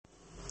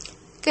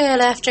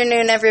Good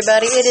afternoon,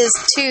 everybody. It is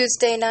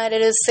Tuesday night.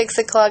 It is 6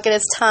 o'clock. It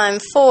is time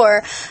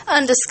for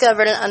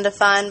Undiscovered and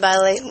Undefined,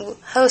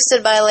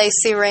 hosted by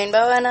Lacey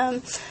Rainbow. And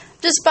I'm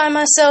just by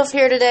myself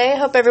here today.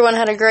 Hope everyone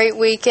had a great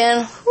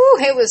weekend. Whew,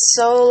 it was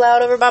so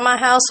loud over by my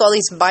house. All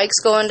these bikes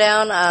going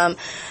down.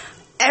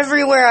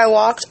 Everywhere I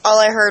walked, all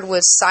I heard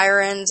was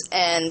sirens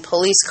and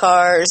police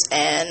cars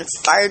and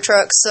fire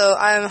trucks. So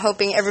I'm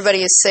hoping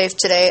everybody is safe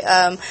today.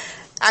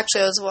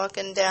 Actually, I was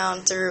walking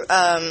down through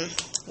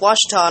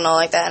Washita and all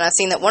like that, and I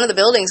seen that one of the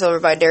buildings over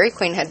by Dairy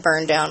Queen had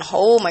burned down.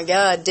 Oh my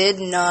God, did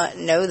not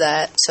know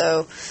that.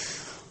 So,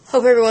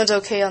 hope everyone's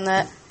okay on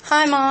that.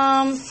 Hi,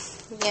 Mom.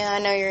 Yeah, I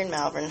know you're in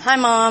Malvern. Hi,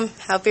 Mom.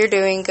 Hope you're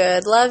doing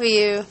good. Love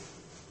you.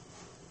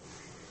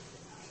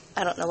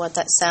 I don't know what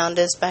that sound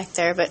is back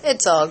there, but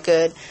it's all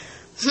good.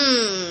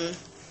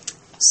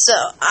 So,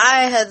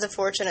 I had the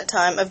fortunate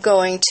time of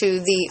going to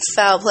the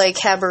Foul Play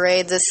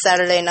Cabaret this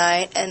Saturday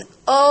night, and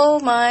oh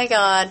my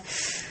God,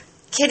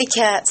 kitty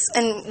cats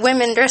and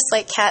women dressed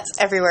like cats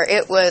everywhere.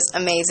 It was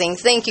amazing.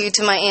 Thank you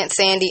to my Aunt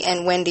Sandy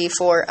and Wendy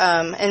for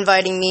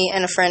inviting me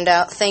and a friend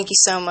out. Thank you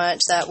so much.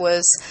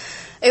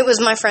 It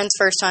was my friend's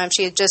first time.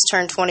 She had just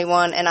turned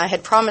 21, and I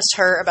had promised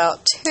her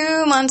about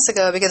 2 months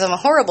ago, because I'm a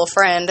horrible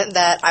friend,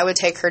 that I would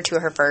take her to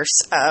her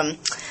first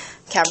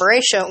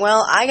cabaret show.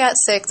 Well, I got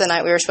sick the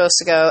night we were supposed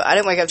to go. I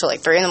didn't wake up till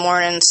like 3 in the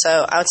morning,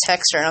 so I would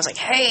text her and I was like,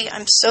 hey,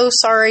 I'm so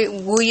sorry,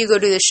 will you go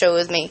do the show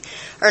with me?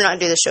 Or not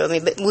do the show with me,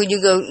 but will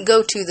you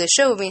go to the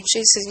show with me?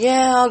 She says,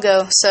 yeah, I'll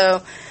go.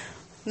 So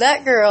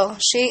that girl,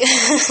 she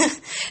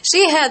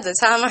she had the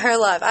time of her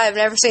life. I have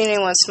never seen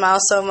anyone smile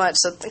so much.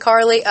 So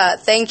Carly,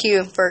 thank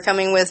you for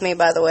coming with me,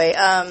 by the way.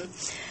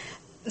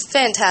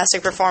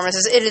 Fantastic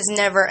performances. It is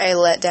never a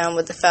letdown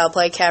with the Foul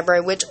Play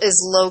Cabaret, which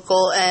is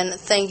local, and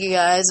thank you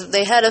guys.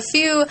 They had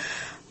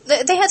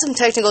they had some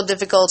technical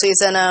difficulties,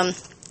 and I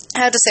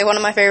have to say one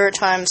of my favorite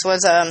times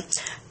was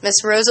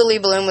Miss Rosalie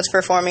Bloom was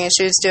performing, and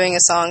she was doing a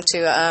song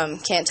to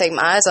Can't Take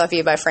My Eyes Off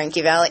You by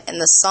Frankie Valli, and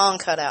the song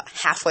cut out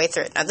halfway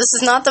through it. Now, this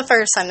is not the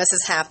first time this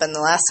has happened. The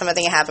last time I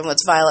think it happened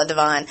was Violet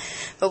Divine,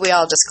 but we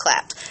all just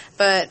clapped.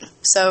 But,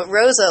 so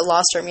Rosa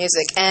lost her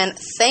music, and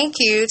thank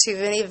you to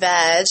Vinny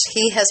Vag.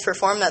 He has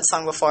performed that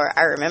song before,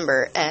 I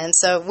remember, and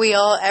so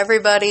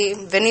everybody,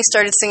 Vinny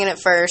started singing it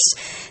first,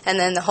 and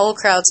then the whole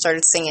crowd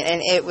started singing,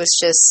 and it was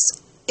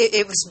just,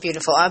 it was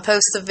beautiful. I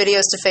post the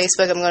videos to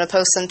Facebook. I'm going to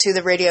post them to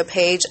the radio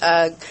page,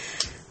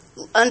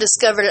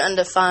 Undiscovered and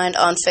Undefined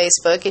on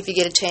Facebook. If you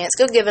get a chance,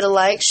 go give it a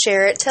like,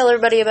 share it, tell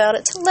everybody about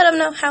it, let them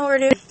know how we're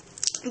doing.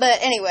 But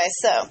anyway,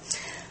 so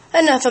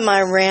enough of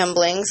my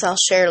ramblings. I'll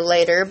share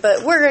later,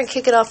 but we're going to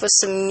kick it off with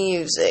some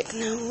music.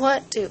 Now,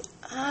 what do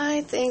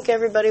I think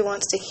everybody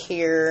wants to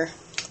hear?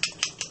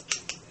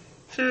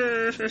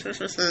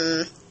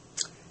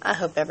 I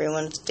hope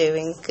everyone's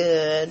doing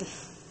good.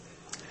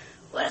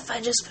 What if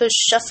I just push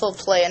shuffle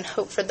play and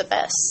hope for the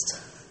best?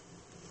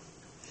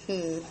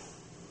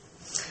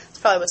 That's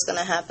probably what's going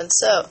to happen.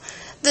 So,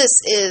 this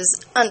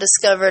is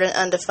Undiscovered and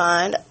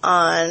Undefined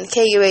on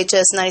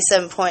KUHS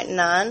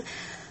 97.9.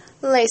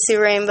 Lacey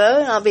Rainbow,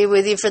 and I'll be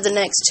with you for the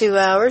next 2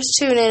 hours.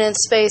 Tune in and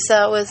space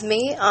out with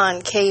me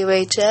on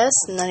KUHS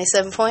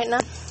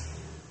 97.9.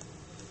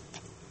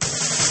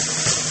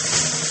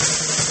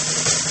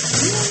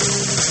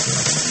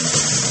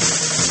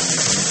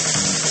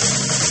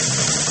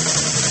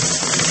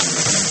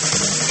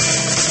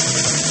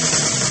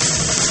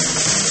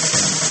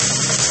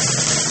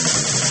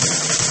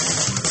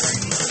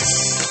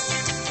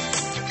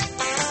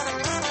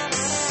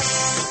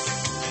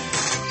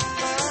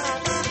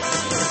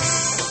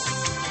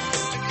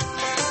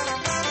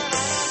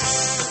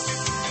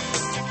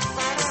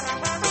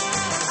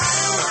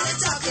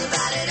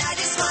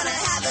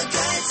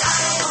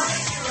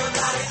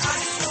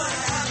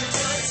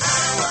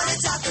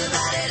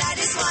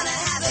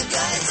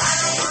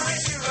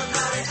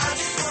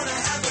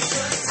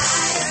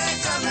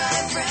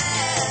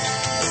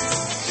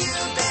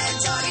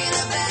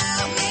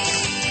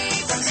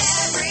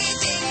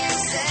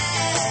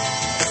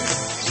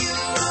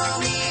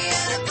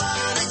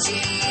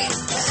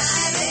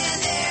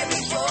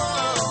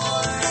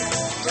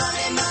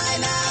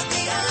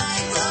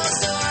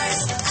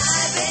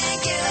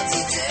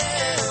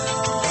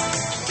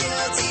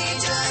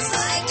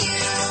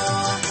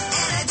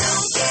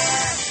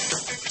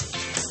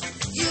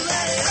 You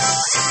let it all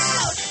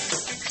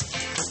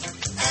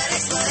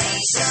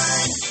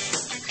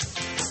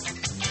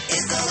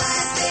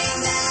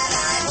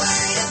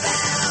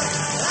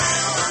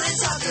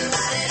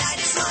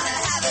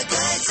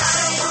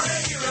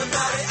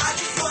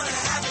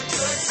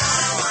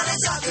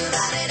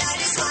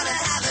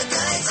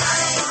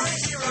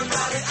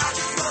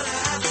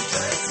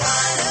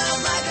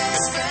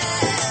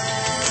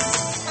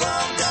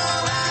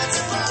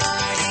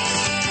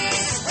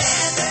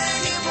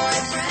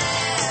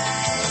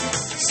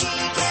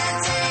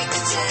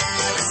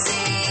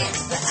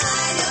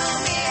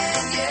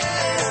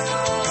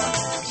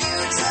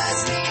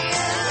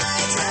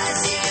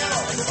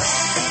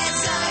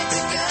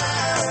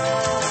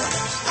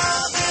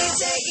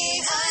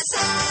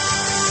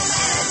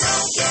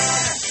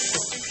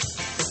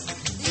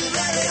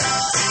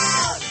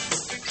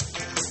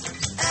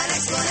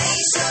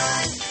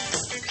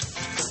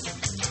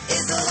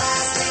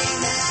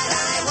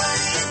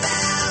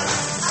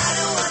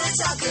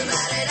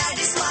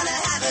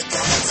a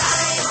good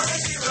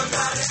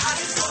time.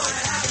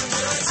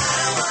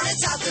 I don't wanna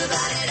talk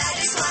about it, I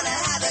just wanna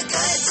have a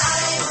good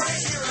time.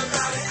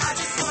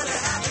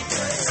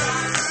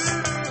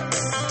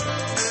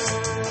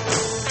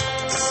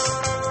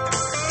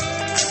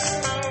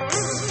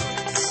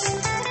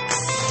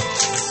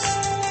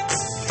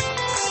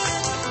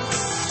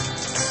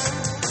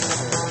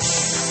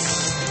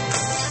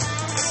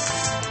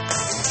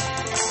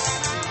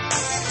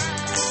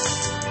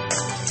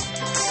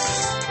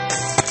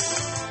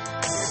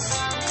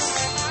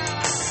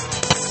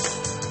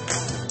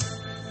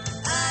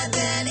 I've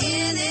been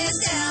in this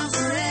town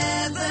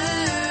forever,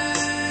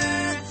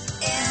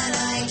 and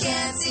I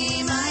can't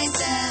see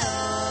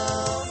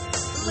myself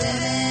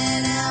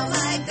living out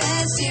my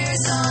best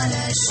years on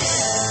a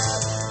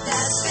ship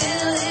that's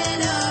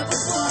filling up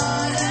with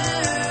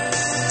water.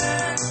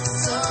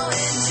 So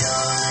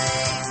enjoy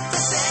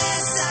the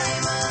best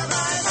time of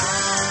our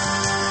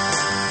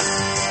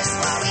lives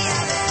while we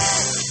have it.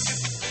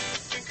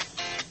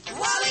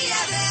 While we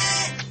have it.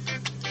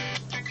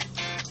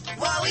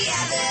 While we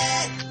have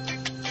it.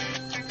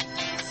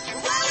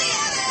 While we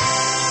have it.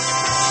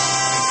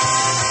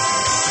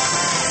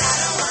 I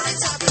don't wanna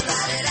talk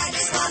about it, I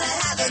just wanna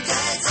have a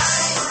good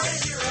time.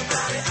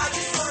 I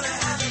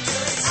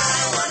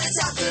don't wanna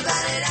talk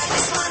about it, I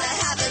just wanna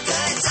have a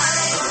good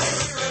time.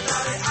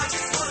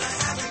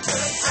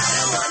 I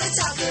don't wanna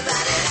talk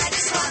about it, I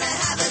just wanna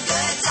have a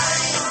good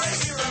time.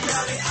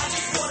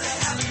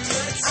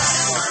 I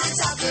don't wanna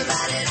talk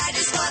about it, I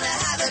just wanna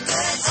have a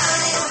good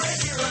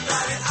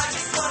time.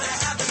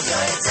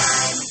 Good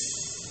time.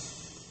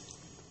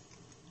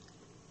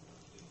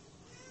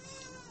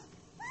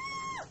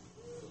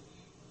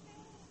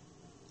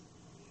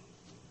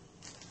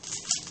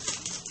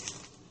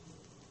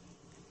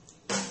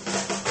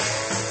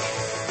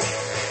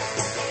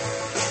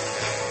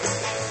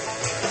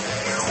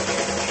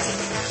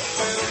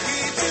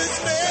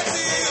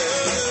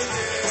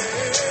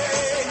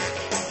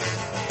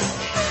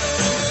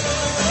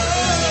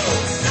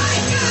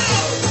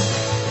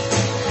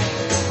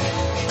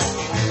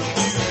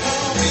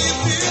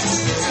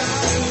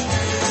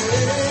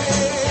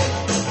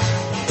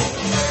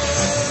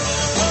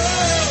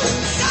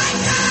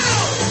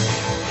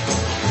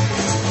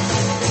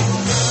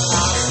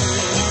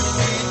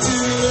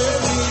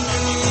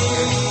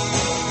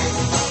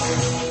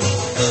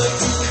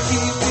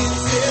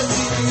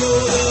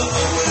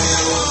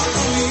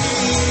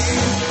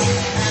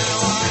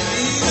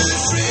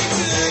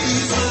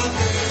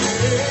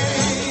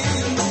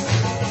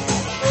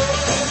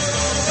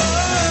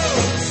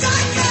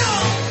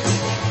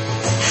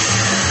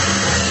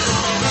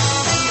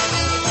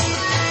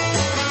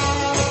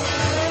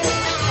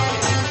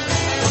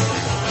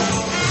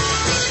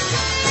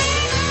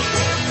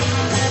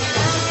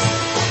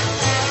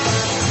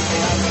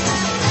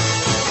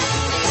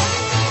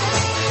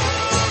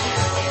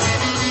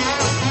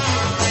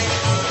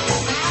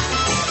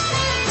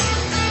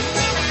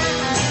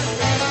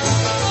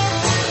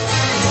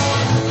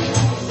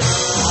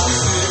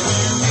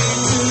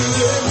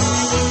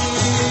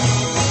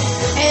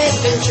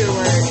 Adventure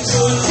words.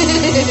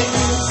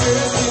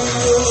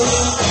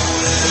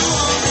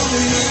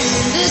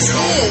 This is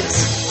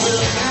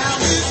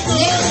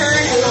Nick Turn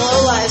and the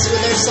Lowlifes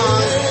with their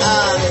song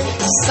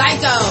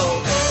Psycho.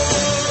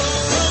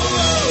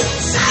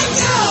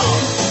 Psycho!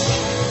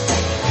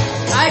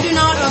 I do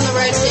not own the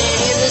rights to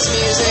any of this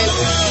music.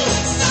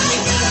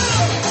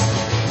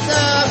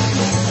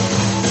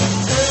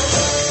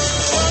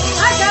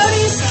 Hi,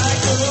 Cody. I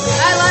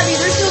love you.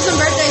 There's still some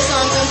birthday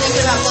songs I'm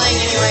thinking about playing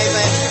anyway,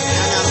 but I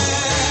don't know.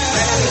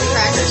 Right on with the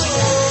crackers.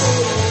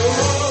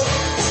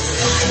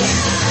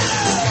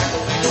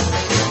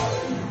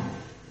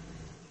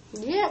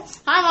 Yeah.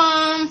 Hi,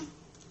 Mom.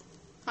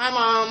 Hi,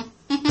 Mom.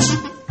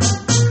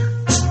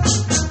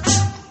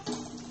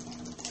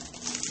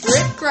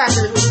 Red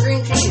crackers with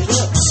green cheese.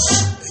 Look.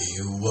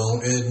 You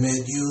won't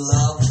admit you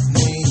love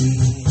me,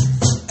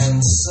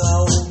 and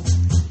so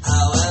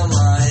how am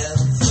I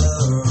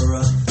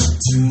ever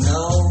to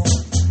know?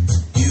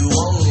 You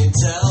only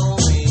tell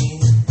me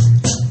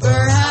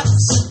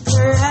Perhaps,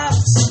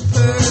 perhaps,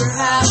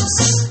 perhaps.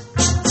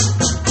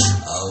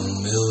 a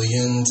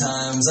million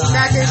times. I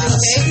Crackers and ask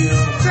cake? you,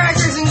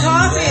 Crackers and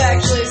coffee,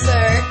 actually,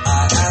 sir. I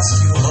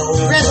ask you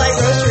over. Red Light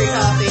Roastery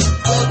coffee.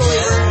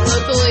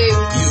 Locally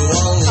You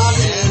only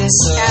caffeinated.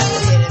 answer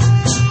Caffeinated.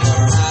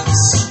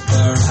 perhaps,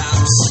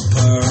 perhaps,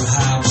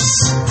 perhaps.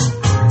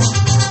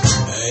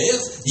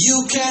 If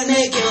you can't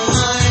make your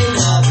mind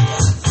up,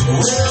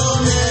 we'll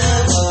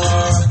never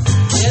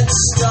get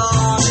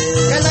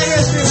started. Red Light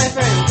Roastery, my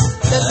friend.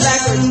 That's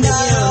backwards, but you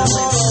know.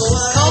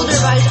 Colder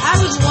vibes. I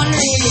was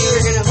wondering if you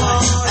were gonna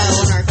watch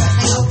One Archive.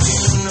 Hang on.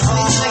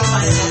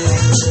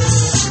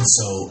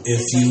 So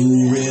if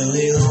you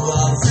really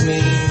love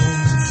me,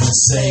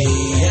 say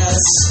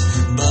yes.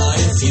 But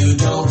if you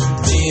don't,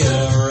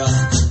 dear,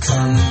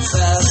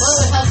 confess. Well,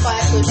 the health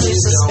bias was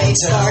just a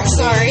space bar.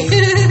 Sorry.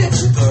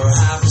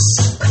 Perhaps,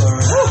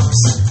 perhaps,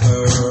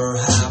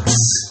 perhaps.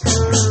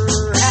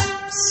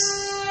 Perhaps.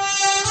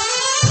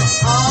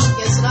 Oh,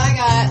 guess what I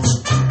got?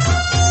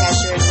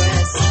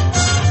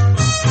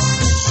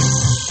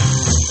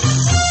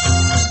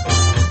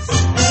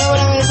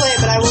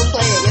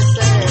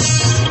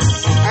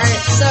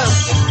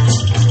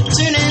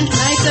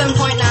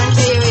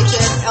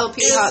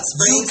 Hot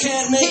Springs.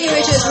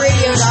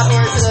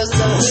 KUHSradio.org for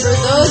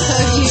those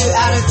of you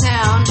out of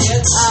town. Tune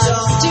in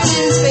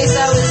and space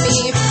out with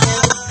me.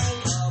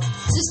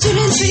 Just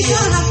tune in, space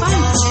out, and have fun.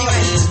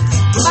 Anyway,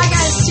 bye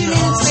guys. Tune in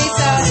and space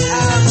out.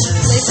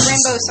 Laser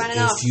Rainbow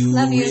signing off.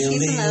 Love you.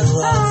 Peace and love.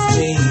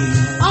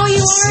 Bye. Oh, you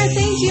are?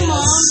 Thank you,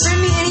 Mom.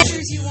 Send me any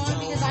pictures you want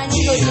because I need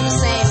to go do the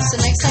same. So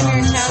next time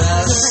you're in town,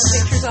 please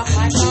print pictures off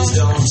my phone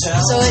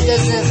so it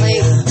doesn't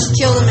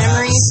kill the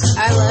memories.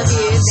 I love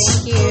you.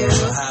 Thank you.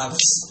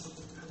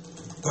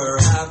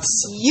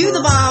 Perhaps You the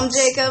bomb,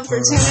 Jacob, for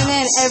tuning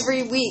in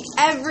every week.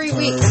 Every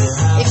week.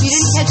 If you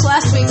didn't catch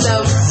last week,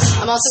 though,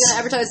 I'm also going to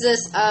advertise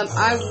this.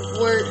 I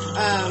work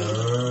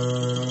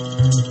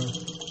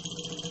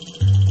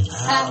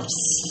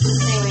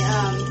anyway,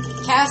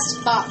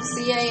 Castbox,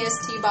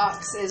 CAST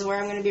box is where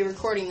I'm going to be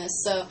recording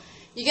this. So,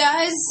 you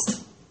guys,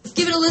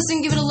 give it a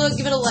listen, give it a look,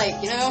 give it a like,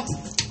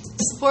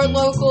 Support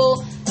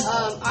local.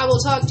 I will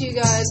talk to you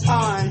guys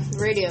on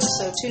radio.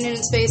 So tune in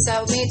and space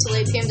out with me till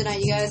 8 p.m.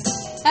 tonight, you guys.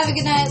 Have a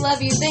good night.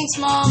 Love you. Thanks,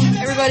 Mom.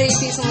 Everybody,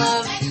 peace and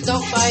love.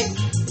 Don't fight.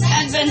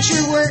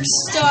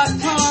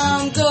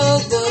 AdventureWorks.com. Go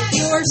book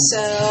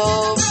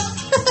yourself.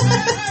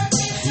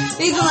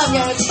 Peace and love,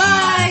 guys.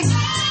 Bye.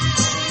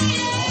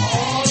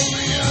 all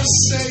you're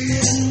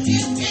saying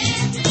can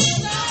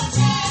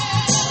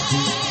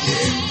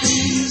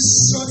be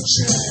such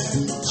a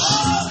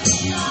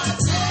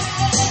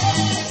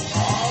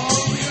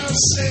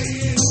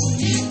saying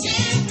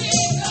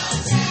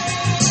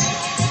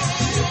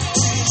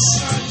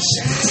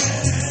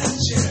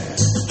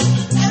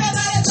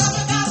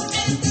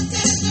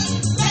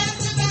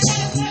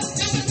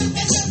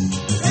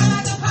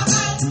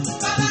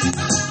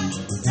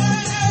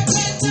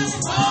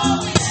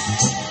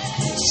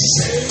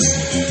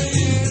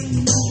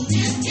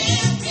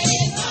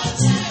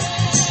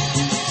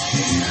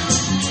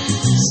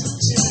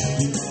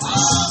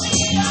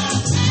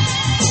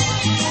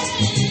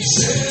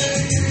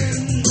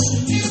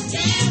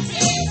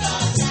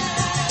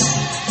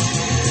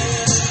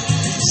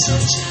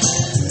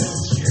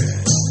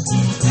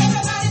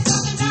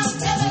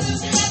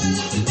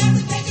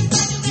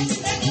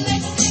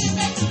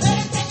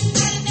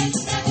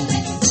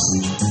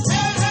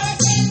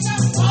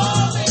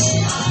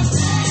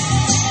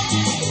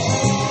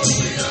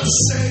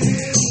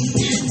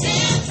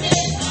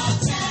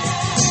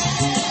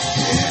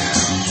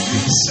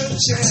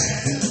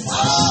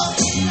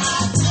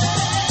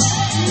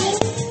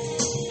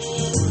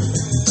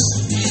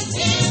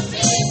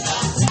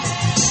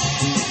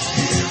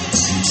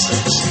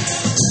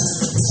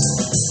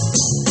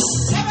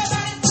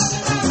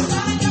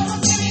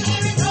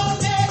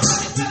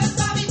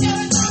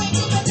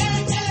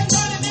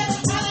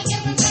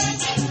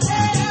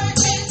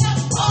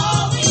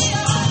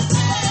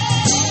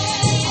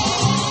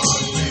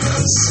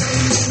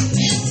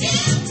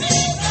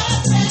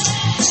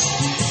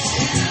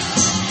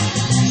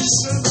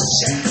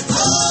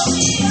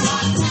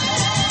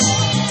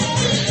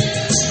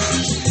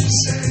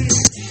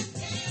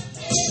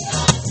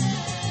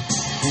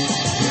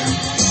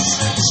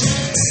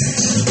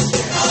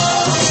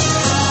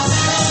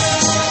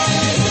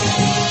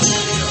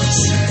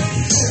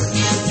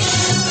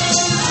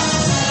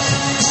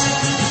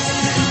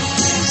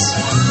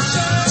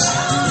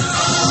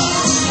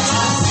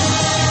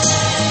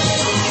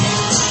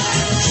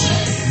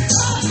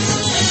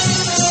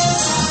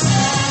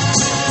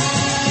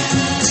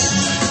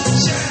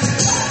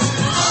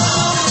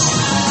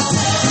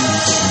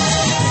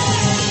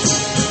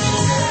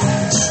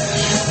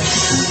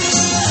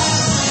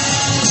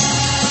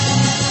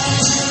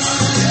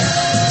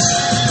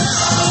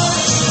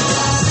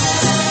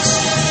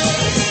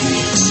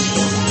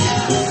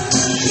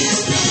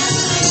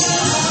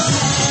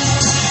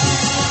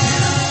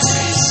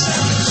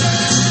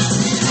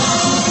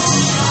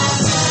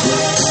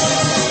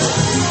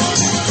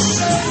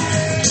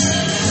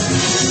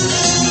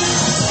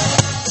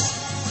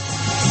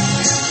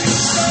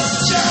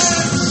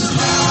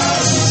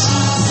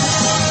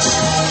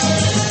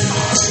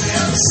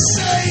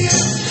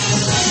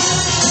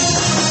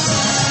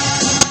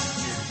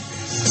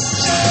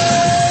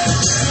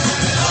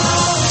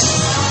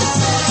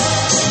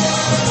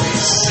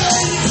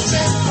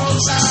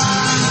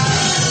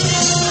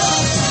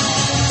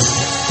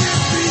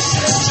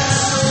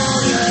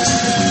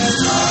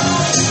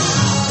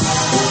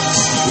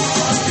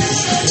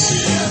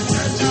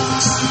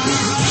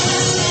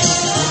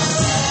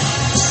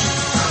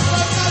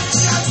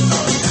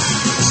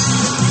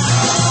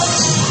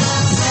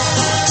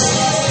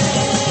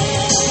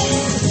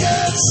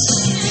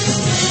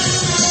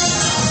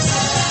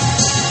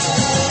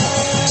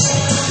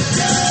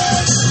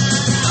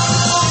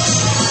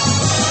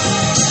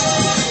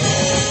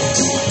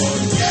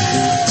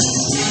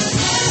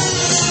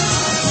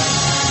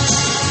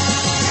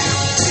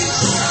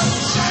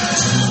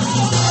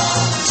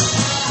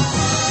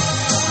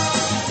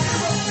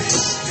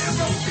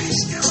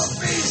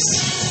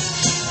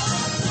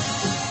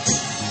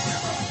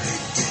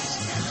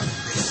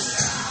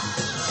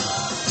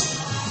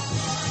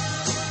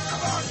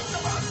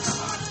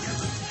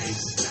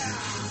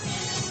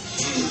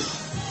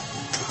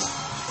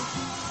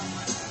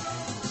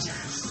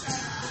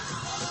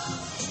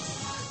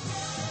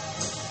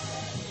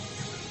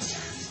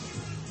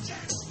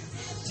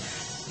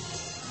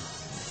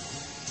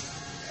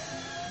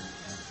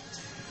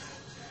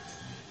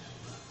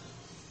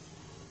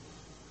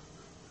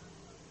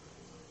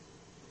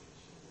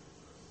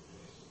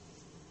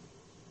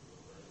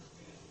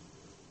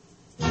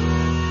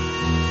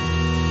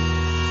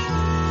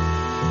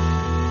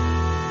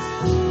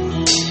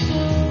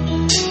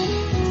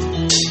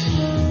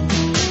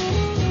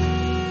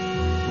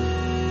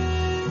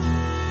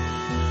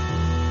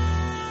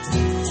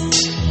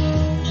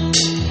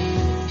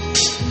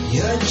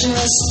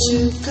just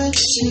too good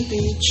to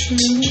be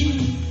true.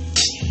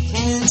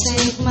 Can't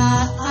take my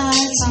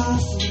eyes off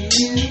of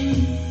you.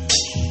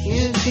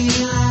 You'd be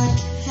like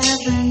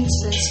heaven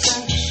to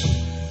touch.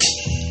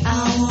 I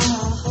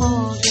wanna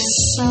hold you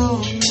so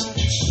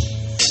much.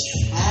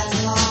 At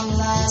long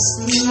last,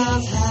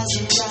 love has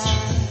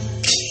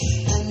arrived,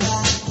 and I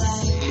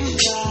thank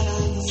God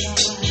I'm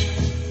alive.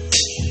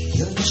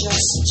 You're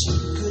just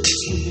too good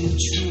to be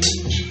true.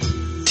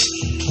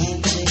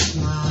 Can't take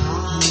my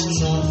eyes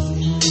off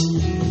you.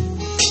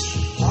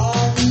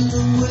 Pardon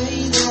the way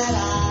that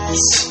I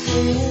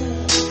stare.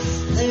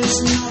 There's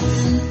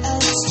nothing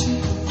else to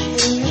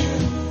compare.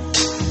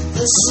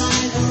 The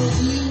sight of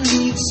you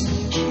leaves me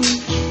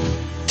weak.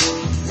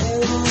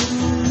 There are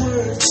no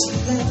words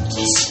left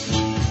to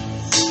speak.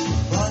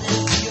 But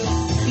if you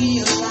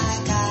feel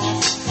like I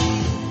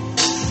feel,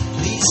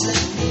 please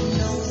let me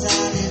know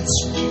that it's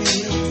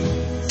real.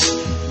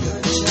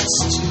 You're just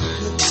too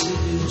good to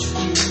be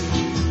true.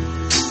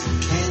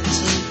 Can't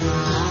take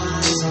my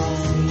eyes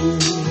off you.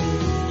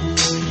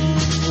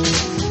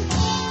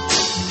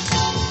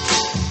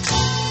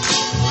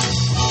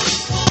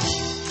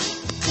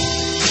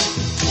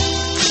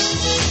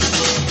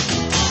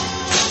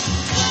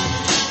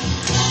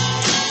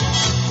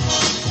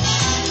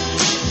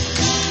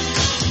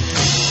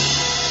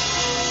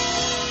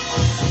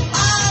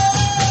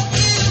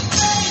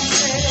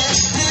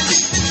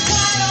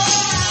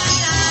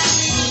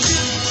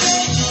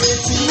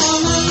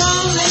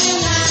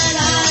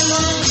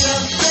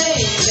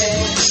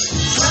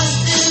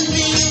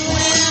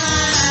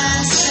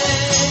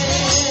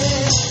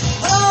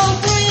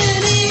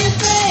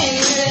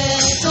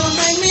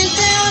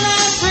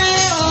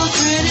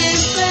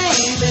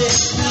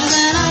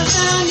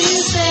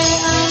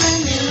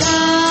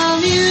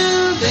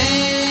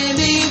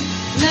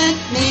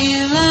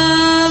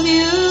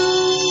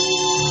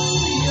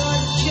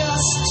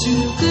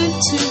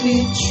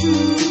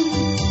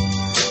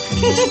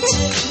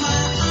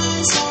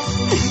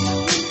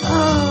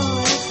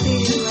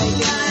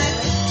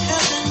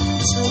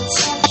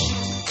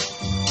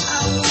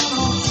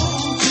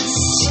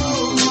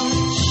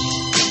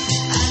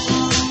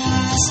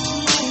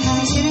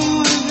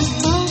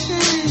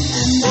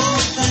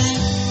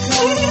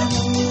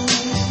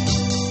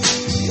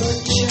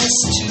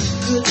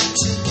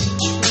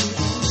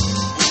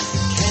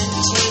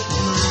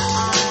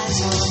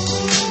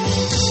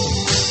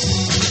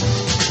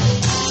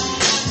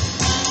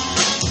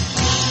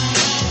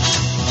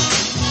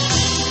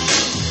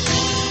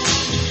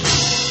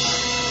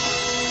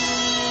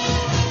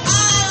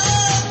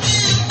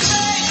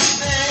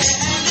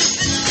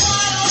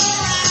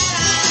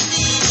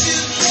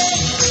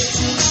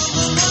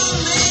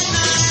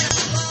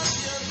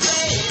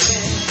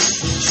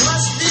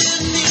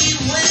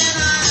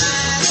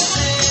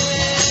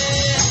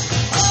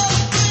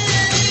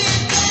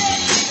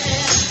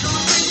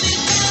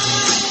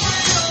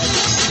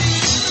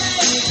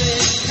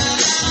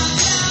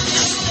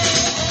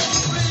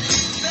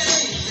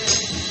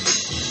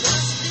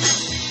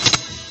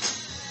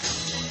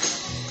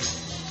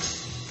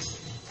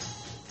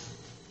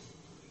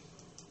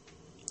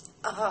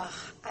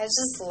 I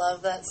just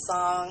love that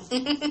song.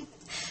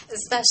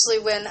 Especially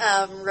when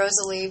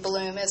Rosalie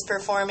Bloom is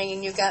performing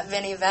and you've got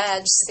Vinnie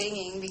Vag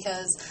singing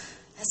because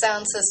the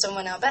sound system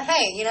went out. But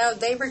hey, you know,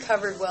 they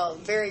recovered well,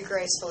 very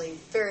gracefully,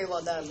 very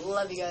well done.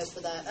 Love you guys for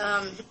that.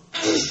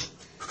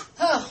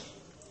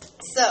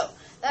 So,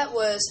 that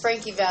was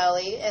Frankie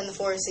Valli and the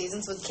Four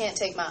Seasons with Can't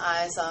Take My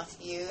Eyes Off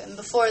You. And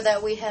before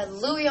that, we had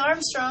Louis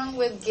Armstrong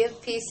with Give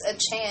Peace a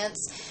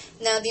Chance.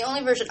 Now, the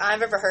only version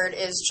I've ever heard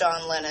is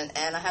John Lennon,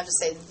 and I have to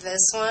say,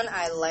 this one,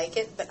 I like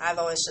it, but I've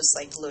always just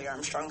liked Louis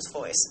Armstrong's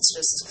voice. It's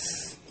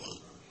just,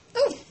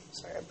 oh,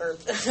 sorry, I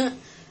burped.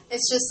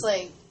 It's just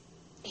like,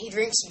 he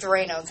drinks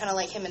Drano, kind of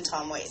like him and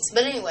Tom Waits.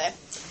 But anyway,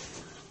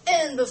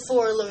 and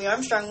before Louis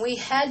Armstrong, we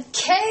had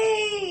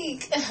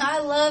Cake!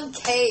 I love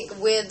Cake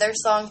with their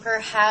song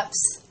Perhaps,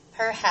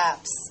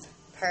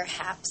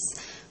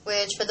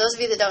 which, for those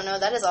of you that don't know,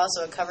 that is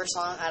also a cover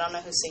song. I don't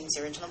know who sings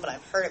the original, but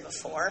I've heard it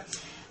before.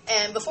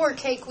 And before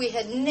Cake, we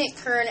had Nick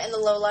Kern and the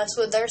Lowlifes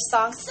with their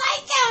song,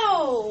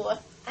 Psycho!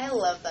 I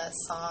love that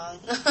song.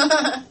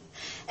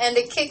 And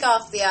to kick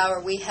off the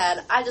hour, we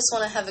had I Just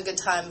Want to Have a Good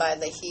Time by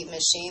The Heat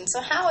Machine. So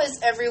how is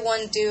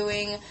everyone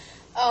doing?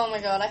 Oh my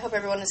god, I hope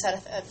everyone has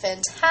had a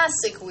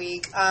fantastic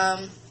week.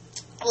 Last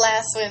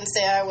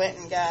Wednesday, I went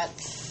and got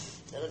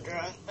a little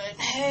drunk. But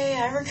hey,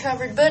 I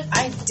recovered. But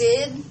I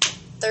did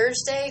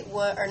Thursday,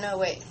 when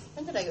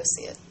did I go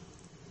see it?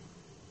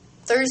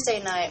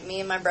 Thursday night, me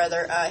and my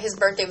brother, his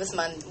birthday was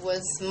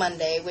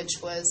Monday,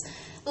 which was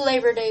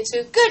Labor Day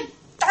too. Good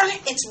darn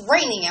it, it's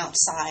raining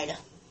outside.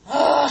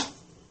 Ugh.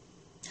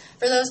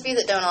 For those of you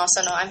that don't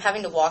also know, I'm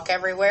having to walk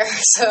everywhere,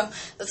 so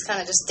this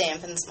kind of just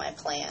dampens my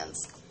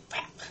plans.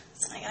 Crap.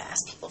 So I gotta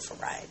ask people for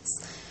rides.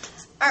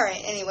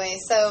 Alright, anyway,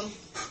 so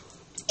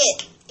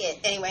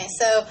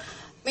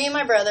me and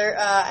my brother,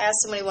 I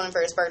asked him what he wanted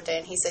for his birthday,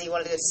 and he said he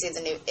wanted to go see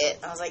the new It.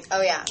 I was like,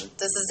 oh yeah,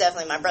 this is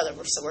definitely my brother,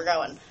 so we're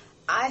going.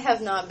 I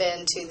have not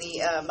been to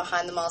the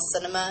Behind the Mall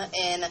Cinema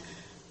in,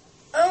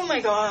 oh my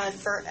god,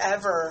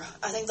 forever.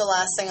 I think the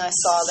last thing I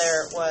saw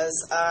there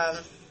was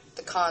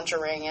The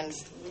Conjuring, and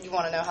you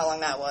want to know how long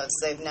that was.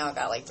 They've now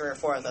got like 3 or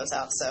 4 of those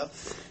out, so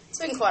it's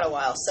been quite a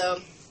while. So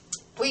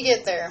we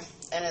get there,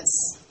 and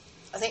it's,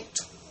 I think,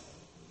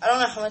 I don't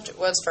know how much it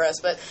was for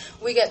us, but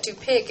we got to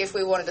pick if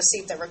we wanted a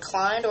seat that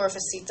reclined or if a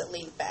seat that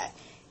leaned back.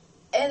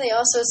 And they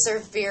also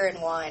serve beer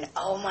and wine.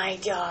 Oh my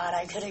god,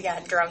 I could have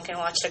got drunk and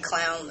watched a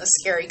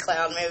scary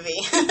clown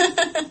movie.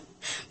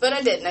 But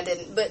I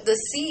didn't. But the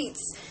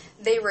seats,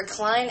 they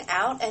recline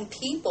out, and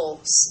people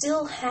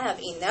still have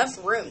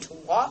enough room to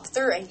walk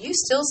through, and you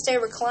still stay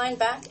reclined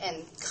back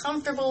and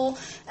comfortable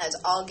as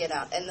all get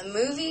out. And the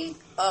movie,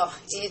 I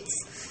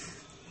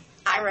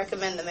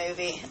recommend the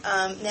movie.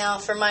 Now,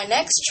 for my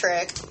next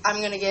trick, I'm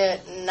going to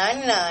get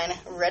 99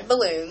 red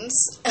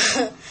balloons,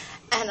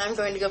 and I'm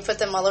going to go put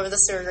them all over the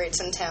sewer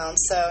grates in town,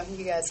 so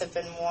you guys have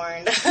been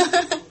warned.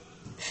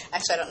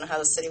 Actually, I don't know how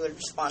the city would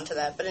respond to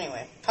that, but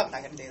anyway, probably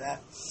not going to do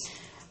that.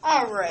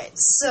 Alright,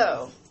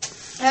 so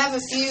I have a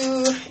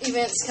few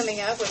events coming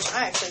up, which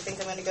I actually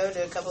think I'm going to go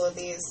to a couple of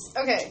these.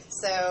 Okay,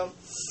 so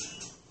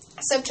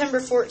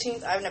September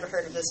 14th, I've never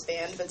heard of this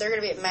band, but they're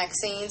going to be at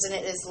Maxine's, and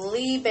it is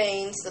Lee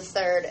Baines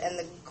III and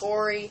the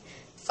Gory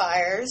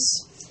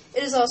Fires.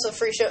 It is also a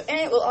free show,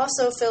 and it will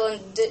also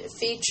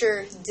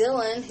feature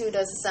Dylan, who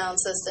does the sound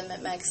system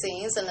at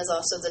Maxine's, and is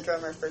also the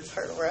drummer for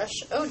Turtle Rush.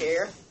 Oh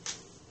dear.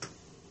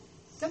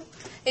 Yep.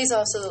 He's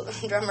also the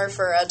drummer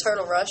for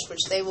Turtle Rush,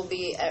 which they will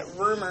be at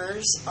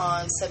Rumors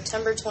on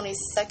September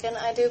 22nd,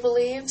 I do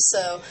believe.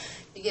 So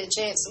if you get a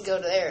chance to go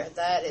to there,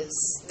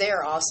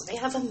 they're awesome. They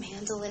have a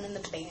mandolin in the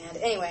band.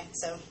 Anyway,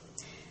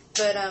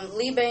 but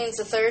Lee Baines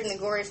III and the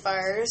Gory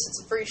Fires,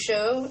 it's a free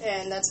show,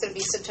 and that's going to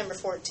be September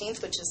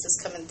 14th, which is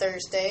this coming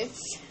Thursday.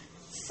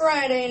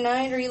 Friday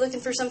night, are you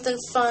looking for something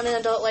fun and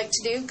adult-like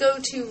to do? Go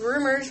to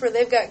Rumors, where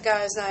they've got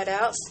Guys Night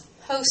Out,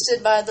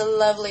 hosted by the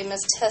lovely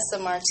Miss Tessa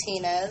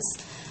Martinez,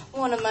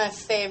 one of my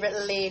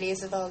favorite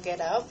ladies of all get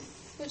out.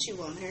 What you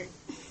want here?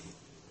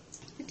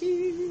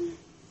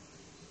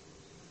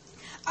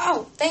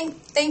 Oh,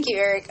 thank you,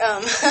 Eric.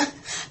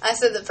 I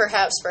said that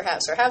perhaps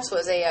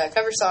was a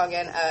cover song,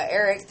 and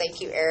Eric,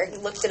 thank you,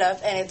 Eric, looked it up,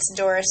 and it's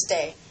Doris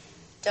Day.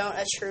 Do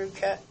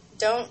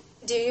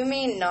you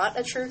mean not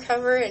a true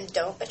cover and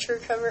don't a true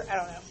cover? I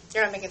don't know.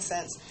 You're not making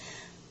sense.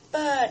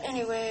 But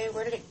anyway,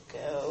 where did it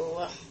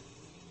go?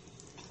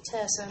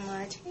 Tessa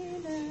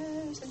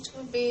Martinez. It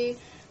will be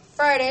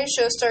Friday.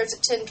 Show starts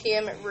at 10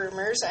 p.m. at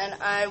Rumors, and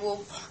I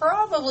will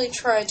probably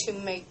try to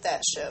make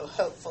that show,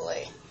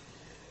 hopefully.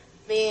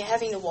 Me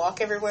having to walk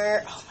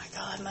everywhere, oh my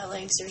god, my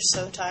legs are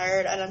so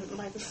tired.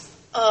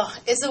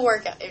 It's a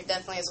workout. It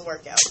definitely is a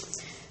workout.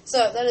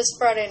 So that is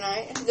Friday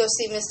night. Go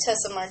see Miss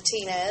Tessa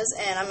Martinez,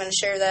 and I'm going to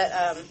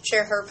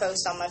share her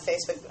post on my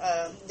Facebook,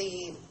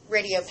 the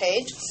radio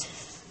page.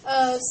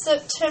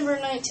 September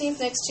 19th,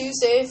 next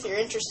Tuesday, if you're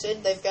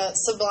interested, they've got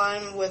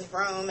Sublime with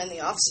Rome and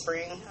The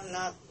Offspring.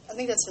 I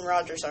think that's in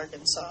Rogers,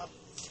 Arkansas.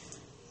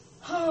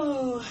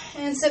 Oh,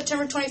 and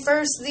September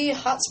 21st, the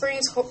Hot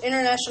Springs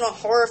International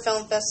Horror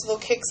Film Festival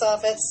kicks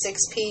off at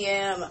 6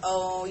 p.m.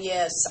 Oh,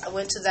 yes. I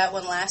went to that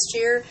one last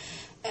year,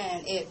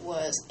 and it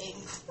was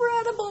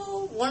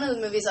incredible. One of the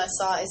movies I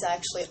saw is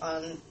actually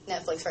on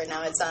Netflix right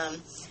now. It's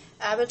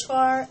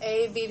Abattoir,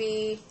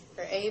 A-B-B,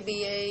 or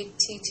A-B-A-T-T-O-I-R,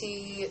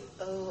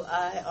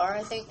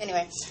 I think.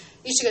 Anyway,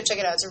 you should go check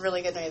it out. It's a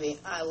really good movie.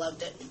 I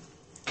loved it.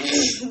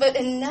 But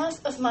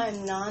enough of my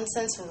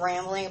nonsense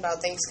rambling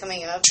about things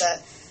coming up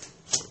that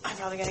I'm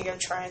probably going to go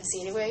try and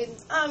see anyway.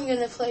 I'm going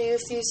to play you a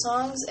few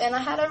songs, and I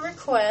had a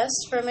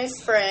request from a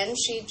friend.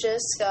 She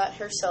just got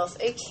herself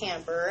a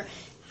camper.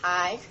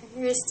 Hi,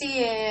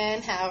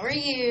 Christiane. How are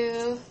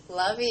you?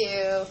 Love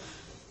you.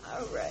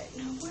 All right.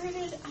 Now, where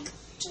did I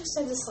just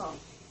have the song?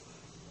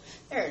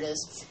 There it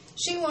is.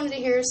 She wanted to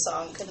hear a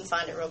song. Couldn't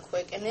find it real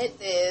quick, and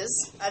it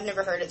is, I've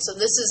never heard it, so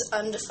this is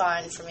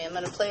Undefined for me. I'm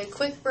going to play a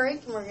quick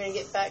break, and we're going to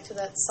get back to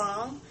that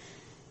song.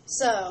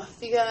 So,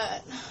 if you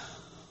got...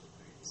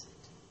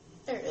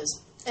 There it is.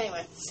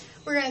 Anyway,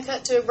 we're going to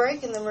cut to a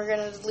break, and then we're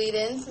going to lead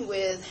in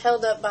with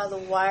Held Up by the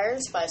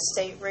Wires by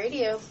State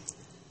Radio.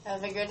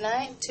 Have a good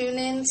night. Tune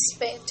in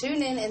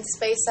and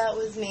space out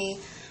with me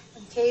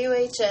on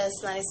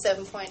KUHS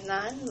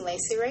 97.9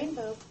 Lacey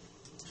Rainbow.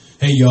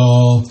 Hey,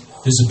 y'all.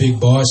 This is Big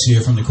Boss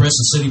here from the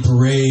Crescent City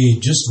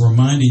Parade. Just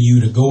reminding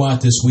you to go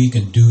out this week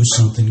and do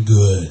something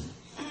good.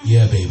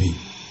 Yeah, baby.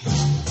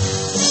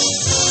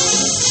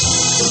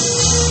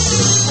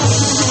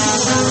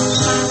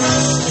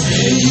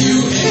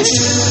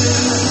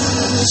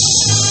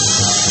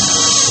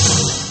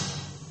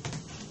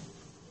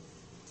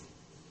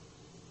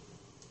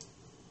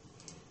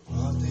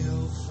 Bought the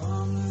old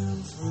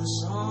farmland for a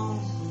song.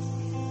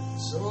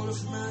 Sold it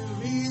for many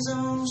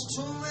reasons,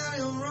 too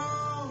many are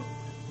wrong.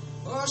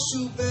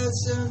 Horseshoe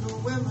beds and the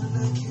women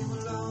that came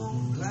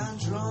along. Blind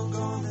drunk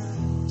on that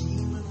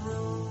demon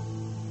road.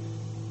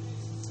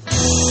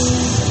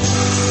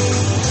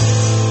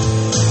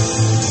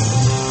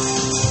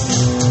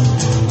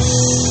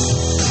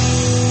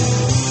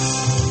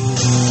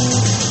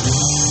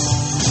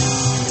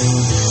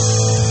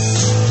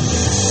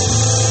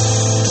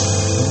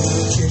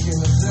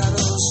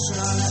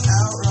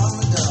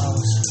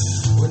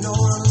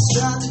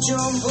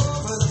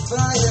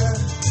 fire,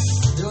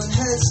 doing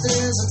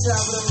headstands on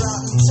top of the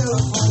rotten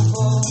telephone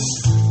poles.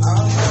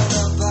 I'm held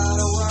up by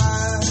the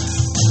wire,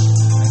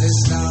 and his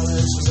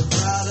knowledge was a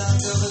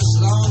product of his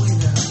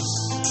loneliness.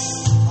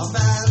 A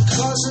man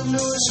cousin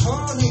to his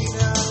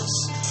horniness.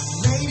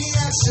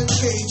 Maniacs in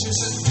cages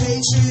and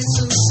patriots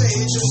and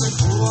sages, a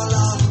cruel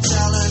on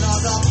telling of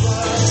the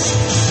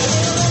birds.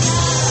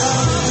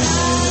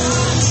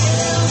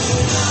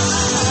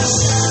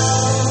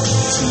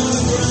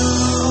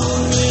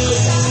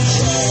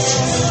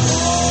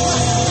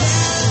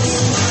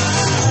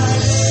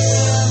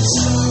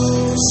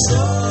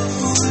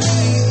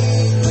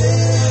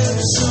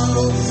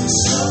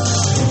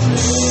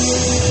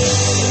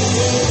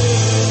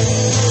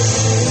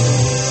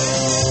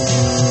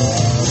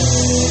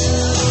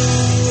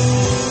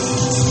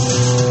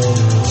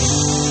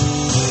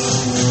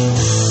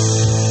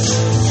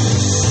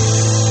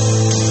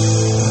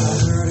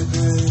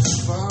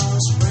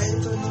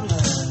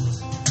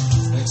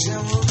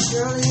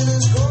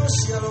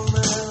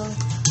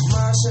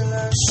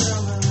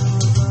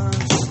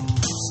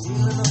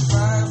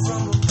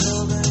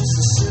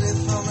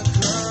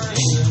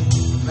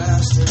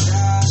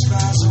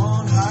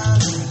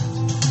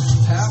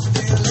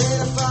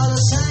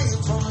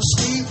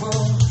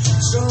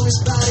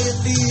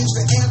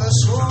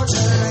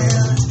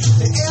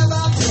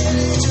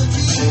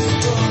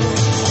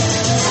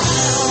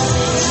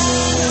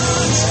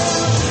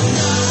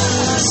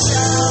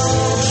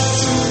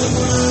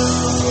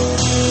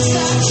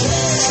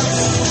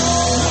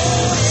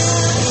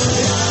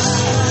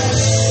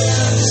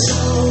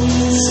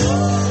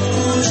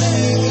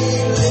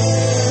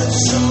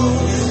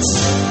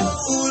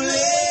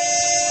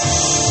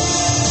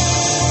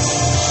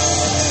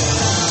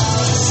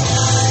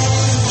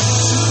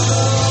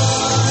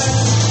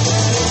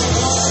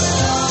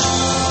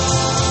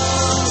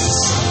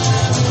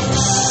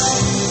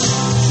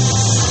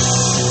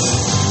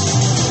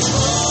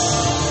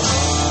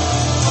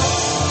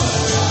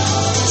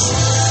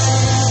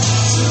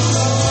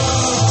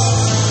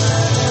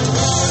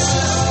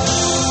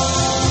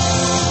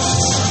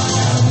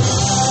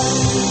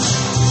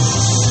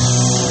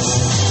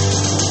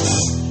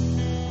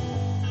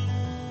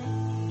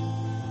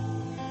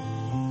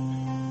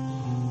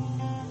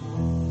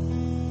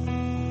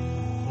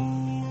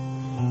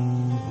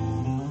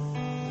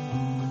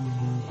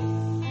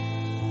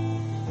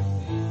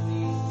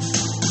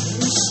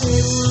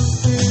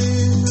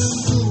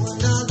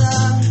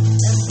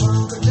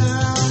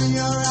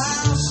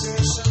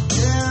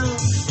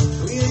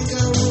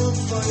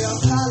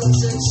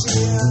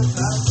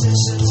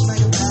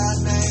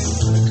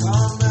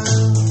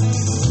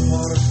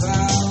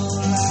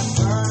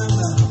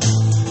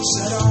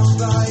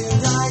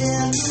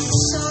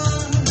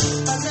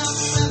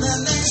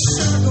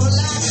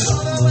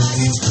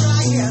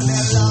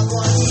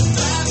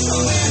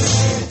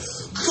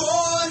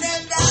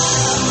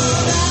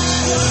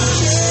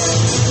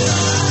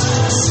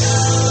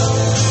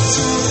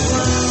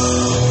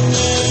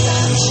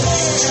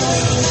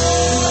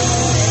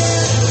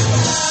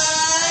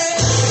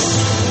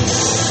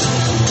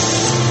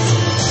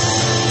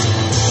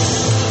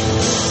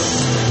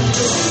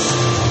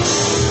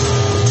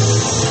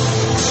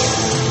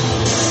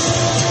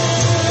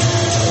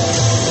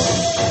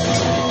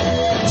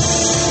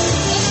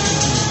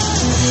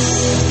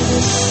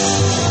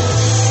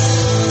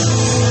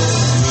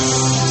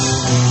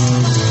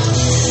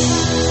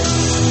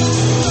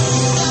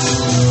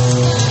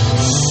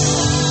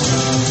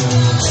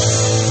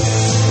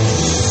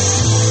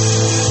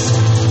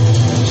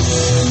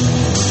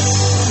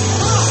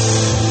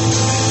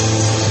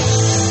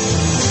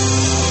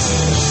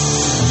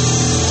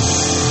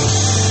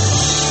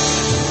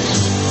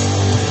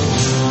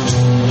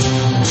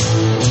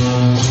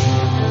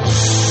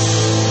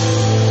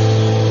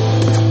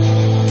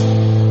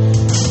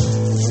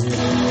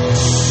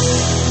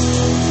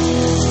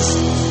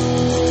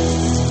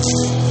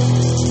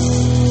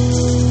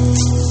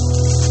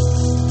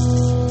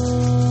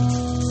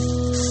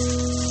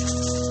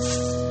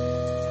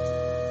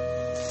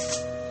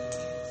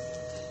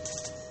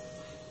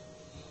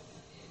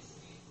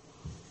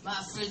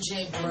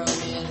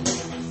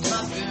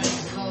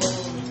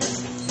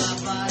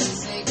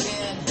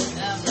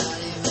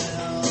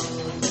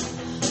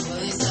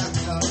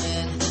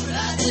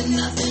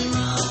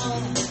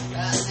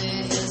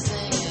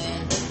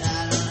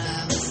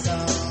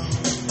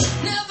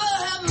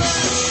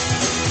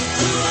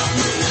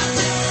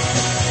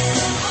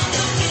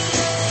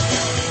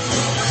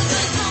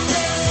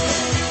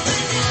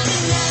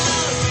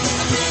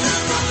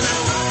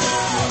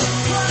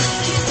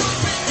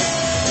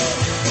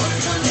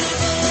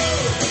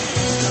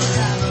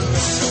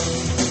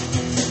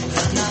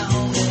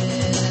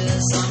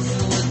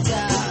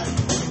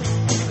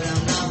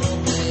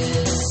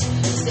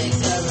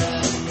 Takes a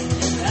rep.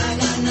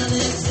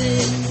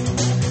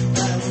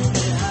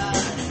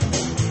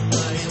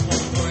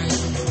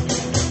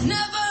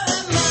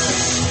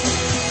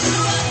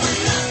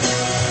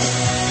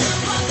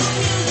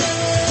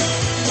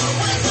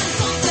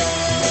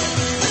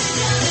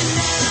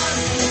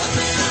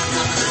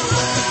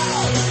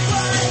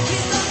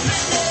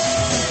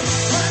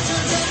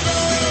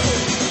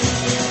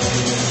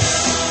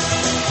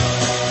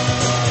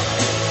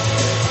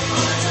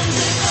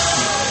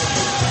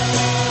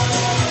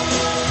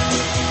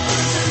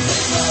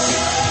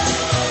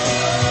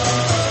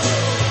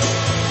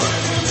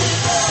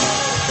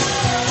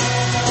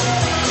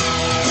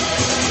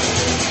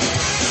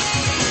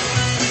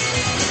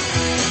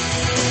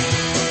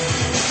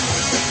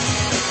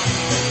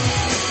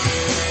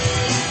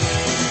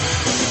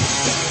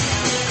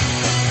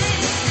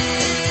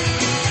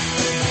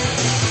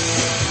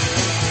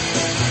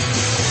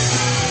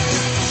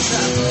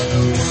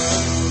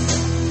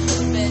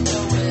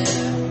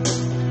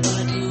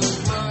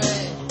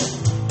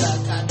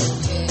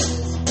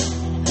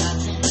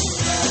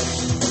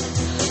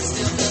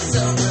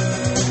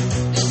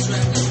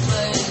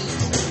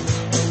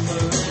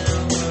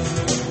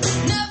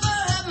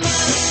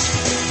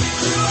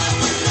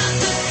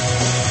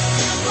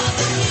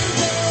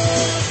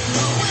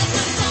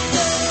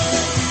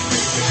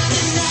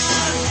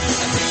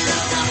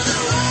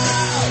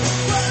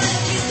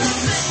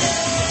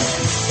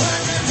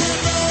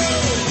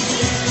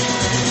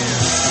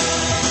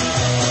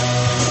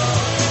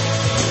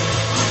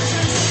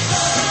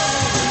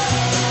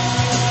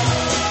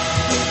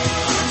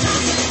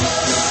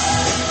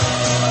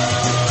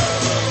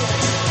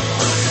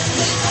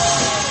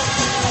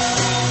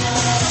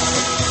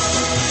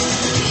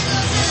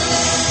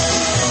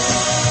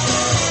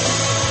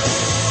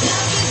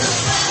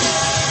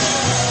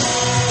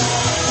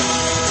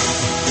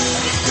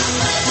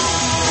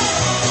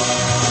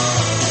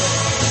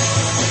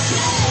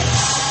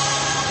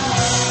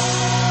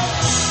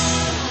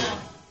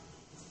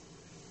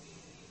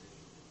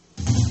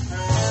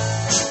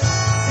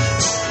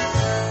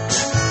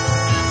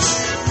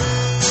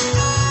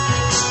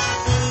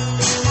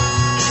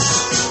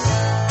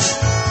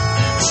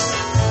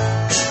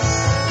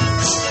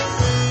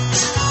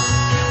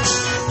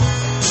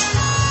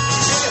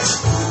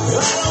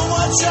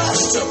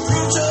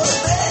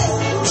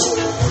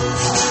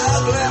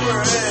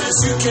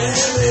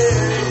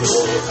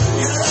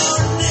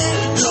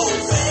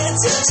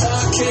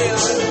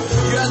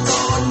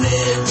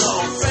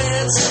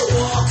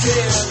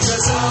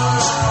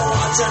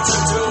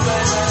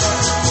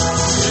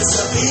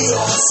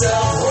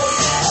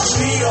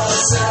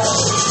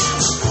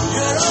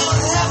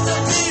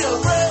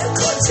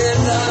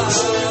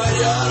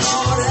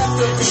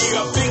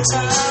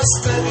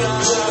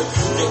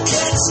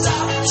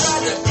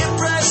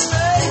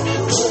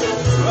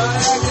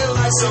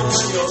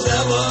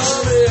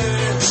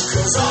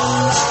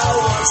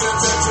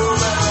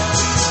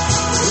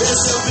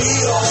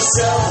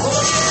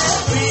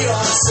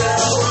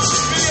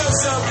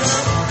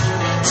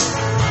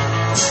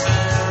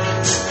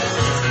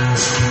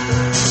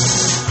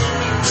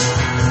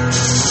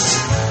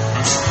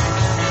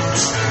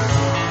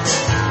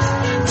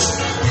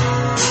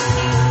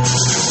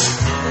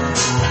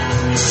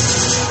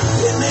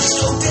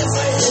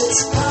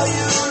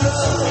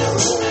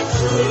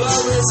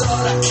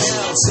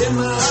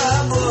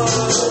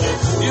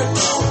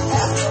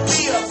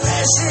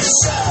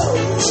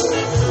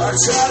 I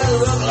try to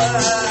look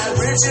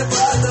like Richard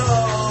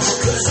Butler,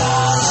 'cause all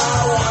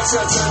I want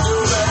you to do,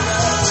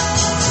 baby,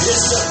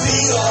 is to be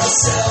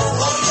yourself.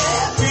 Oh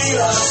yeah, be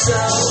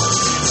yourself.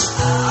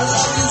 I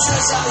love you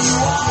just how you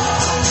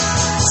are.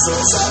 So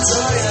stop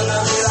trying to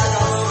be like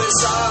a movie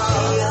star.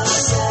 I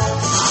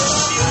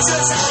love you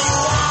just how you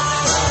are.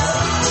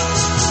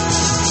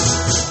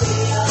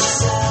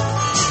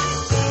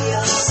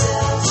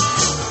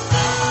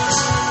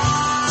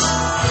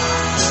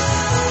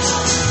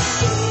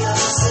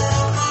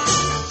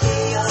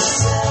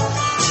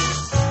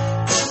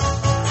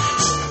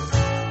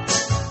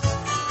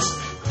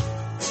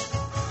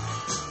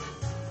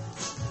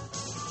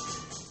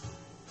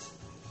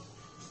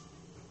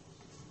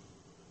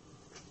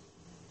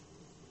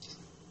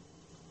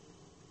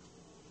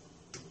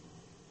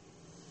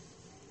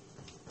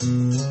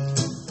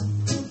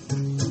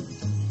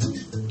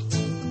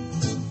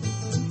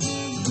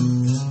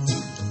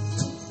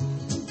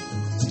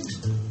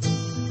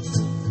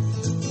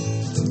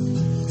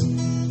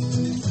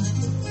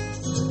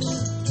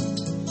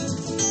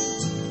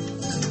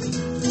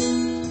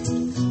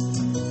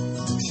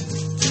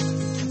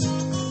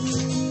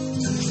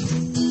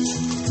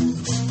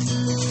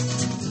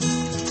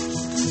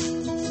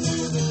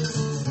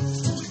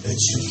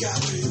 You got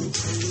real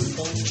pretty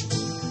bones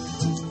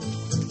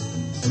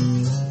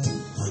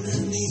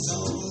underneath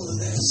all of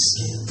that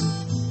skin.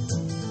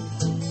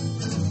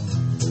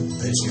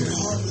 Bet your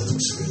heart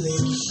looks really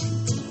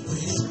cute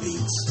when it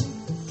beats.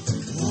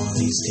 One of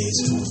these days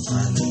it will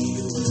find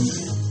you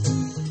again.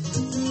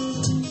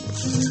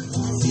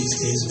 One of these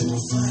days it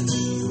will find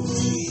you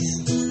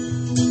again.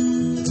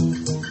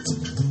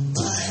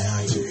 By how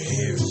your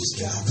hair has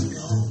gotten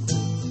long.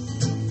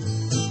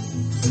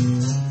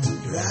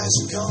 Your eyes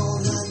are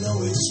gone, I know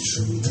it's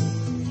true.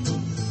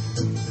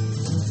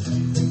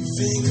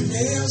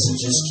 Fingernails and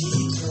just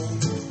keep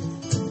growing.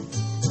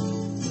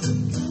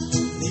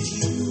 If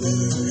you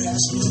ever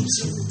ask me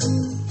to,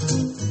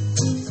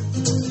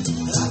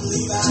 I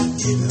believe I'd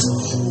give it a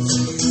whole to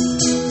you.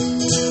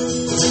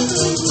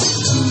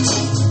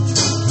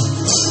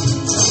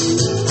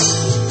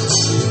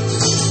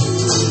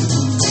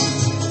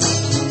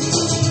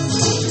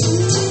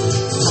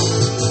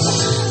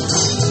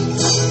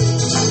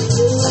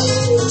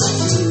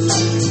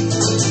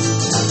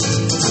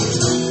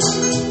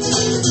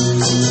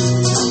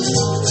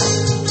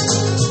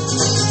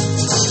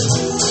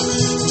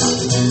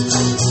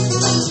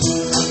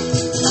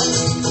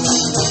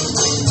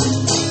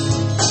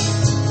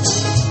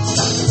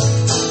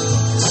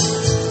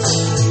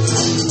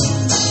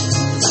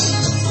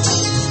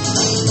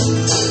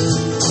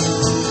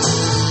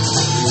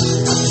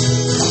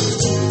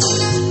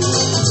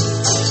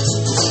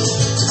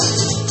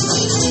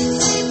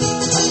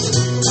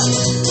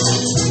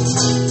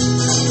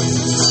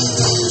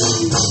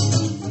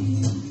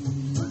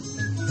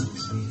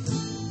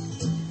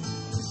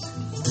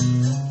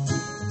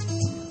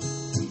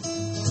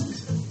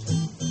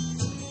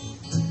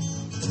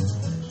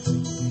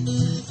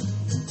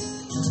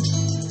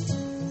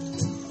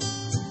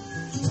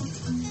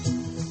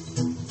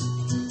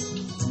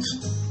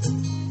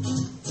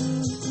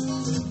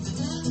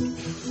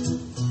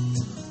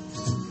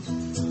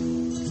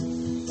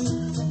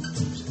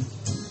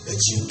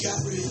 You got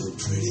real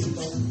pretty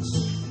bones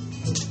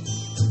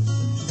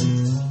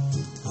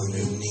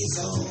underneath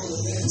all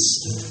of that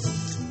skin.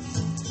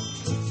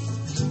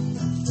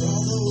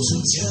 All those who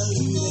tell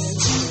you that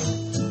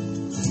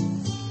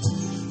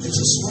they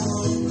just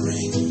want to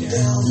bring you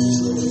down as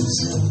low as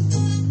heaven.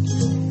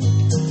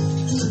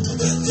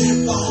 But their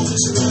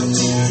bones are up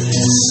there in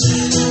that skin.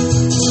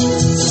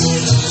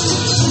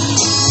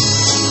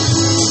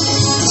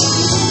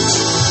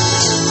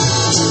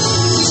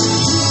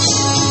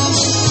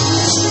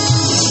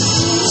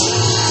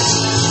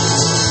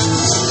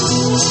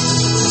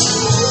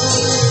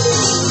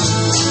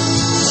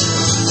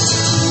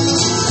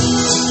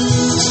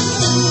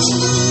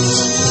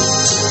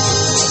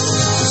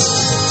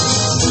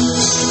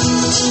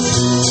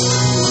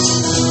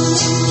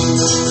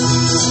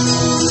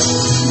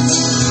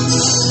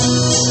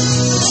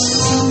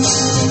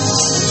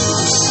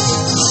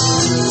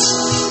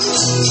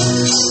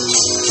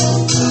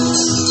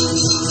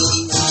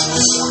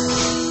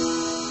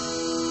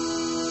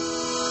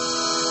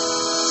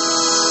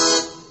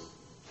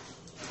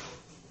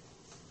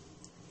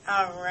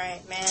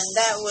 Alright, man,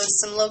 that was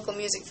some local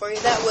music for you.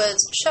 That was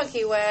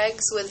Chucky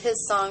Wags with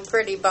his song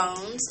Pretty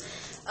Bones.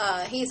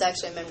 He's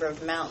actually a member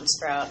of Mountain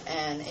Sprout,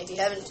 and if you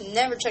haven't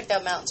never checked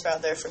out Mountain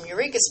Sprout, they're from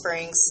Eureka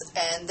Springs,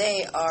 and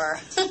they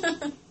are...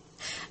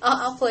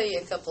 I'll play you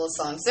a couple of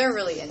songs. They're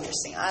really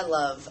interesting. I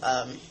love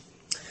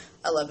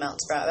Mountain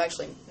Sprout. I've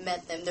actually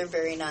met them. They're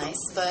very nice.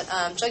 But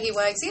Chucky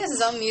Wags, he has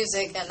his own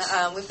music,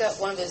 and we've got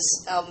one of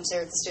his albums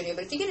here at the studio.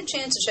 But if you get a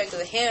chance to check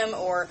him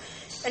or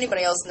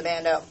anybody else in the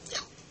band out...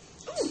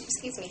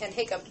 excuse me, had a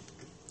hiccup,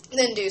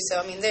 then do so.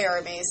 I mean, they are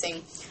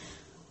amazing.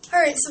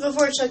 Alright, so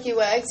before Chucky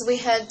Wags, we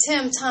had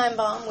Tim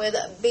Timebomb with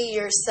Be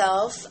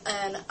Yourself,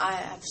 and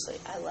I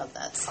love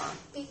that song.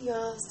 Be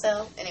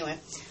Yourself. Anyway,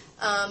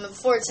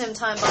 Before Tim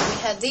Time Bomb, we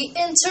had the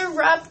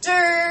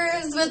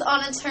Interrupters with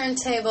On a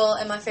Turntable,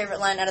 and my favorite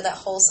line out of that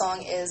whole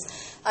song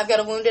is, I've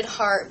got a wounded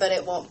heart, but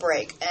it won't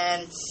break.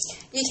 And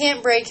you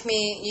can't break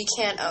me, you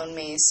can't own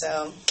me,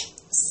 so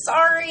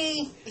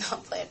sorry. No, I'll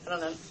play it, I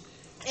don't know.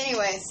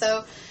 Anyway,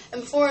 so,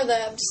 and before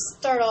that, to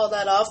start all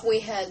that off, we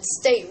had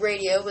State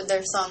Radio with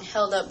their song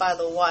Held Up by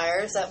the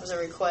Wires. That was a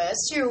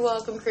request. You're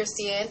welcome,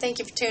 Christiane. Thank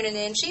you for tuning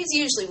in. She's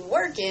usually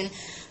working,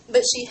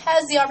 but she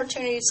has the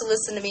opportunity to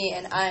listen to me,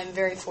 and I'm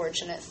very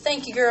fortunate.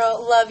 Thank you,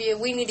 girl. Love you.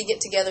 We need to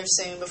get together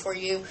soon before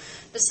you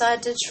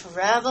decide to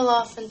travel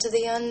off into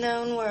the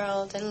unknown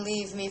world and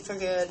leave me for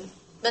good.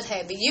 But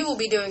hey, you will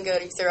be doing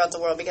good throughout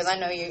the world because I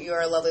know you. You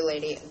are a lovely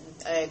lady.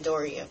 I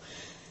adore you.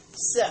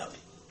 So,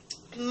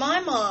 my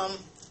mom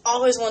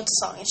always wants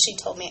a song, and she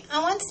told me, I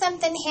want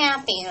something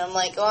happy. And I'm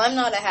like, well, I'm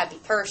not a happy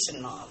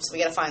person, Mom, so we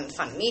gotta find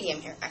a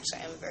medium here.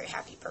 Actually, I'm a very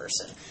happy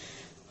person.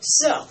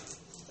 So,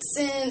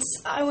 since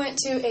I went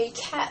to a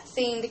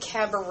cat-themed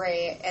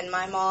cabaret, and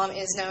my mom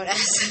is known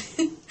as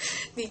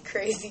the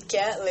crazy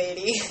cat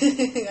lady.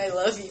 I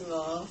love you,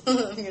 Mom.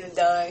 I'm gonna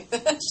die.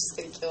 She's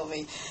gonna kill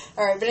me.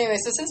 Alright, but anyway,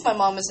 so since my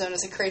mom is known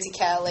as a crazy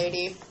cat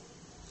lady,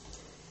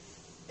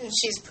 and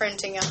she's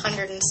printing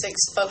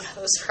 106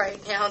 photos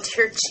right now.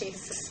 Dear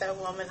Jesus, that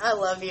woman. I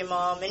love you,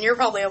 Mom. And you're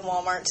probably at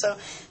Walmart. So,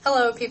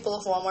 hello, people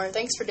of Walmart.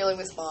 Thanks for dealing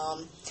with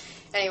Mom.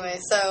 Anyway,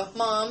 so,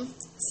 Mom,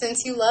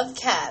 since you love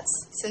cats,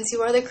 since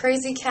you are the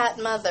crazy cat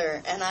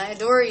mother, and I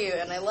adore you,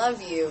 and I love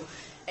you,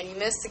 and you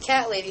missed the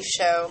Cat Lady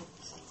show,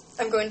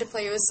 I'm going to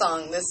play you a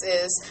song. This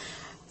is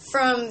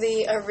from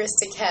the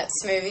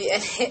Aristocats movie,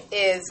 and it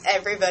is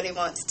Everybody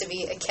Wants to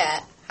Be a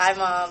Cat. Hi,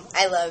 Mom.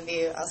 I love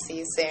you. I'll see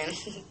you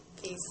soon.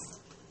 Peace.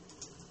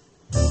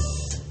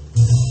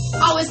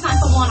 Oh, it's not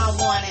the one I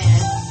wanted.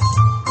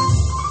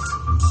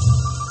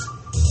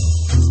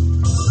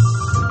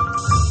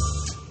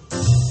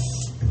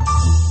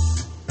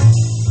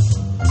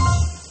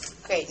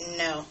 Okay,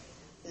 no,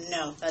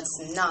 that's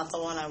not the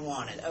one I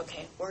wanted.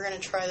 Okay, we're gonna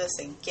try this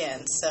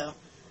again, so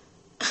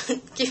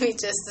give me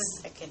just a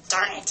second.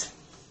 Darn it.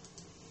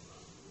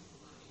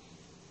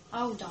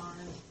 Oh,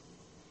 darn.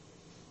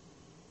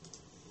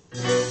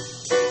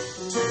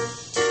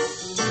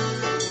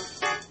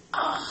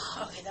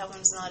 Okay, that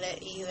one's not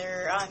it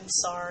either. I'm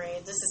sorry.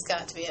 This has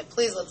got to be it.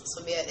 Please let this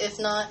one be it. If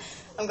not,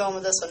 I'm going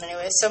with this one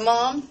anyway. So,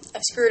 Mom,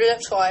 I've screwed it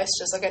up twice,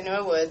 just like I knew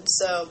I would.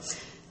 So,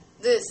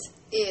 this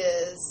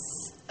is...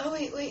 Oh,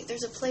 wait,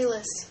 there's a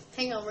playlist.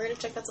 Hang on, we're going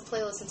to check out the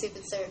playlist and see if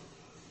it's there.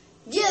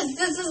 Yes,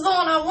 this is the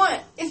one I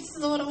want. This is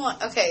the one I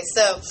want. Okay,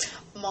 so,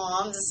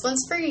 Mom, this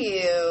one's for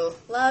you.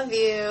 Love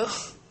you.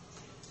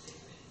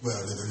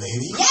 Well, little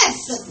lady. Yes!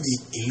 Let me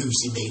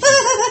elucidate it.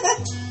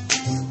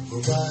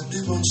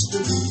 Everybody wants to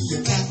be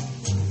a cat.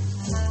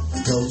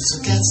 Because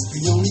a cat's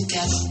the only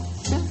cat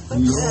who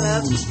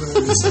knows where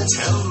it's at.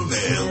 Tell me,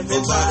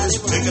 everybody's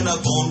picking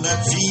up on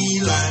that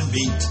feline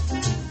beat.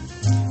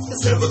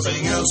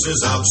 Everything else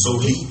is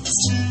obsolete.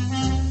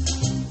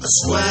 A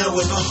square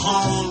with a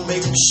horn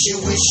makes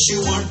you wish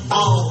you weren't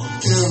born.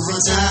 Every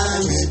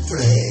time it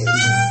plays.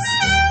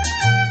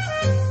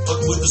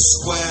 But with a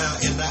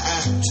square in the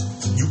act,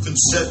 you can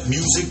set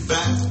music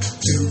back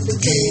to the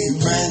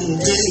caveman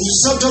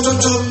days.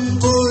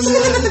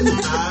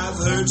 I've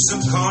heard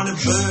some corny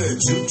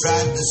birds who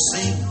tried to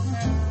sing.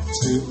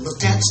 Still, the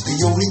cat's the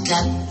only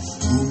cat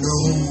who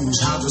knows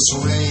how to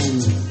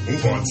swing.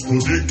 What's the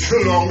dick,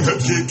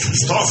 long-head kick,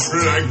 stuff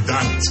like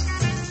that?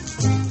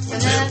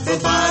 When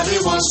everybody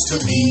wants to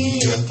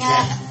be a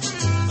cat.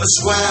 A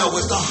square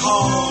with a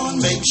horn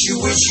makes you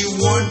wish you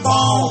weren't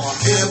born.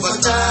 Every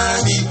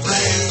time he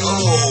plays,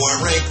 oh,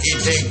 a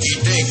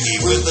rinky-dinky-dinky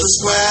with a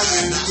square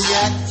in the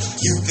act.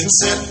 You can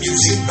set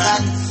music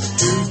back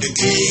to the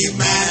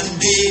caveman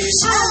days.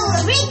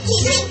 Oh,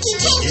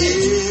 rinky-dinky-dinky.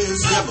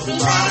 Yes,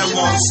 everybody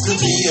wants to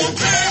be a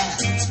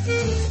cat.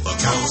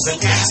 Because a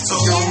cat's the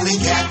only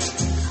cat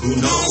who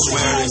knows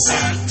where it's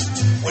at.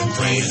 When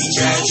crazy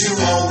Chadger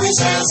always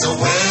has a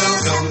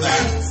welcome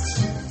mat.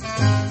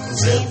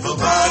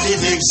 Everybody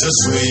digs a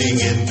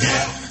swinging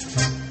cat.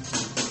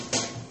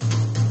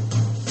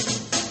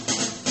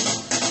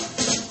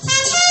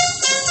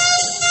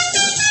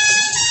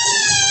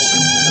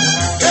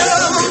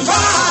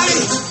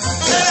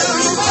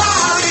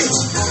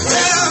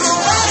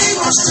 Everybody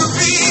wants to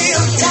be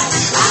a cat.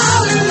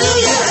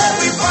 Hallelujah,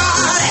 everybody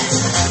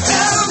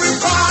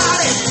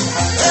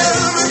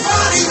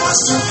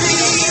wants to be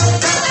a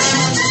cat.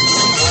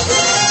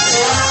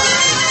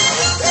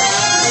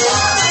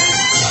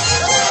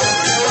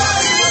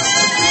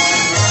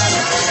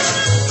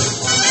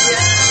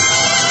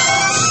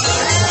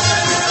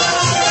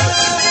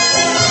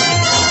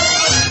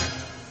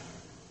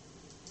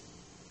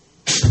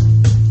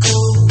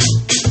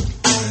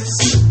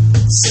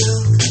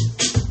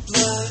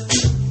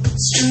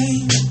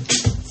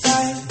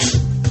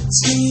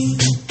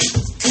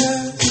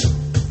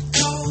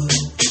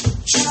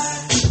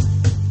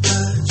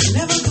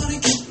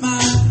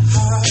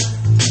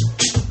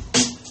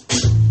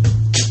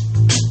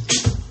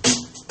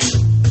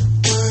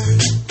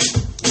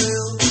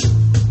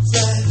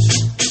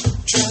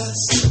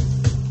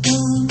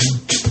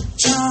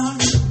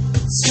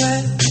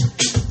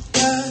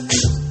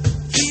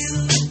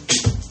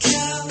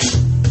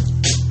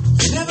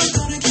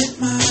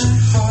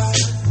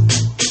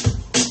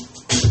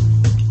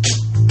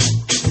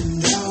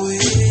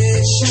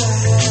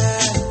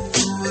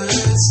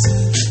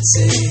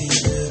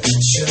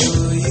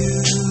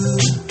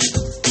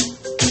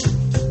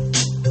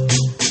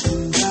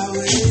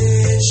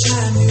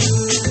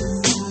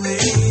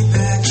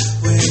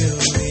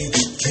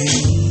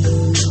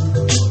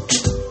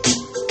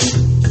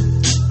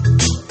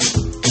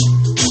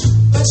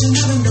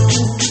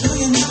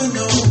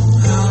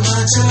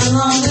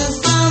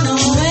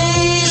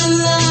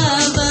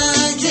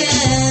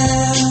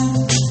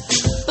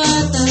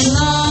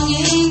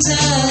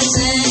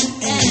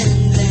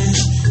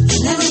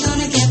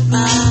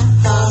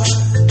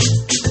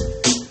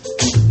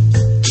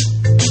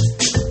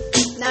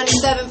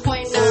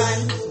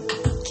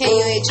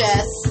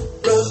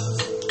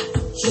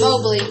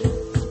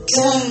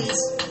 Cat,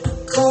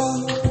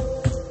 call,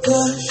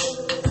 rush,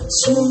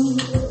 swoon,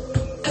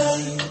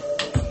 rain,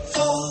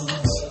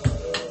 falls.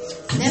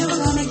 Never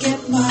gonna get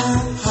my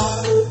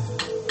heart.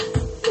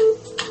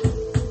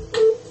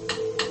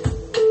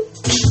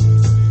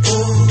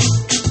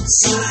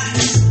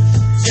 Side,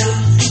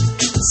 young,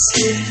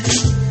 skin,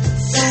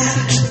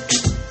 fat,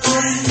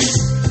 eyes,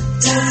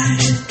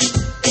 dying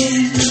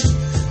in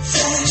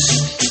flesh,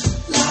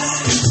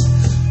 life,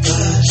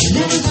 but you're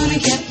never gonna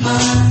get my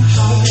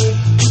heart.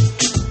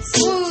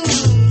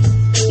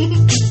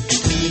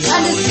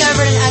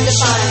 Undiscovered and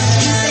Undefined.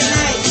 Tuesday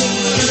night, 8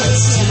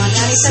 p.m. on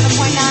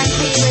 97.9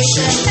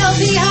 KUHF.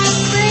 LP Hot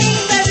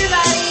Springs,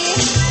 everybody!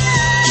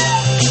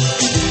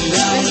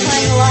 Been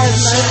playing a lot of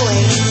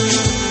Mobley.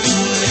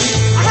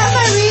 I have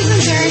my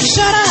reasons, Eric.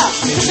 Shut up!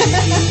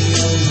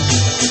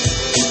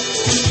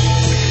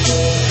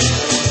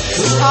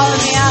 You're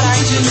calling me out,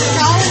 aren't you? You're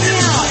calling me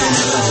out,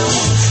 asshole.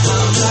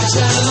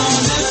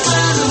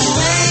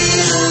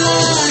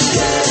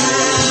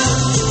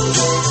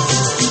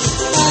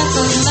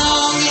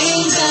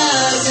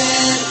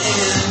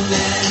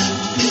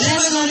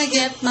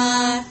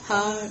 My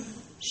heart.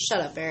 Shut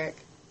up, Eric.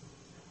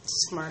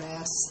 Smart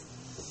ass.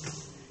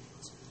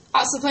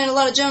 Also playing a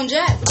lot of Joan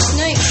Jett.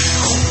 Nice.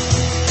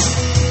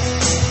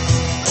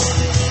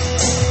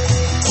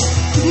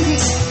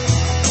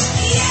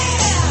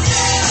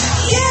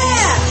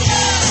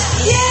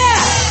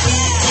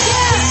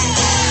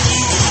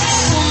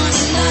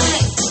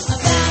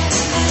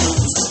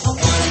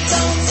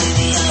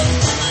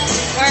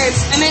 Alright,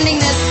 I'm ending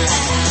this.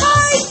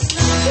 Bye!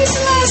 Here's the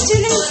last two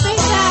names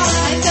spaced out.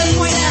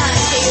 97.9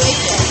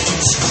 KUHF.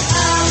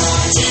 I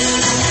want you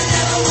like I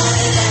never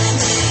wanted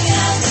anything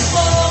else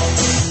before.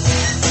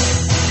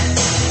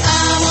 I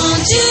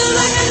want you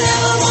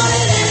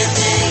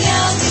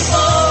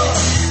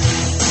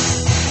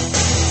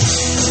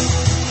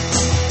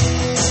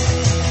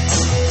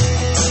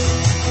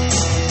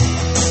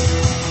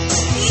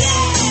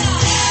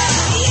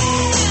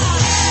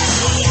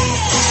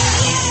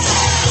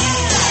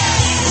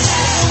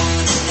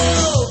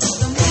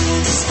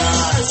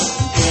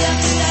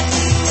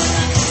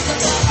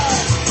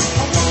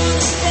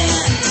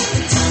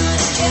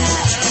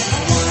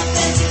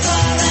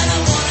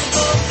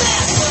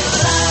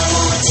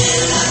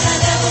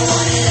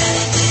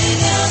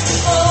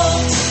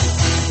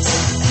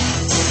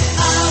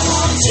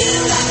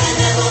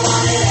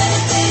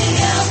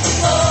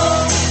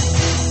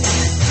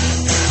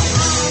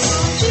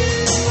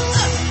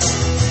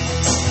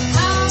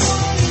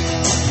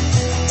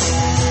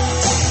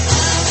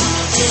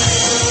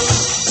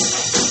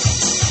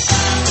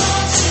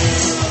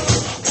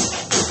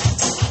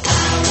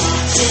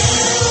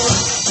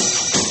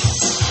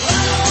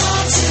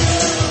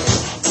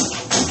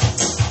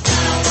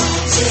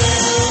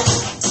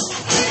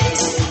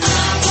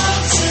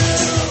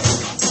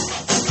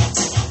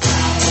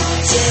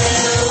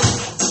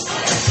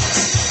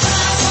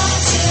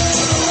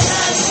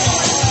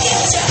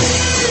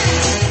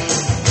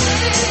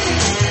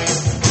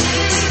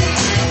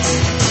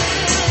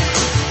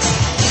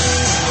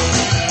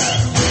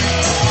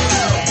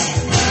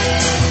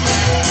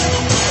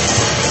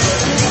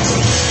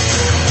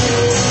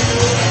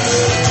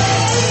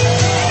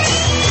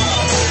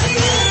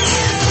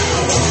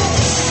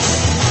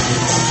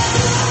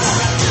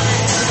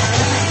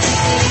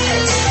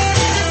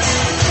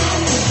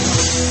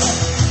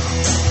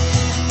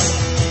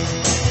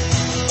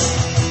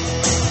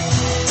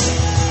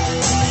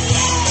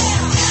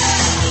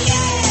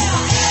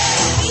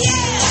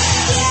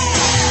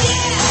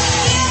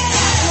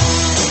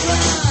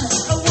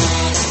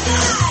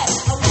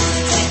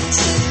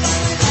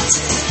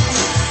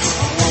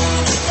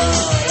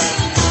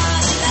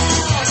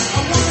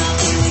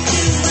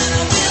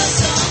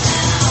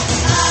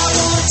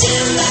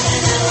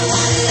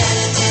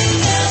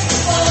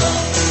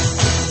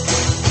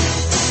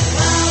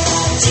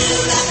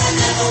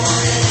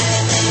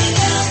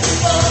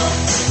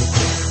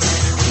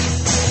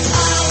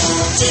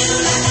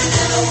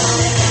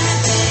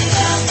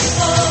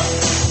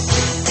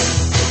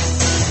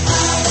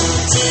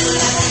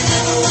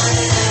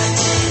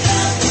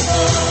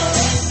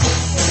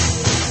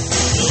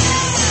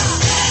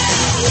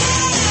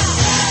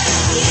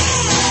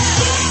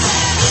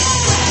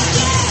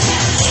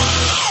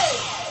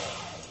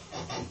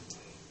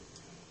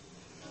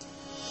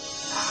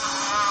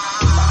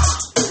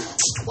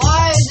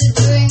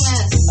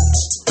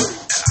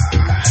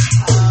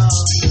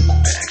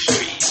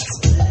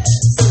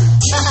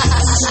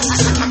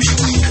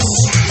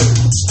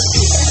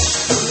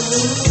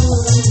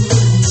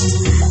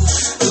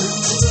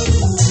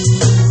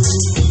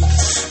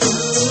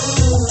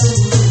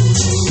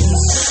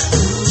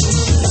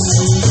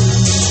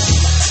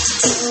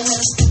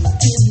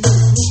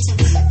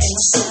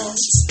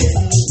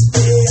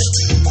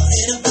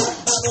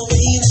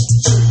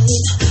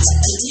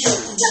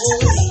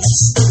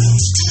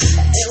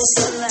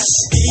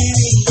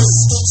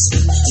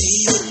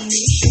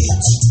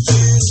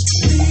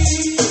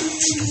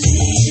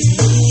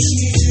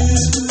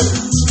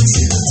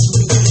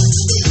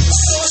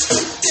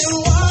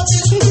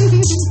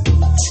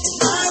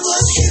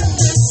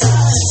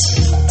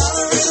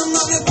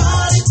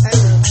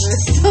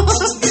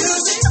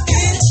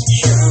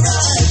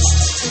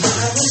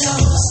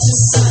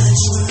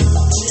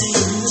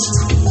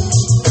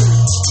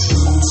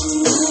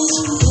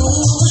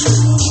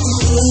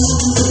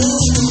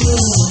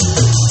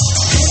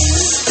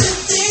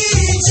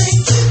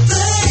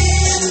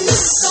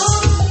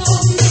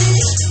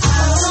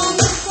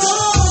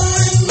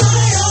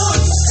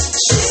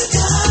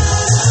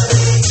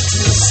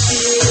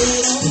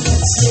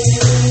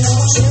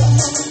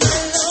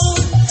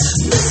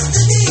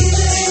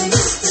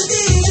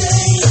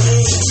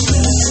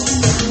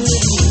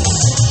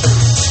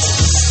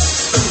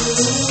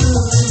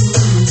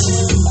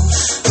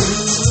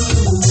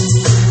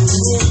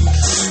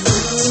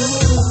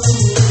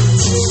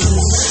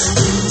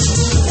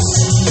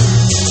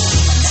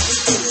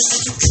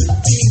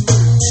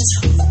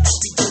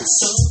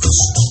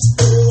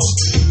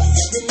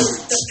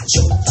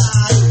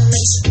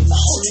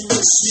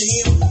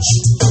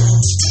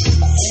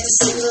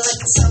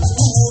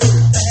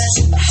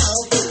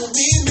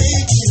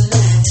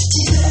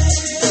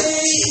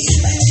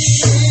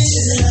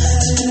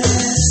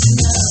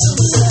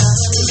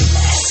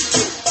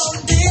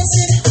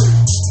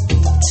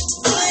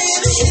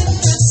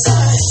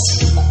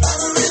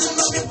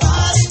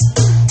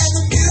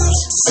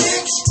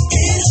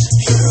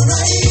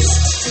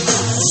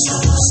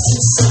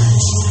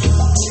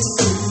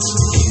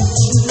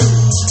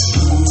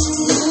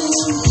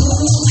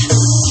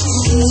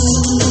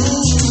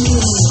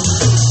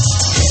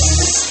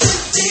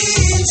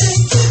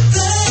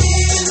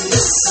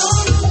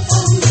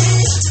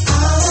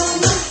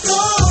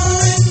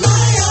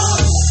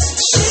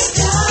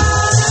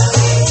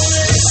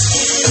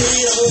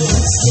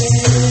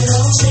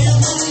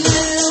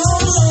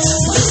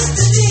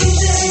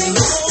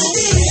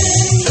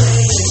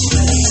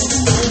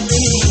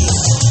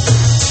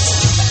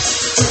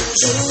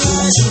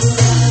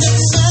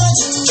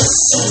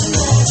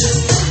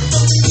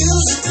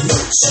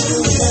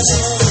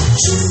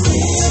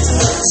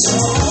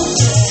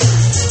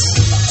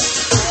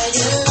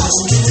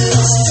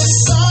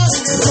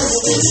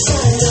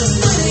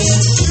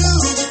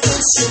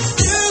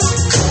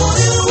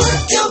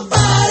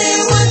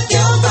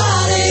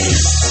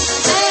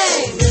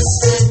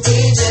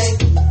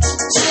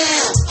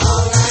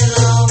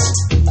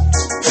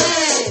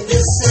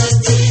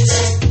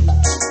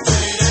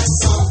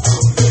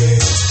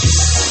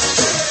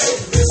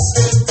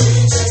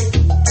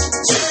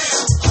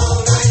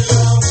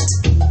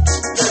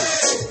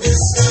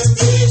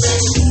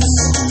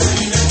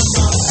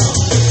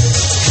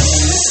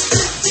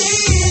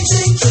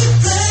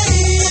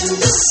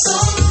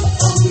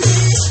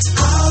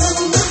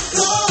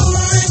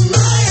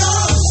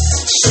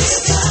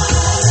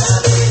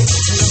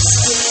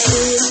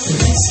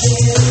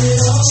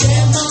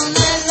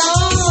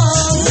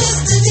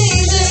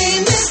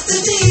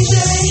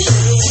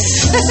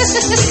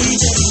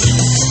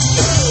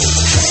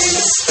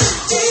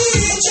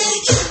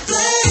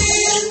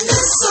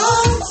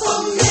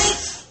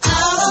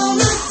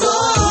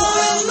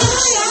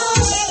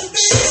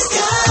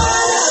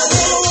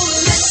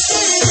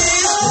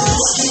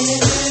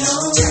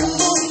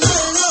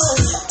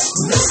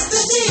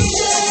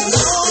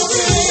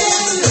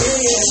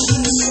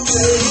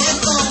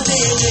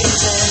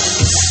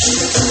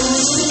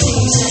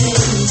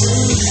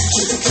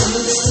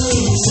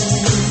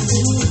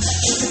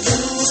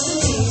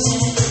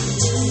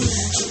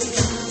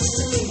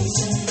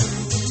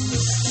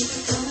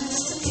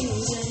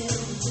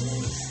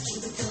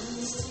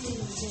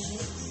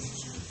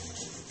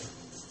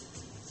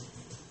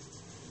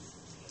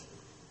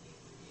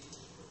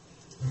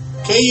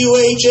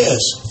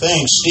KUHS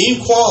thanks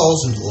Steve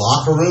Qualls and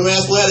Locker Room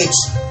Athletics.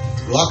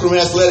 Locker Room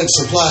Athletics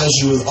supplies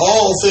you with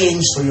all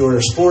things for your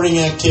sporting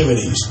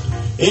activities,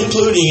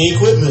 including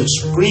equipment,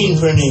 screen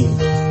printing,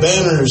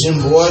 banners,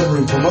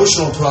 embroidery,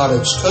 promotional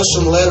products,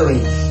 custom lettering,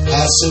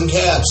 hats and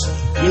caps,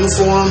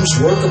 uniforms,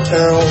 work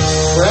apparel,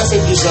 graphic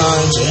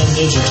designs, and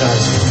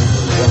digitizing.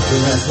 Locker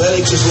Room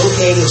Athletics is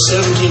located at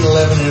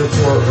 1711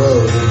 Airport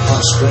Road in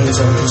Hot Springs,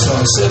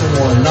 Arkansas,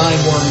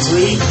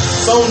 71913.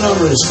 Phone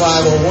number is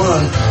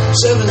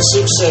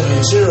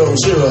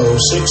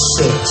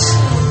 501-767-0066.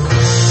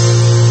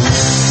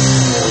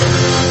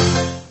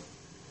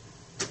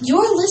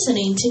 You're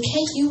listening to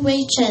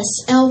KUHS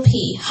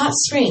LP Hot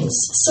Springs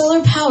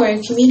Solar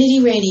Power Community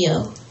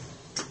Radio.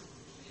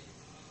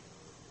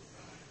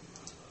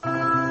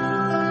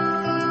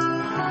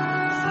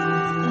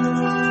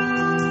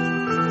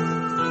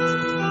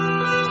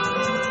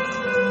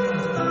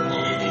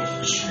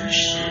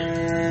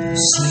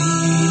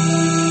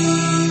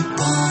 Sleep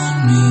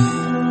on me.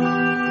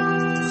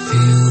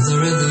 Feel the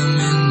rhythm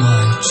in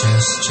my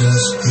chest.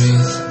 Just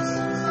breathe.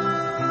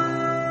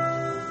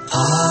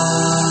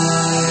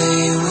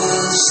 I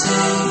will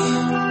stay,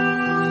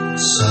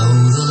 so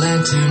the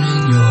lantern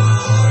in your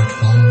heart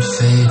won't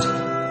fade.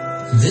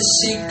 The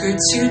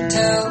secrets you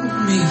tell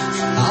me,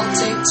 I'll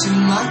take to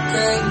my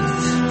grave.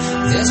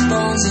 There's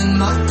bones in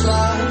my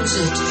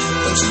closet,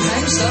 but you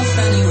hang stuff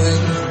anyway.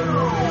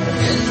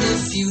 And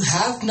if you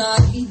have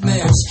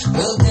nightmares,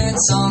 we'll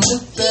dance on the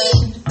bed.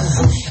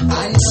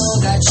 I know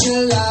that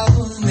you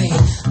love me,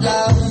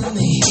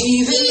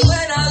 even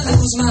when I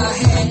lose my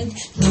head.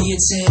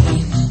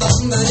 Guillotine,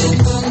 bum-ba-dim,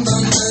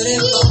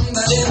 bum-bum-ba-dim,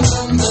 bum-ba-dim,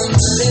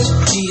 bum-bum-ba-dim.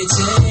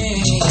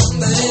 Guillotine,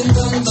 bum-ba-dim,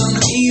 bum-bum,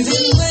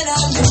 even when I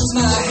lose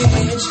my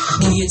head.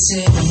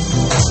 Guillotine,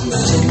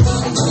 bum-ba-dim,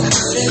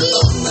 bum-bum-ba-dim,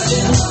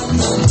 bum-ba-dim,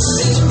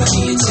 bum-bum-ba-dim.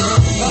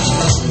 Guillotine,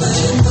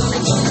 bum-ba-dim,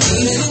 bum-bum,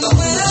 even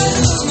when I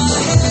lose my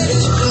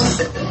head.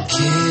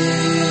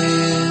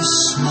 Kiss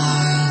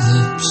my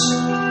lips,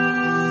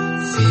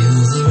 feel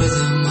the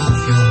rhythm of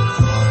your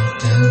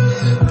heart and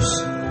hips.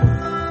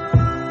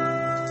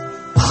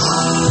 I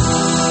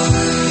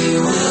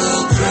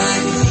will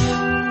pray,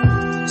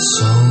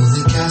 so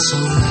the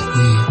castle that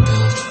we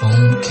built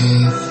won't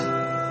cave.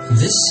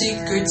 The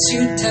secrets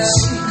you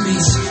tell me,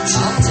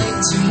 I'll take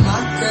to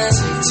my grave.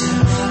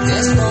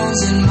 There's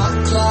bones in my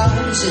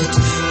closet,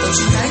 but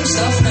you hang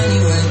stuff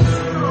anyway.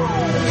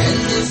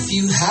 And if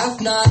you have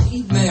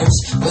nightmares,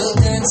 we'll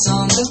dance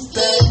on the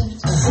bed.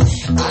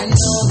 I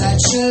know that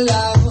you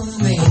love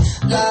me,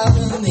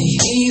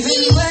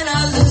 even when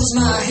I lose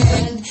my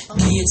head.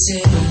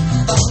 Guillotine,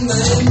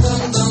 bum-ba-dim,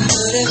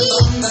 bum-bum-ba-dim,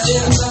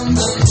 bum-ba-dim,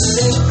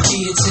 bum-bum-ba-dim.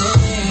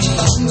 Guillotine,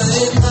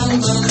 bum-ba-dim,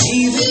 bum-bum,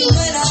 even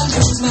when I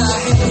lose my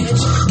head.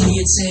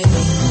 Guillotine,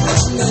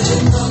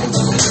 bum-ba-dim,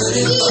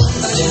 bum-bum-ba-dim,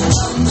 bum-ba-dim,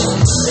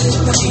 bum-bum-ba-dim.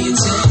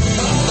 Guillotine,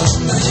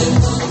 bum-ba-dim,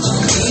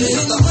 bum-bum,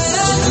 even when I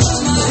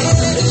lose my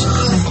head.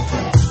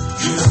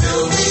 You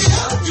fill me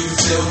up, you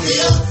fill me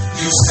up,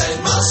 you set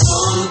my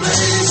soul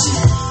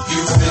blazing.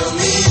 You fill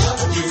me up,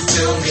 you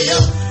fill me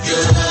up,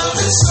 your love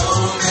is so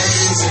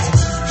amazing.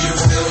 You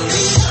fill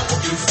me up,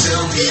 you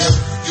fill me up,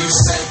 you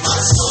set my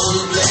soul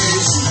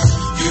blazing.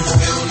 You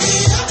fill me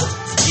up,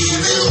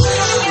 even when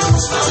I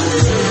lose my way.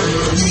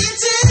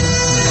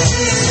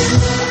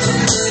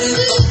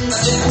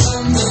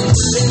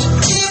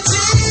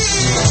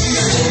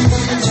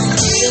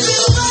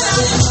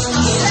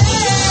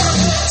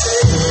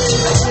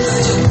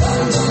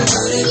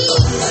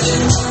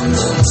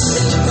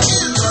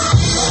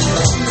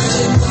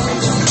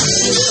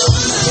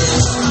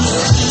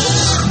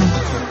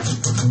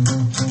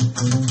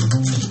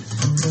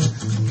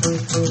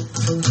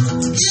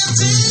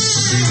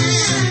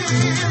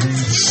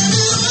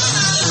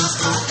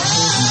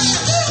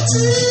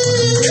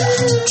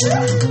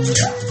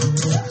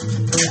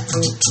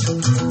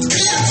 You fill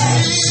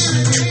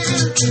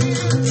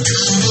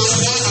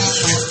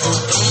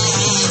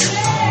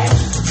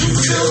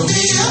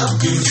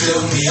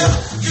me up,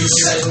 you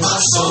set my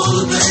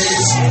soul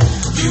ablaze.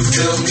 You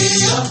fill me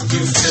up,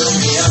 you fill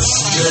me up.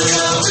 Your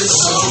love is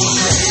so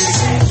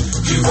amazing.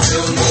 You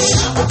fill me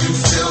up, you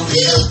fill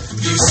me up.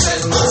 You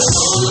set my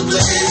soul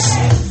ablaze.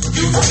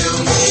 You fill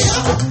me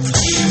up,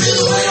 even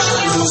when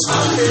I lose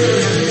my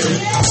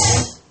head.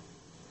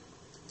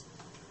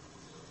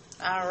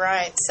 All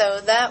right, so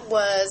that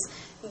was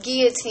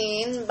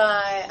Guillotine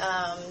by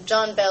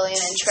John Bellion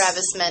and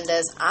Travis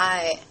Mendez.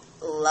 I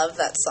love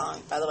that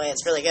song, by the way.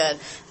 It's really good.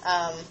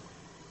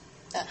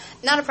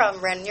 Not a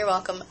problem, Brandon. You're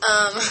welcome.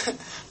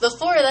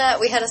 Before that,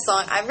 we had a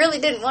song I really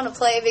didn't want to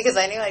play because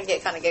I knew I'd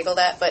get kind of giggled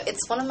at, but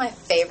it's one of my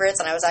favorites,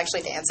 and I was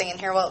actually dancing in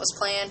here while it was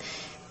playing,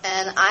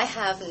 and I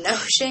have no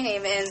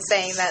shame in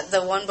saying that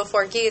the one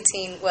before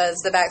Guillotine was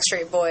the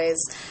Backstreet Boys,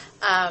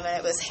 and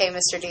it was Hey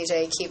Mr.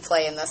 DJ, Keep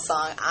Playing This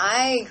Song.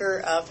 I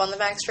grew up on the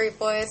Backstreet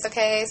Boys,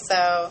 okay,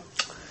 so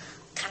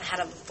kind of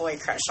had a boy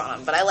crush on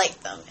them, but I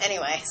liked them.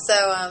 Anyway,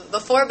 so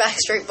before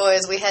Backstreet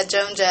Boys, we had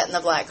Joan Jett and the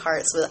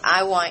Blackhearts with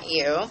I Want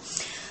You.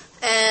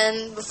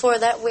 And before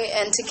that,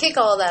 and to kick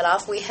all that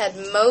off, we had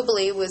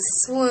Mobley with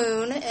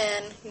Swoon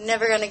and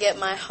Never Gonna Get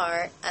My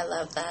Heart. I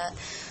love that.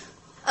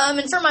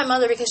 And for my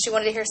mother, because she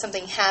wanted to hear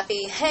something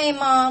happy, hey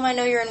Mom, I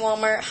know you're in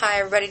Walmart. Hi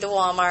everybody to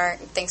Walmart.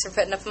 Thanks for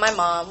putting up with my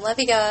mom. Love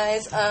you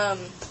guys.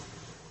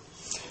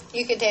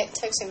 You could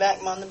text me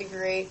back, Mom. That'd be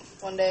great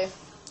one day.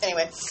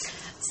 Anyway.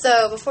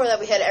 So, before that,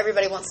 we had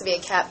Everybody Wants to Be a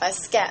Cat by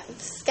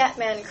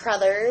Scatman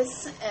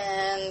Crothers,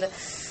 and,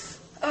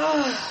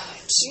 oh,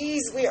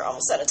 jeez, we are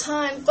almost out of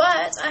time,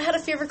 but I had a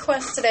few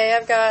requests today.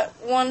 I've got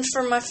one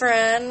from my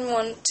friend,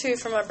 two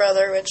from my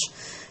brother, which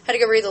I had to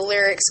go read the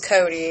lyrics,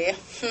 Cody,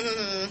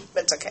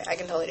 but it's okay, I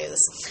can totally do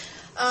this.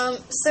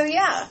 So,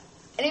 yeah,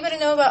 anybody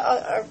know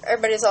about,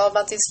 everybody's all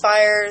about these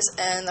fires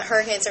and the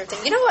hurricanes and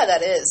everything. You know why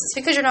that is? It's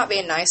because you're not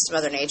being nice to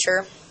Mother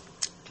Nature,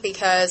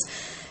 because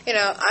you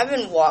know, I've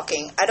been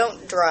walking. I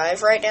don't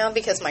drive right now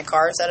because my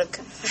car is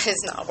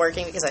not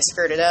working because I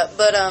screwed it up.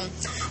 But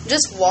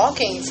just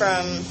walking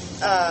from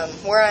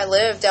where I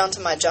live down to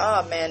my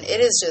job, man,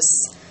 it is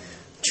just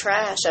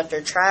trash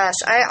after trash.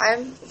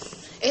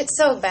 It's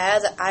so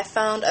bad that I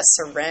found a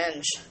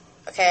syringe.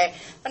 Okay, I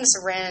found a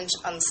syringe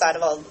on the side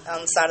of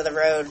the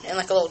road, and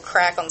like a little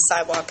crack on the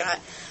sidewalk. And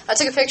I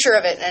took a picture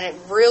of it, and it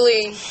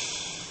really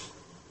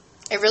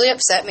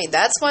upset me.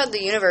 That's why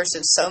the universe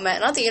is so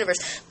mad. Not the universe.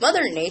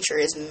 Mother Nature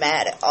is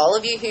mad at all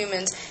of you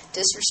humans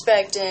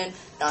disrespecting,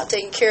 not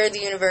taking care of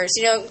the universe.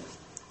 You know,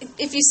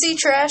 if you see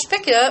trash,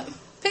 pick it up.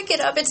 Pick it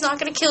up. It's not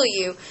going to kill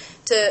you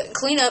to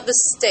clean up the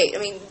state. I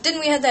mean, didn't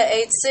we have that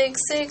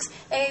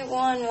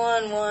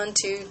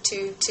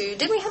 866-811-1222?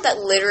 Didn't we have that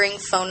littering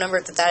phone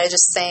number that is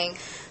just saying,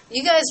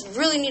 you guys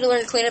really need to learn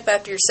to clean up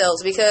after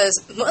yourselves because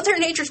Mother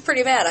Nature's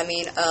pretty mad. I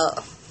mean,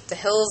 the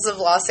hills of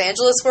Los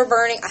Angeles were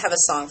burning. I have a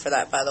song for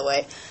that, by the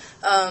way.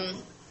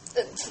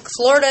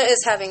 Florida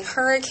is having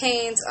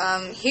hurricanes.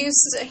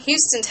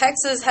 Houston,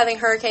 Texas, having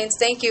hurricanes.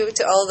 Thank you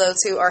to all those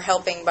who are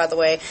helping, by the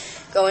way,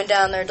 going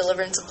down there,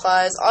 delivering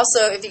supplies.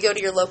 Also, if you go to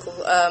your local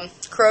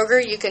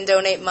Kroger, you can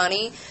donate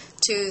money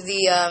to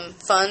the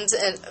funds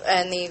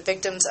and the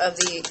victims of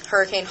the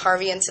Hurricane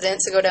Harvey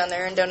incident. So go down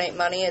there and donate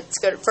money. It's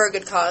good for a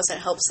good cause and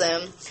it helps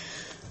them.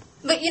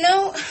 But, you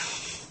know,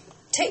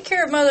 take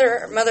care of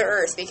Mother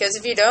Earth, because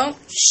if you don't,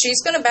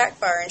 she's going to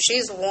backfire, and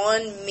she's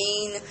one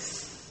mean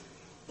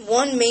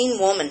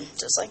woman,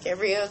 just like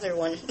every other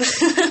one.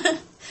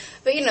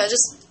 But, you know,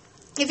 just,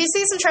 if you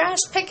see some trash,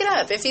 pick it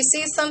up. If you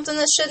see something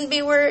that shouldn't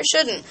be where it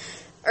shouldn't,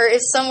 or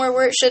it's somewhere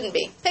where it shouldn't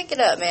be, pick it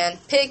up, man.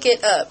 Pick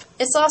it up.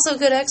 It's also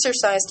good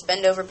exercise to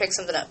bend over, pick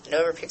something up, bend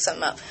over, pick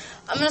something up.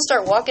 I'm going to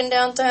start walking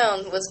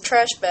downtown with a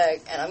trash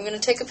bag, and I'm going to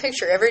take a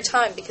picture every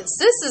time, because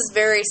this is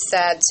very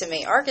sad to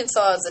me.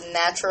 Arkansas is a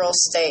natural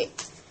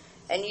state,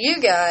 and you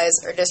guys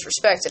are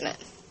disrespecting it.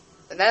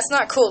 And that's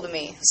not cool to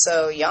me,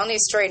 so y'all need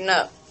to straighten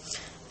up.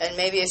 And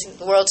maybe if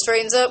the world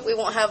straightens up, we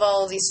won't have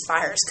all these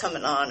fires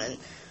coming on and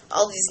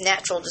all these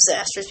natural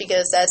disasters,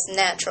 because that's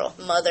natural.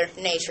 Mother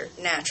Nature,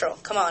 natural.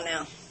 Come on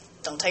now.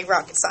 Don't take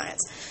rocket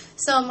science.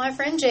 So my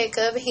friend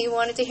Jacob, he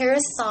wanted to hear a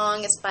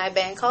song. It's by a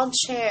band called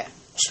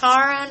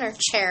Charon or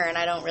Charon.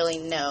 I don't really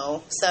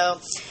know. So,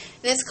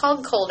 and it's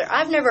called Colder.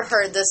 I've never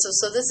heard this,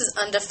 so this is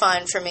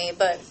undefined for me.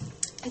 But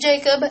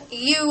Jacob,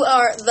 you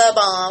are the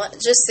bomb,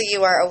 just so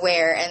you are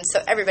aware. And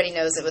so everybody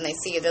knows it when they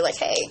see you. They're like,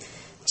 hey,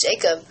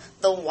 Jacob,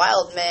 the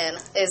wild man,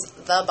 is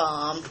the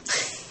bomb.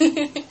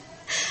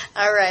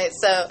 All right,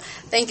 so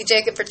thank you,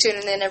 Jacob, for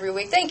tuning in every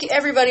week. Thank you,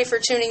 everybody, for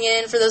tuning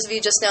in. For those of you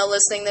just now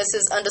listening, this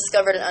is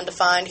Undiscovered and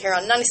Undefined here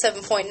on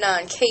 97.9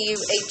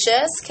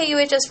 KUHS,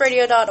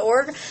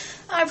 KUHSradio.org.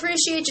 I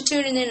appreciate you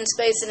tuning in and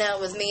spacing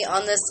out with me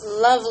on this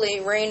lovely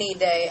rainy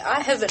day.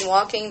 I have been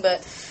walking,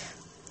 but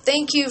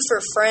thank you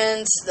for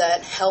friends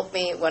that help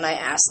me when I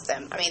ask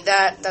them. I mean,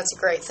 that's a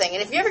great thing.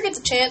 And if you ever get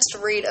the chance to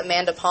read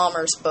Amanda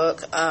Palmer's book,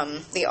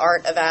 The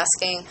Art of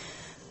Asking,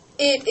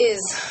 it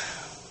is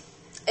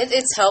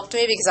it's helped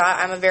me because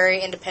I'm a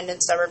very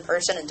independent, stubborn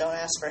person and don't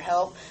ask for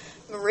help.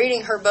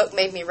 Reading her book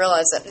made me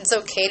realize that it's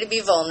okay to be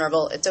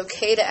vulnerable. It's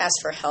okay to ask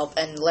for help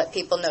and let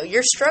people know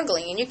you're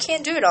struggling and you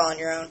can't do it all on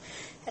your own.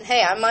 And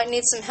hey, I might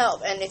need some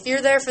help. And if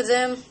you're there for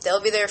them,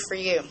 they'll be there for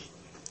you.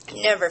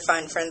 You never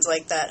find friends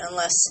like that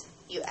unless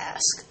you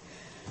ask.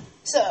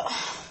 So,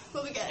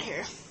 what we got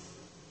here?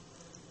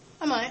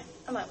 I might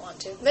want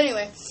to. But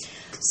anyway,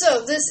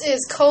 so this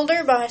is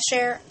Colder by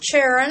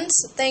Sharon's.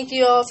 Thank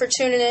you all for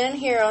tuning in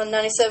here on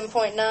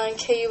 97.9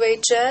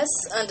 KUHS,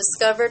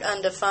 Undiscovered,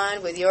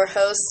 Undefined, with your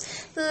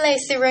host,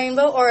 Lacey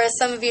Rainbow, or as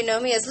some of you know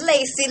me as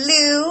Lacey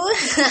Lou.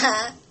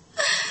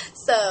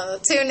 So,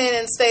 tune in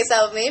and space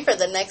out with me for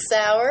the next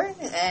hour,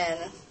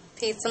 and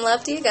peace and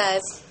love to you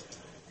guys.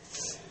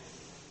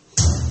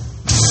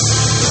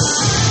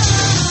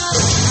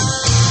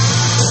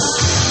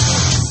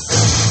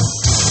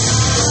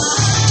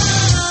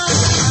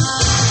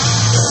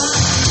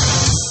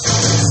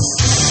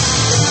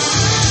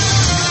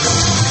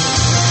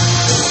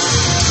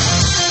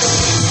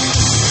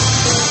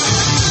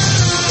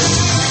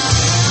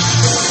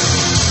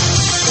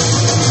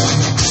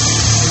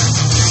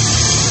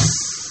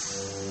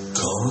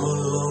 Come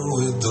along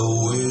with the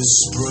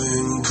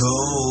whispering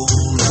cold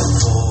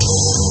and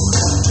fall.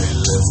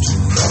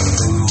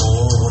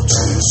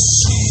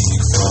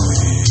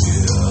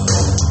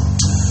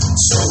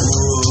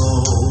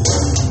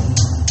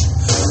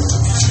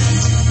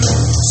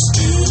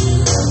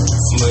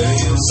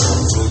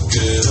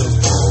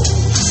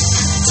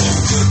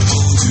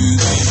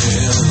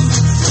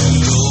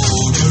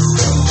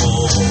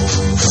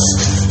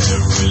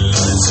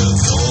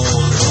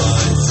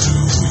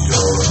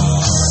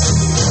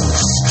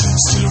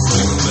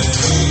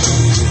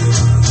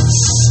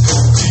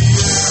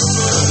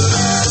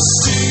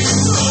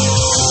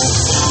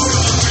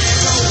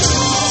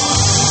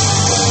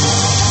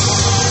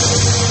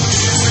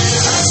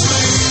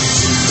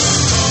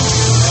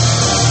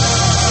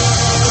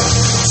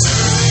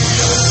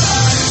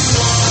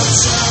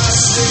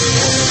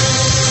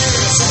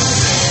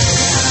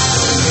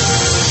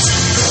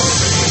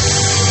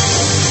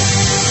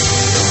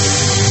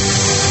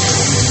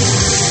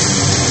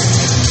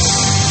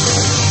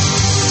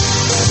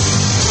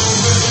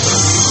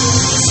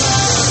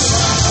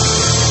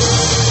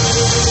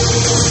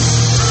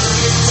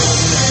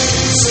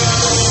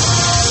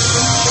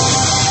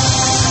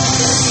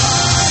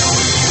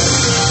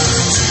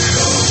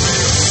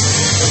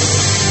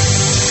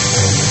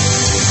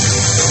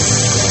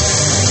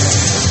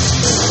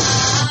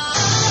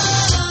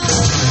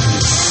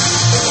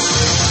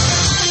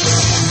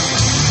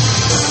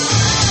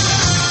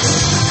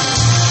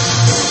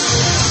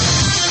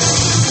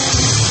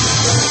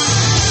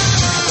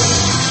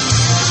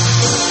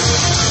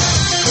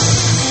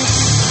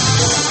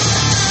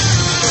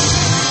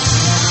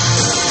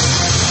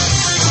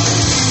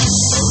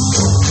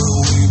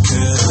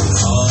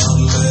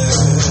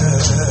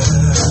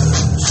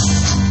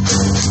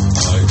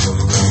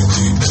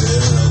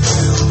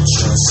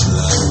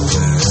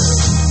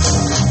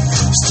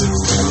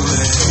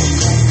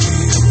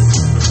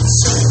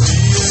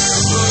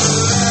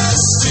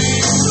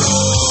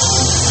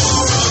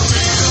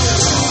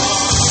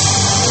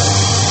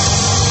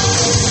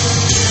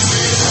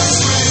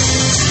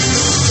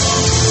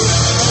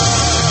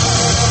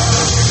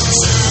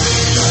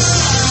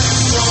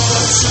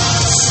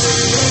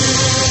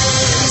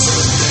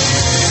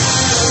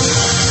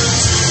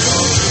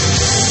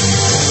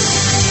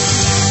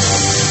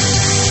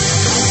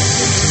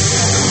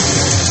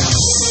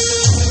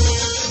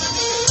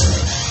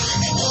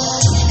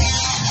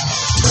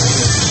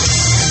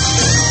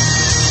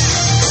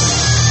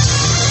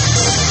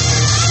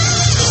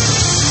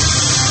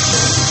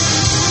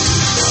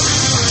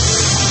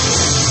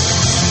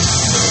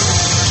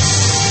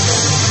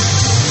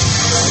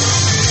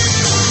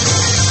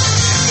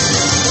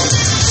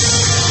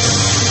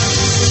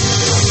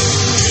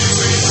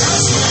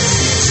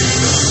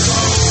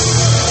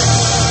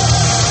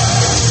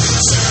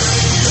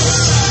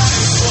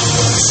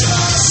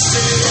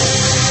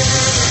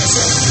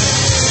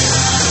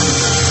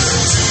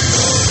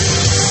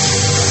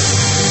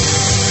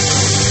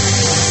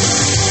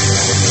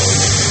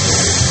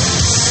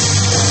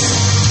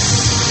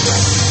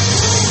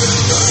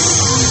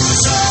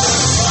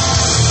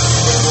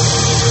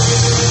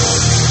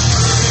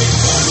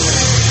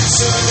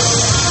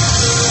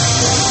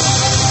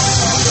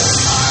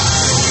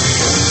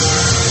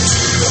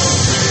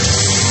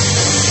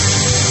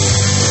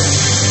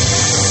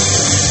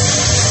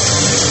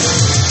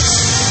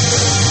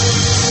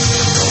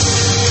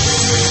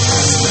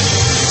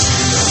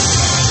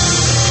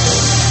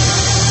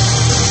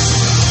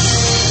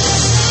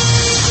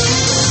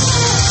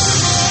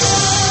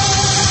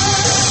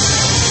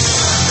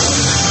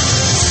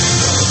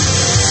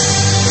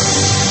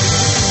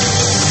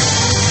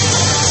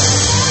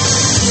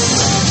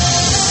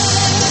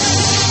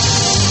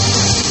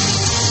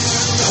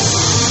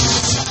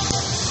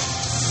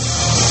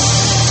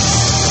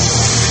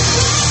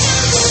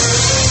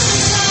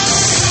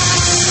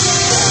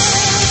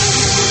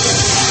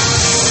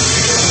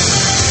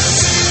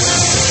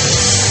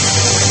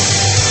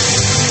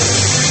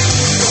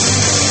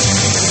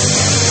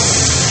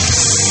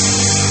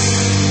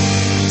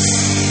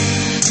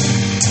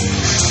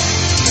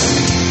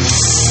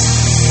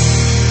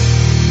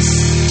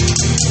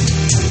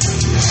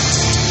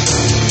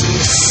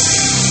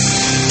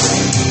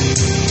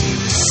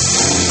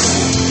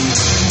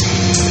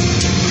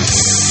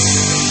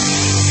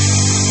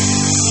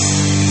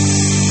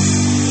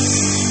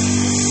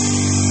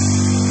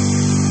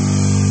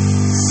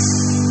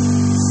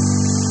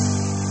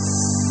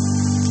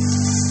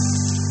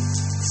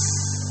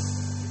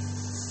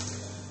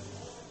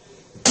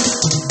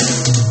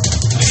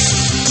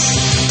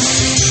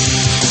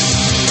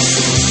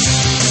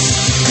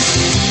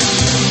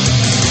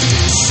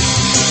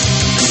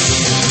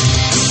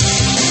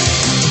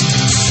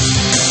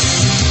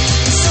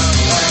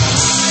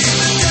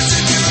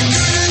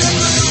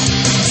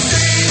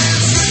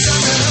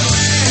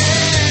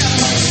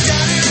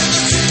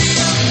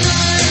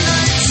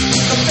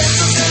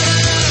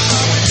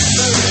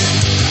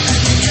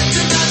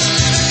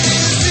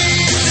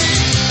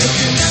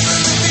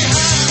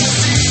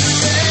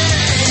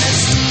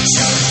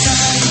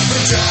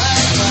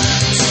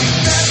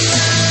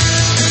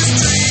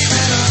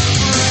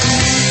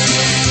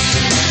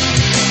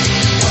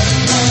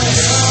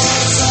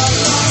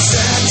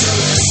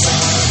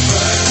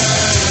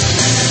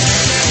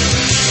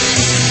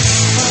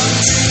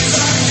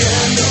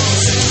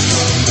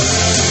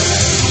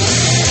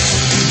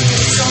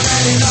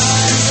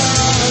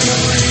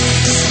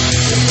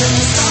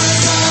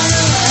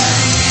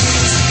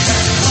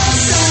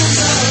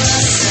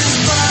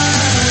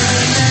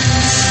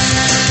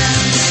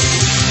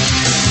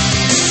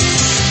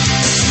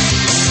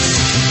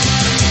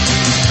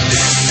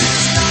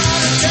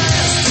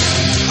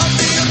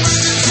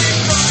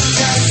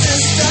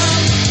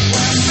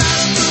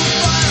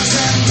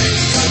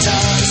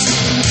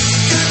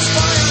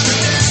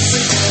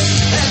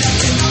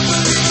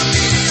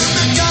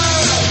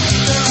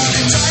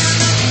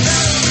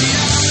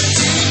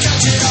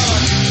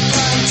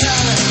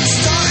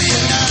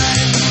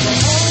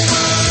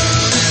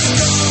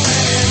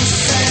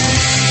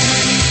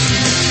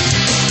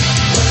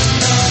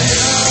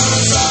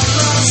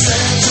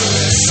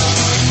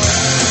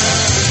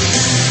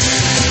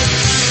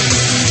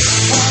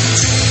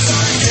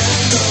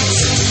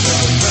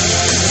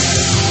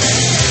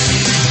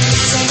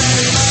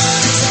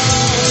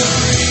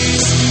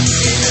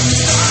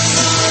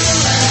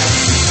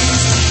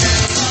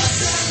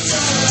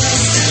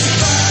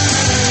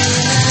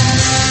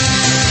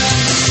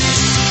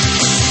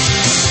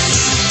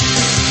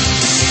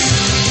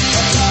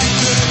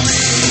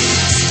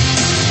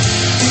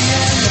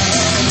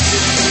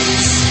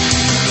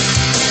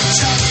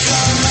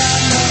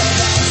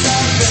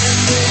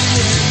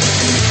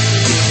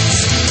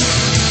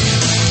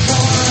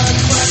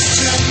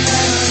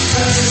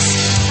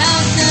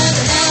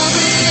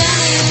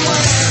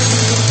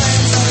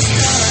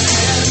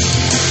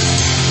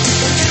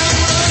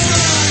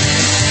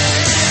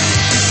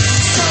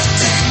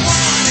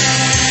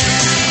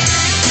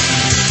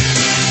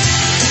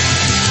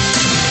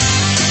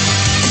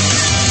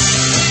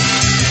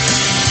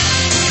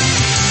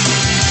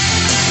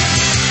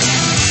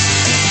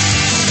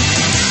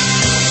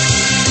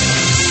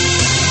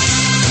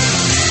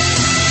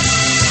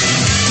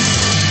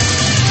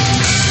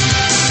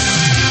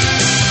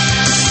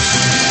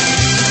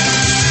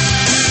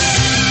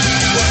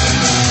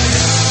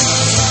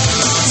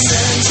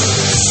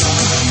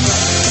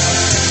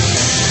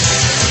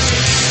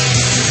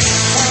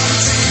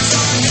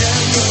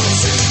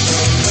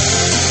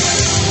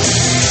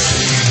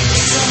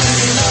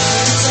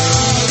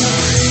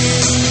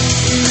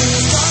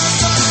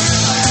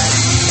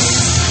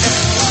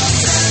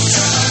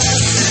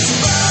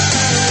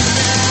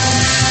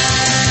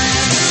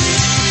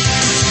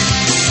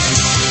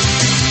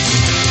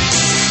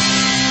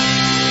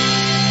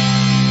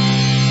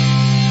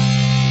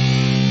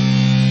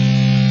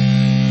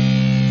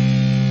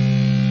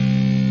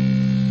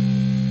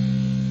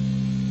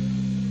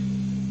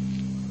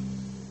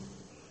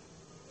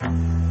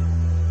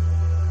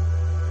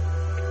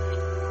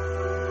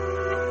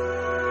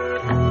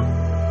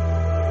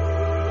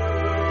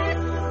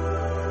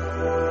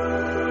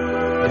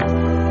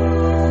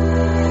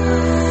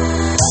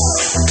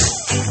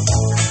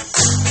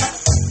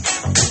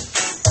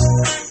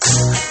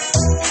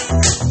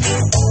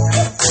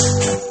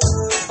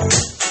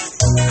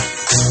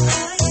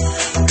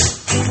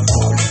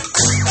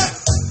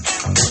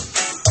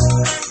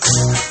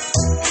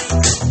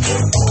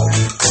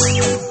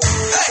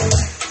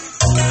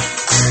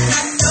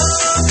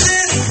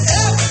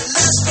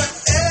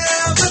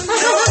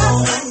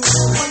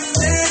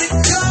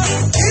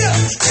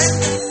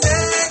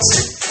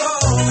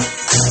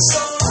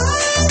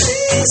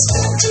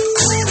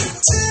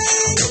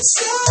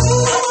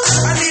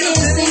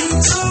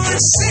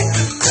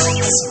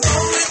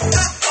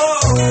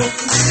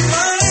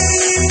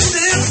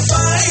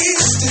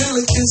 Still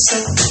a kiss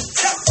and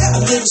a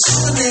little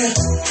souvenir.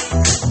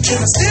 Can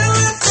I steal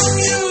it from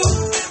you?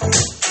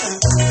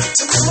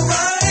 To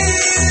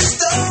memorize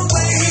the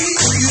way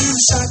you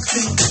shock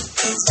me,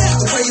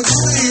 the way you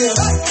move it here.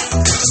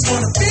 Just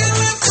wanna feel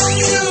it from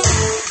you.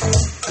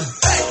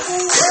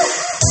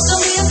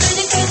 Don't be afraid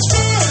to catch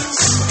feels.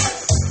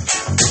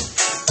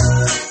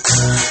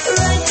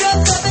 Ride your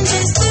cup and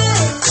chase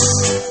thrills.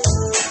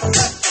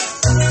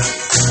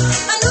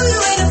 I know you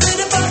ain't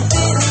afraid about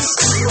feels.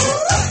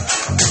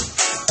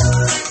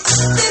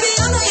 Baby,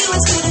 I know you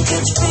ain't scared to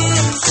catch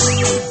feels.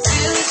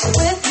 Feels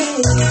with me.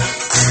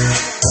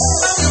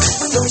 I'm your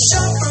window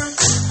shopper.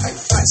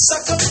 I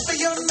suck up for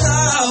your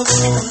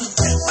novel.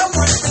 I'm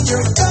wearing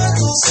your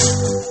goggles.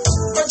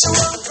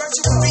 Virtual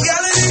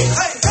reality.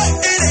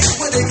 It ain't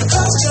what they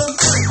cost you.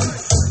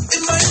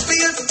 It might be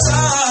a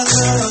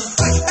dollar,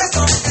 as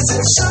long as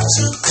it shocks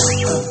you.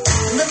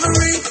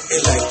 Memory,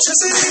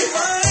 electricity,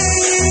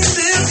 mind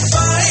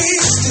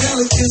device.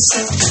 Still a kiss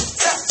and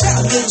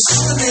a little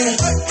souvenir.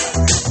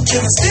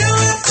 Can I steal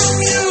it from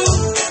you?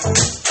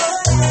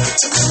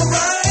 To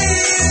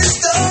memorize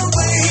the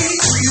way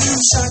you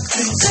shock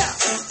me,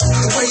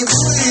 the way you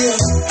move it here.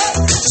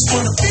 Just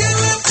wanna feel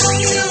it from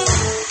you.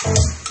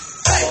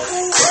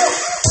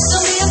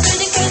 Don't be afraid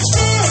to catch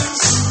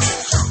feels.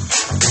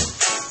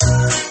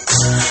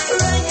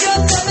 Ride your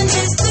cup and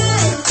chase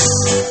thrills.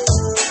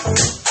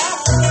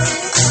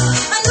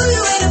 I know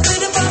you ain't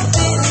afraid about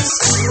feels.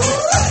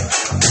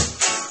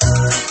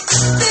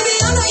 Baby,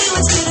 I know you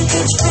ain't scared to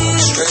catch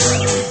feels.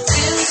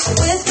 Feels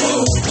with me.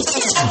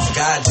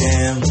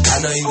 Goddamn,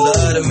 I know you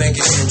love to make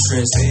an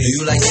entrance. Do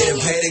you like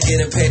getting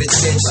paid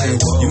attention?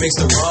 You mix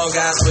the wrong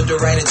guys with the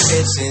right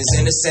intentions.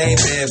 In the same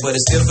bed, but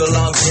it still feel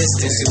long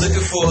distance. You're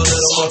looking for a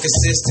little more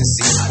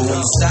consistency. But when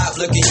you stop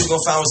looking, you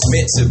gon' find what's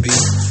meant to be.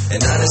 And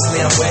honestly,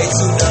 I'm way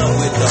too done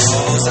with the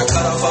hoes. I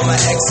cut off all my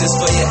exes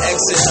for your X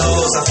and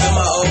O's. I feel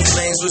my old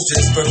flames was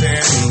just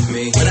preparing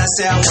me. When I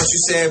say I want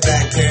you, say it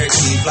back,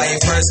 parakeet.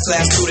 Flying first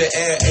class through the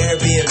air,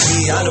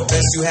 Airbnb. I'm the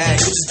best you had,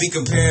 you just be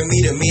comparing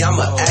me to me.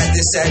 I'ma add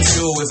this at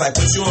you. If I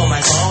put you on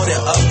my phone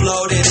and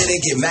upload it,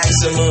 it'll get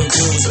maximum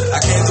views. I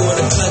came through in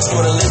the clutch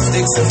more than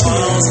lipsticks and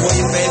phones. Wear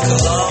your fake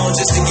cologne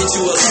just to get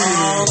you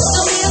alone.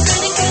 Don't be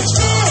afraid to catch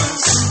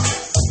feels.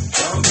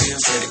 Don't be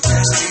afraid to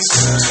catch these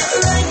feels.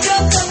 Ride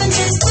your cup and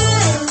chase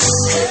thrills.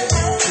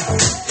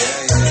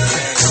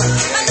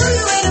 I know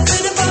you ain't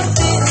afraid about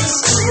feels.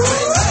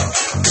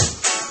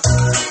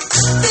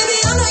 Baby,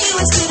 I know you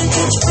ain't scared to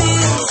catch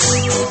feels.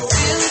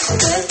 Feels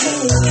with me.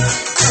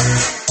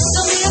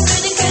 Don't be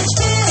afraid to catch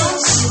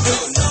feels.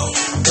 Don't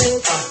be.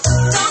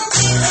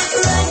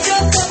 Ride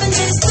your cup and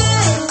chase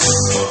thrills.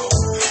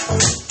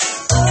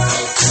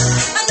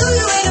 I know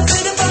you ain't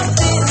afraid about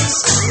feels.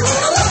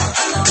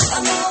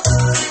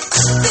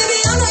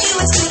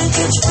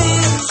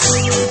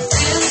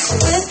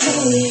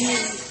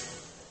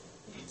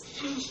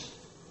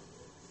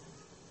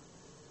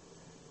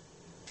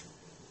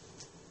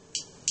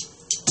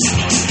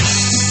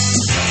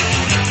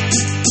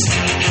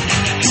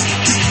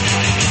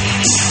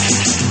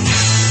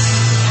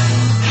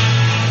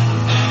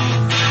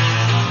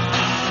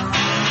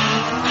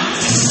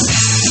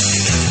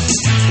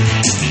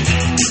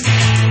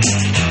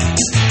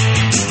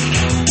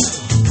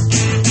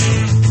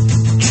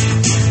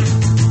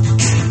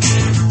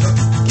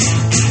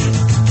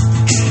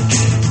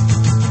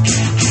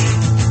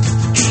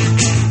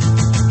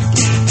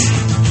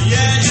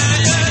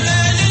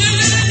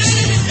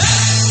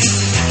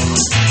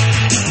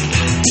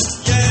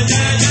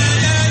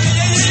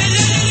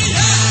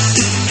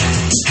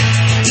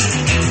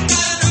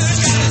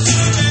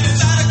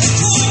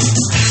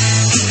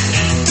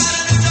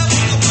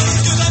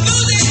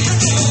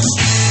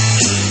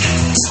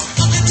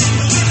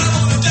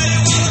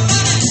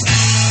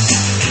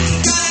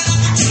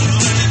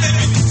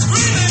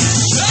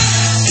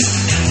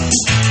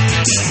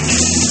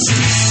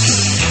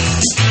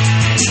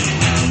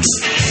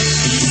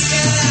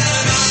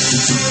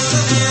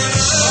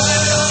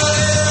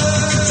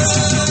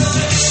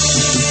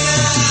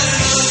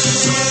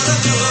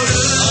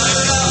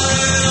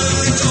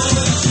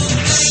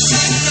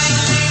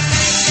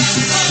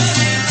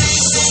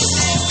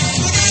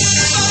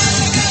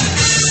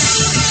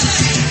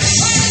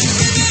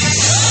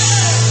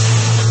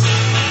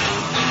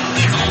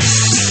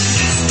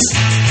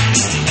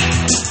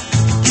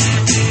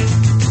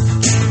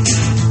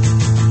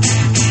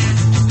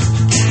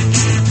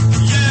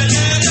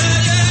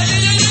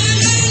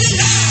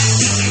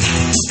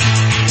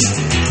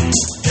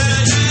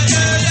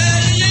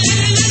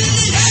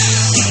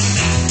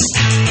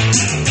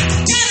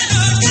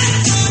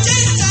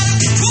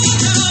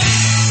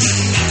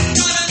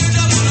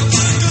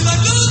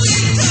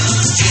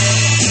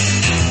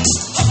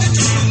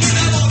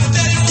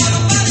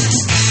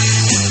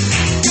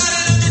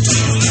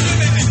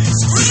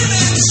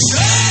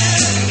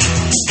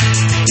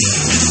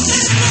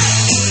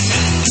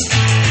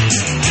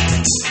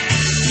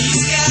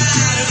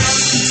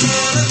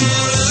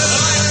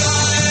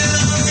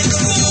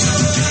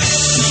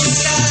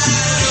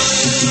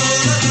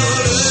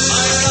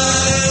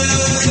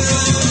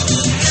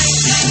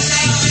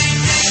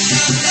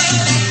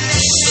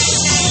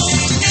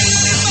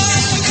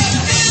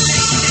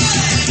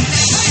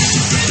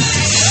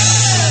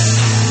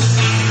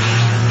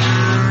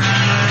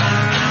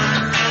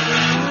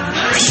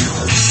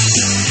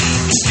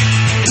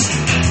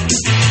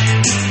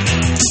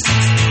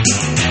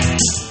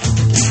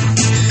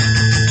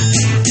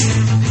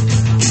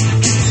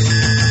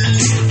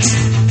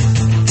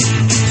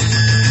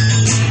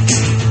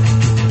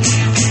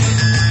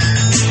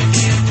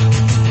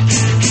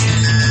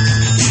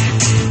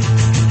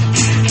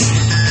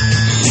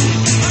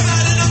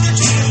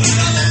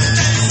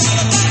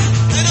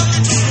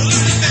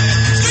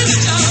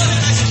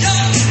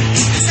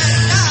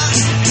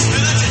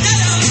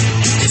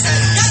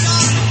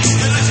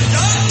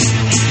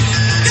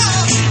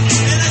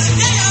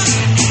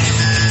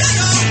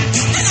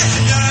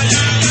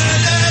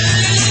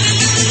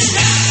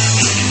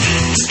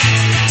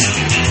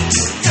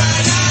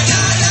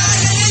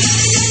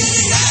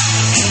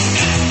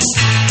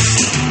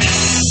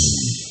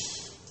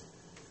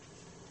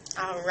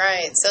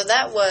 so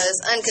that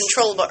was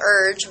Uncontrollable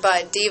Urge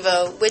by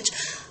Devo, which,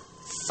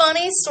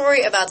 funny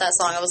story about that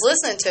song, I was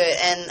listening to it,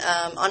 and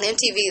on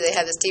MTV they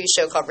have this TV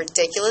show called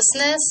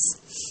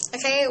Ridiculousness.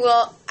 Okay,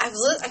 well, I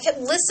kept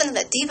listening to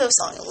that Devo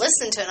song and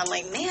listening to it, and I'm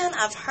like, man,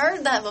 I've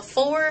heard that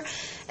before.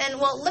 And,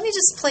 well, let me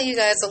just play you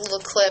guys a little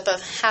clip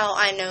of how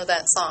I know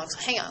that song. So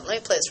hang on,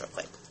 let me play this real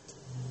quick.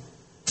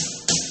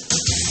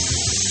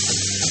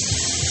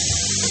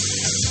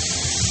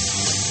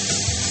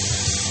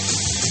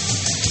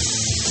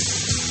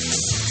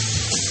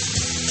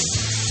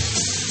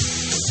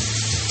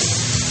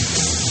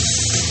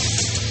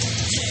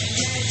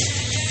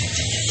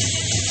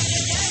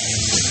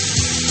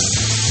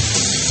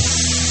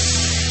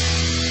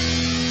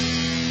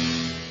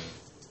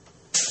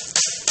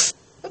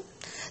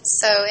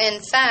 So, in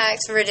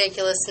fact,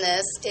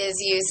 Ridiculousness is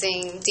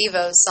using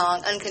Devo's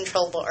song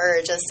Uncontrollable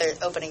Urge as their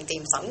opening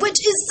theme song, which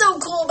is so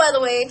cool, by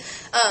the way.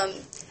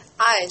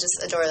 I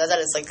just adore that. That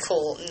is like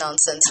cool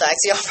nonsense facts.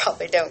 Y'all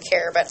probably don't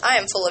care, but I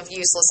am full of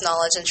useless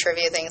knowledge and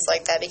trivia, things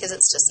like that, because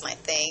it's just my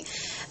thing.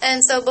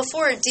 And so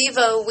before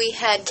Devo, we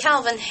had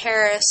Calvin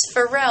Harris,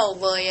 Pharrell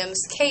Williams,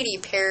 Katy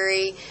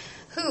Perry.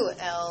 Who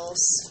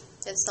else?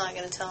 It's not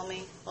going to tell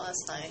me. Well,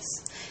 that's nice.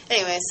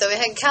 Anyway, so we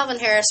had Calvin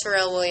Harris,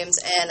 Pharrell Williams,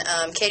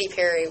 and Katy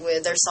Perry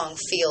with their song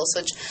Feels,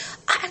 which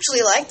I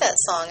actually like that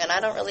song, and I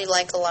don't really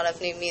like a lot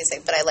of new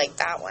music, but I like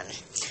that one.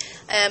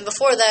 And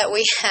before that,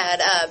 we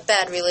had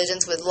Bad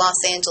Religions with Los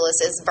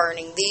Angeles is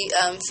Burning.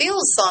 The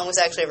Feels song was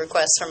actually a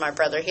request from my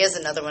brother. He has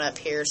another one up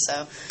here, so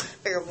I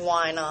figured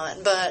why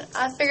not. But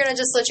I figured I'd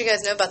just let you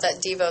guys know about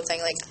that Devo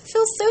thing. Like, I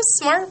feel so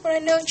smart when I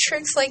know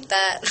tricks like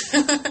that.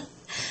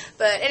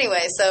 But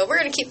anyway, so we're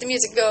going to keep the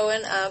music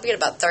going. We got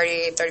about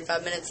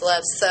 35 minutes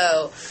left,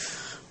 so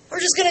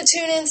we're just going to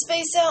tune in,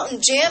 space out,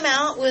 and jam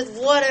out with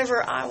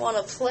whatever I want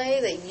to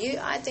play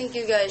that I think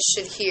you guys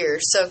should hear.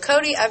 So,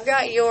 Cody, I've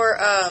got your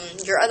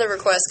other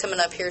request coming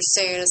up here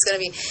soon. It's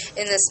going to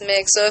be in this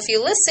mix, so if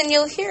you listen,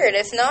 you'll hear it.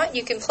 If not,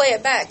 you can play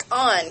it back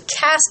on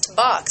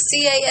Castbox,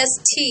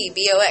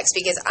 Castbox,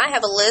 because I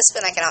have a lisp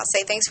and I cannot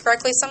say things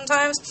correctly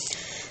sometimes.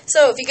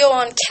 So, if you go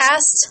on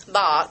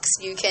Castbox,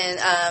 you can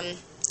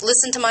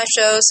listen to my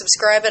show,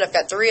 subscribe it. I've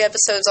got 3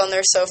 episodes on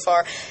there so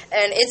far,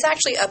 and it's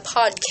actually a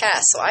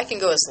podcast, so I can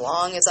go as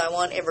long as I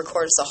want. It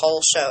records the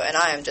whole show, and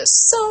I am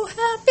just so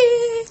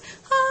happy.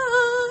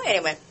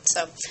 Anyway,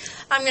 so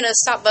I'm going to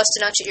stop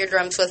busting out your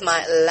eardrums with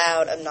my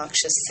loud,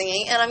 obnoxious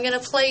singing, and I'm going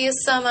to play you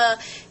some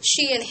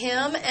She and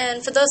Him.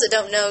 And for those that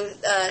don't know,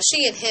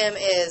 She and Him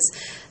is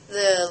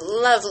the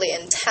lovely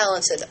and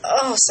talented,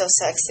 oh so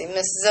sexy,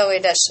 Miss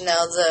Zooey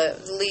Deschanel, the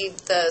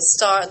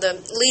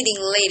leading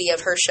lady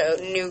of her show,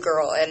 New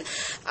Girl, and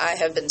I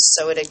have been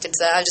so addicted to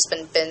that. I've just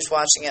been binge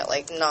watching it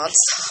like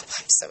nonstop.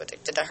 I'm so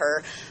addicted to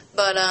her.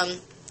 But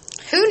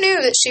who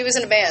knew that she was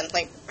in a band?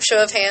 Like,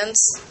 show of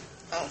hands.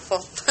 Oh,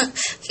 well,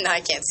 no,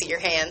 I can't see your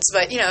hands.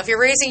 But, if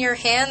you're raising your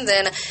hand,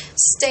 then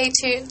stay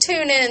tuned,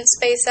 tune in and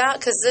space out,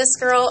 because this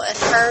girl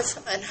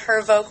and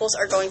her vocals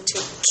are going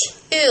to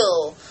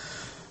kill.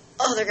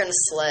 Oh, they're going to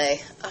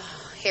slay.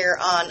 Here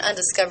on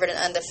Undiscovered and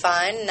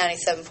Undefined,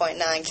 97.9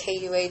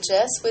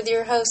 KUHS, with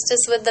your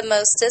hostess with the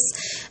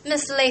mostest,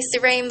 Miss Lacey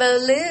Rainbow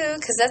Lou,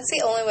 because that's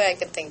the only way I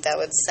could think that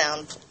would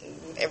sound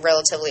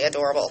relatively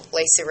adorable.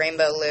 Lacey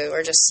Rainbow Lou,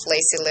 or just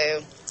Lacey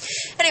Lou.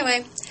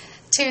 Anyway,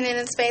 tune in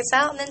and space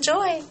out and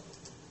enjoy.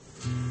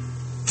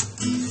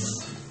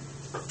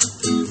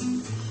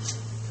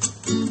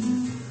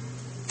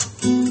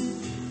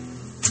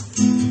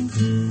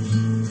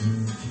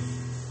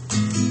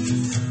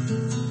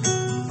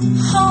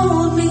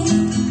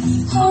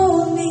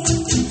 Hold me,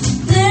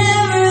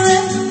 never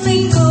let me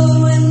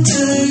go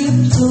until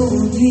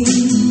you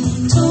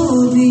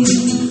told me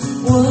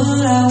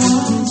what I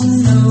want to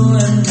know,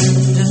 and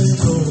then just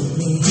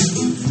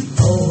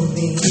hold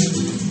me,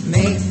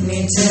 make me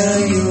tell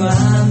you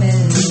I'm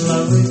in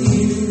love with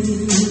you.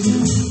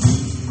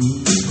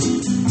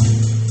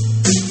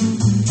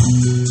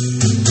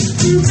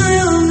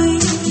 Thrill me,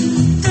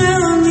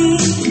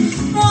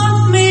 walk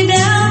me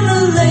down the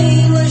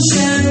lane where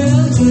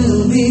shadows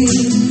will be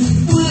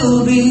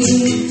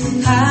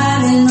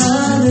hiding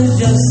others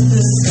just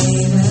the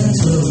same as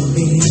we'll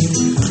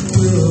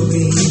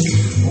be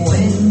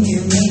when you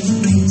make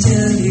me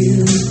tell you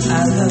I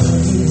love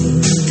you.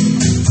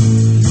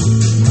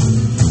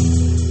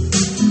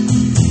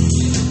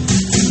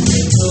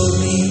 They told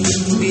me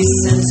to be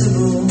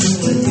sensible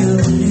with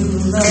your new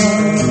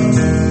love.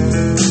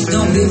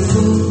 Don't be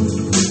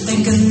fooled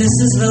thinking this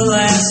is the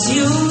last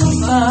you'll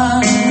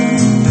find,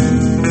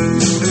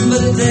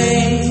 but they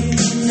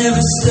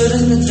never stood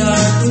in the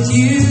dark with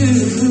you,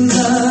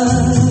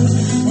 love.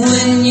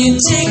 When you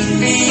take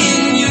me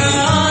in your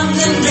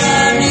arms and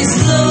drive me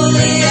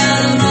slowly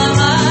out of my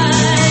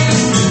mind,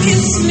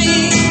 kiss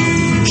me,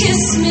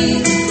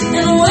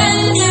 and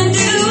when you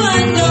do,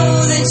 I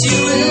know that you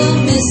will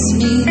miss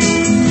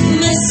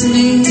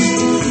me,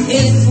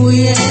 if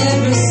we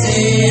ever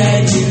say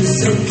I do.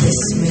 So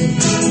kiss me,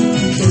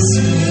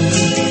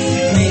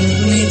 make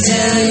me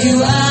tell you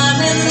I'm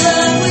in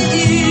love with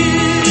you.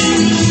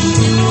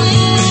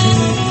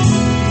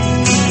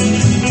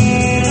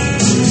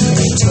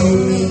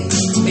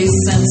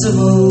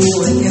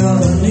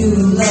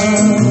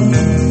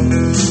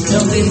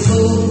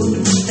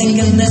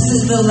 this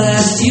is the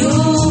last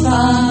you'll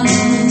find.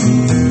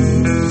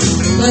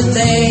 But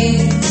they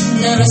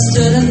never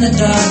stood in the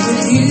dark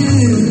with you,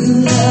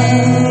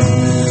 love.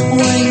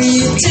 When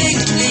you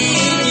take me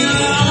in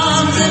your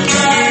arms and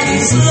drag me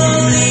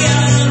slowly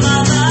out of my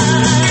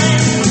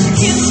mind.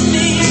 Kiss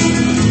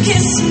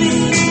me,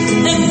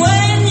 and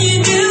when you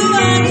do,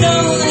 I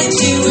know that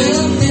you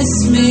will miss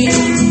me,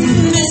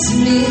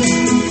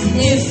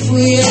 if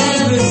we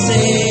ever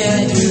say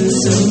I do.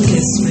 So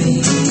kiss me,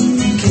 let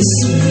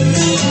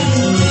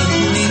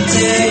me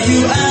tell you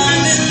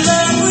I'm in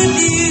love with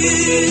you.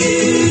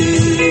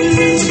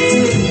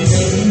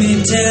 Let me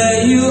tell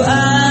you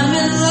I'm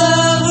in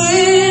love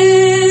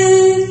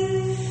with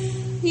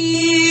you.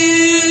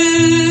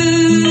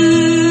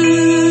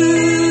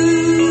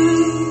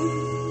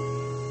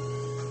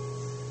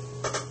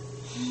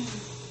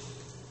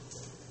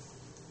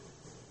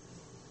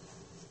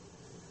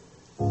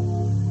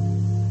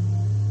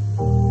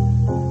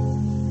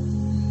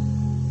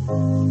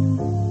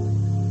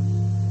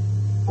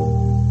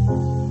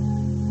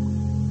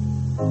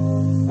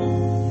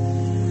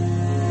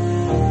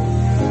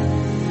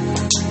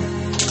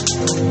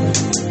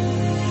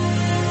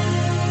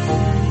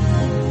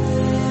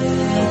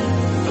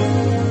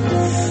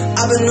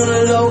 I've been on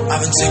the low,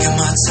 I've been taking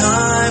my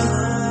time.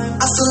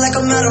 I feel like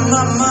I'm out of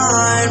my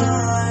mind.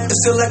 It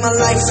feel like my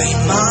life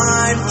ain't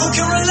mine. Who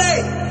can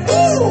relate?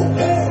 Woo!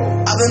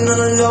 I've been on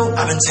the low,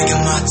 I've been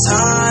taking my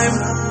time.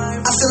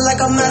 I feel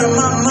like I'm out of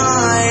my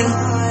mind.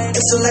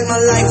 It feel like my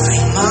life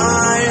ain't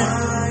mine.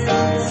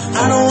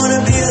 I don't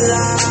wanna be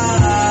alive.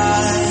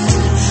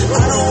 I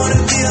don't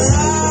wanna be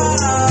alive.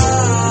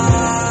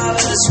 I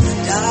just wanna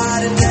die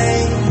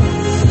today.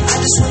 I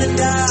just wanna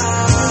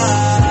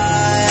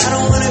die. I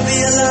don't wanna be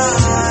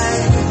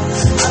alive.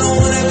 I don't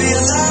wanna be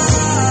alive.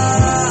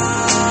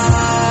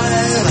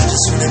 I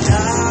just wanna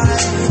die.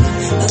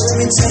 Now let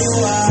me tell you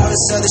why. All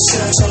this other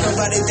shit I'm talking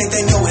about, they think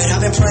they know it.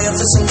 I've been praying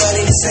for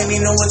somebody to save me,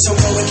 no one to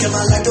know it. Kill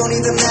my life don't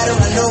even matter.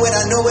 I know it,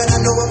 I know it, I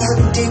know I'm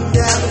hurting deep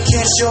down, but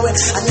can't show it.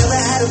 I never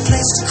had a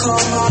place to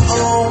call my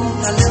own.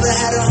 I never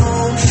had a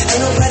home.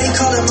 Ain't nobody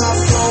calling my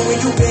phone. Where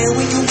you been?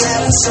 Where you at?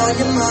 What's on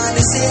your mind?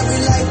 They say every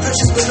life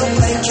precious, but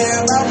nobody care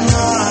about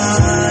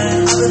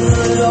mine. I've been on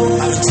the low,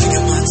 I've been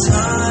taking my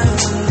time.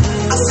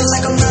 I feel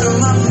like I'm out of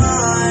my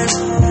mind.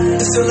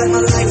 It feel like my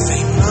life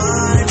ain't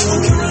mine. Who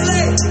can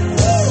relate?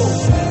 Woo!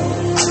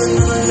 I've been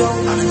on the low,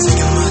 I've been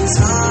taking my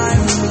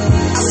time. I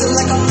feel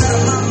like I'm out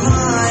of my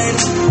mind.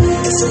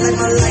 It feel like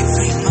my life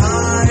ain't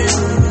mine.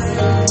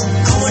 I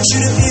want you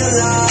to be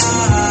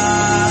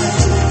alive.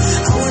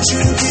 I want you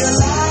to be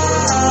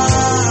alive.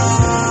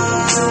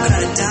 You don't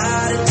gotta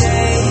die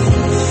today.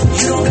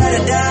 You don't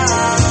gotta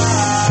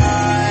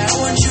die. I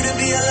want you to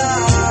be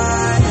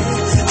alive.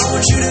 I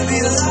want you to be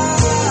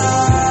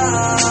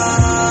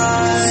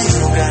alive. You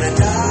don't gotta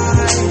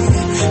die.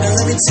 Now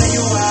let me tell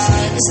you why.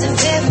 It's the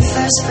very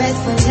first breath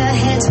when your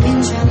head's been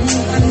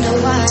drowning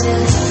underwater.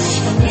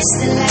 And it's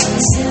the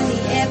lightness in the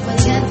air when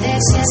you're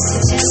there chest to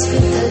chest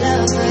with the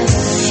lover.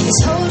 It's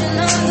holding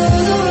on though the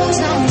road's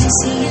long and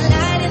seeing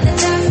light in the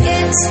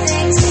darkest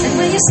things. And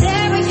when you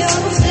stare at your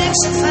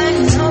reflection,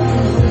 finding hope in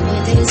hopeful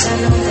days, I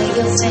know that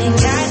you'll thank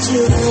God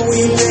you. Where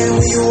you been,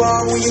 where you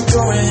are, where you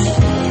going?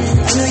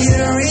 I know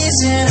you're the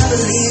reason I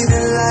believe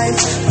in life.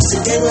 What's a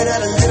day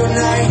without a little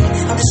night?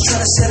 I'm just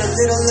trying to set a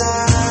little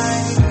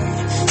light.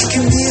 It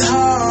can be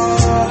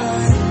hard.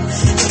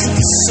 It can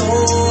be so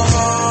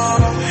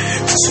hard.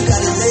 But you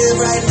gotta live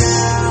right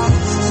now.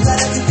 You got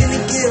everything to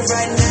give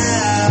right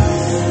now.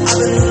 I've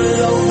been on the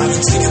low, I've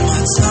been taking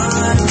my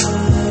time. I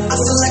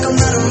feel like I'm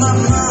out of my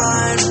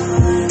mind.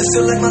 It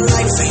feel like my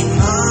life ain't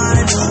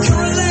mine. Who can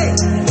relate?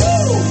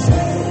 Woo!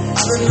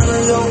 I've been on the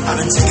low, I've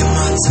been taking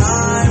my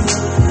time.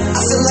 I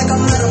feel like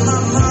I'm out of my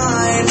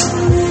mind.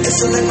 It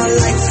feel like my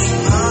life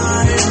ain't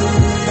mine.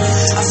 I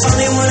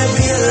finally wanna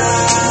be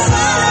alive.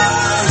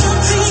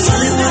 I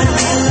finally wanna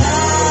be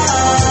alive.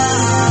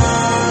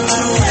 I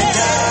don't wanna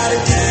die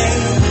today.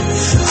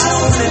 I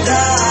don't wanna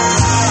die.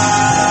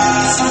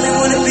 I finally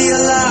wanna be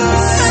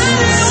alive.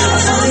 I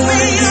finally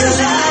wanna be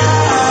alive.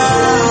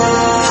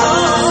 I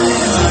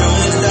don't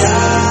wanna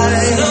die. I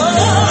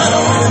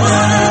don't wanna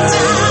die.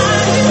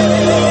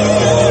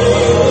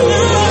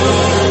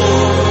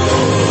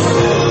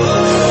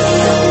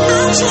 I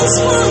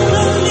just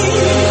wanna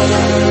live.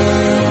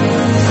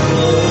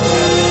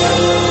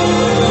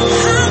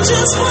 I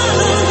just wanna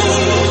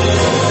live.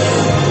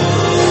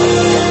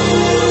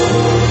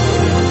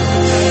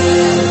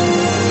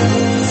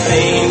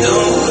 Pain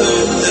don't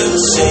hurt the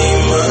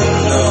same, I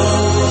know.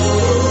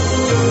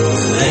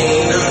 The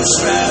lane I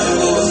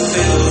travel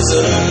feels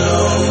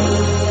alone.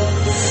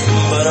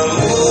 But I'm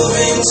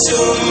moving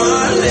till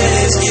my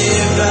legs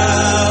give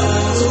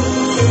out.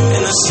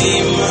 And I see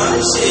my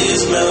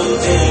tears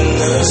melt in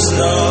the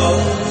snow.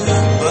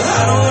 But I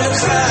don't wanna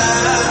cry.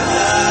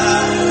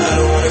 I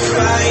don't wanna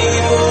cry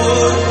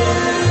anymore.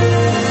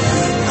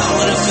 I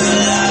wanna feel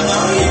alive. I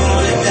don't even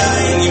wanna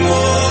die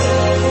anymore.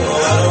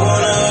 Oh, I don't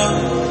wanna.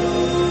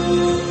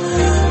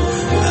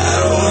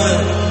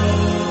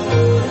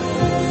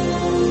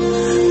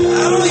 I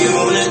don't even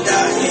wanna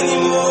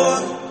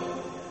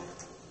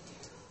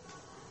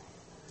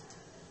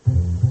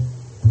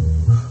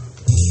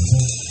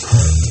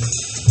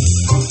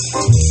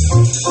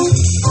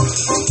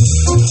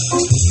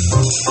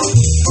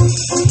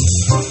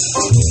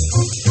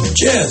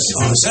Jazz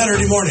on a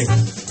Saturday morning.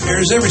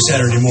 Airs every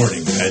Saturday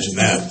morning. Imagine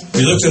that.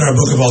 We looked at our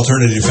book of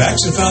alternative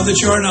facts and found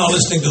that you are now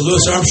listening to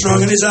Louis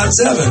Armstrong and his Odd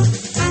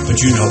 7. But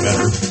you know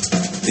better.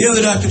 The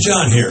other Dr.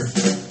 John here.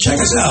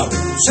 Check us out.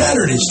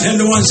 Saturdays,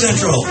 10 to 1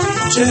 Central.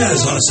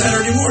 Jazz on a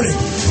Saturday morning.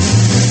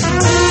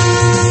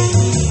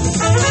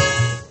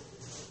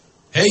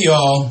 Hey,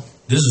 y'all.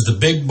 This is the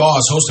Big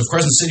Boss, host of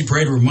Crescent City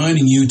Parade,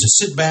 reminding you to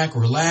sit back,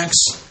 relax,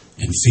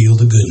 and feel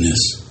the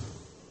goodness.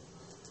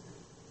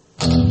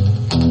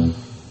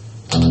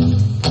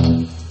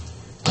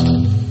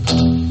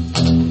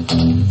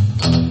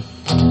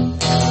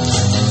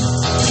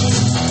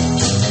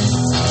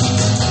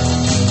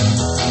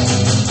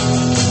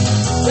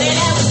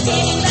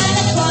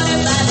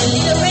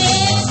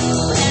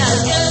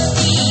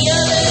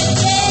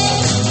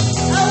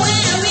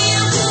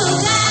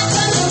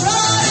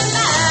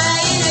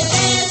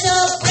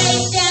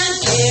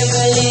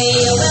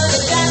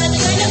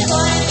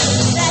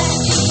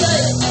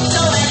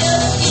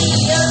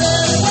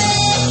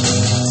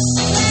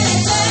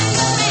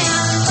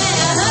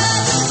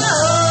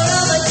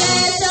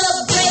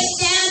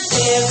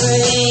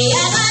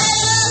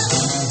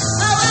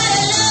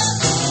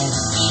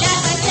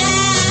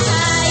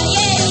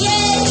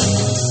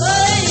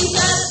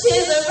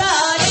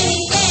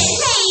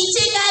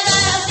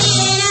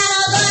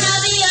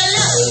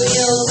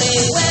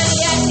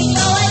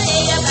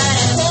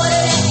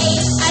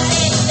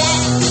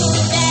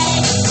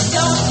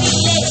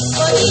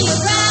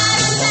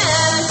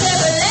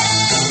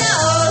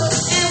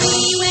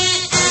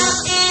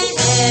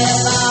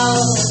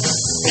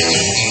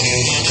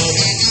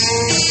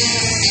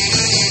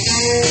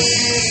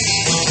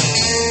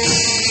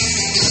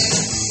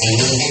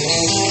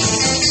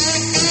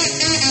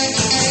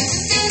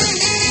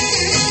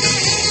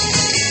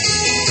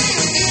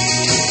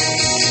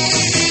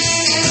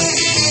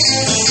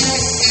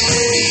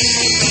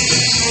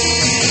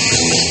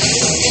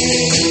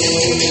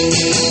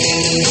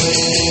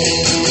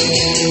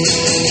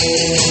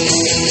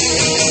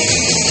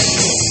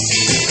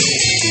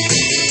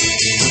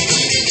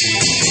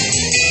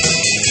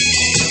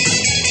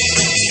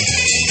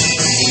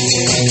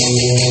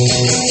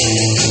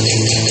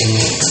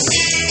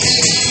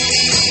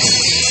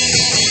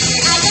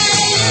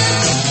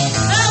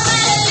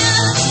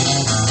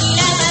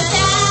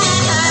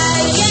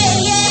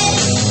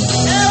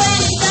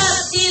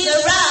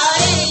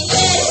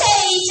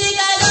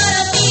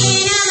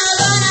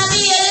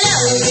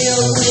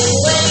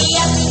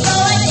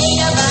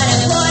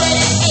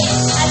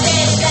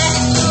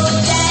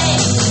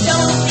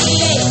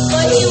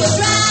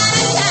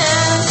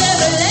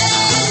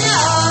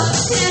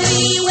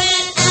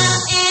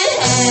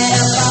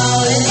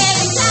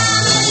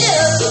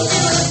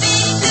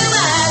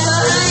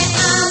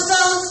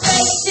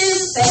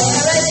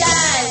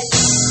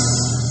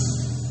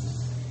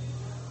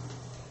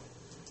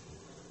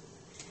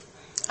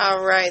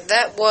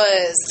 That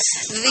was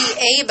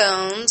the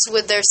A-Bones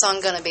with their song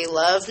 "Gonna Be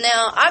Love."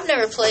 Now, I've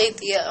never played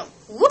the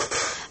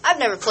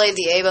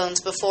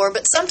A-Bones before,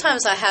 but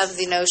sometimes I have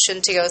the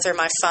notion to go through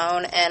my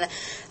phone and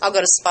I'll go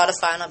to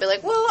Spotify and I'll be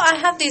like, well, I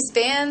have these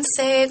bands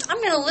saved. I'm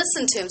going to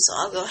listen to them. So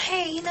I'll go,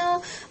 hey,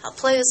 I'll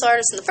play this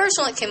artist. And the first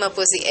one that came up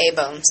was the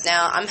A-Bones.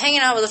 Now, I'm hanging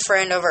out with a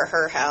friend over at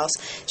her house.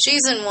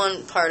 She's in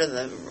one part of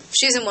the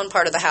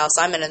house.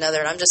 I'm in another,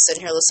 and I'm just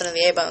sitting here listening to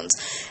the A-Bones.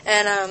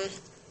 And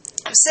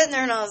I'm sitting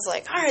there and I was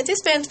like, all right,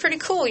 this band's pretty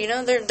cool.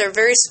 They're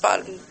very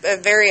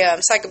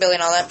psychobilly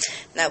and all that.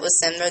 And that was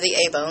them. They're the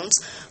A-Bones.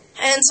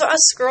 And so I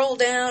scroll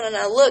down and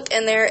I look,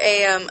 and they're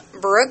a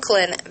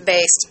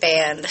Brooklyn-based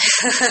band.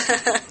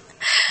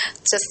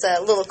 Just a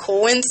little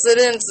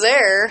coincidence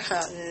there.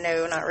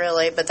 No, not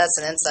really, but that's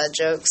an inside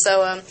joke.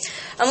 So I'm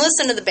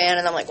listening to the band,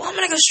 and I'm like, well, I'm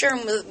going to go share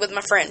them with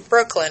my friend,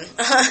 Brooklyn.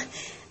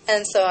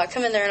 And so I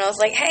come in there, and I was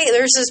like, hey,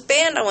 there's this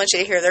band I want you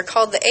to hear. They're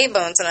called the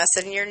A-Bones. And I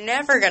said, and you're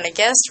never going to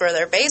guess where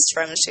they're based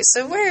from. And she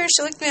said, where?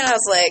 She looked at me, and I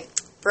was like,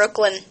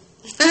 Brooklyn.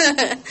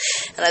 And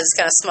I just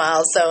kind of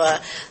smiled. So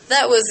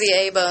that was the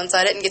A-Bones.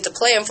 I didn't get to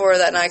play them for her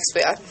that night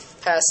because I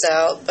passed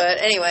out. But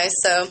anyway,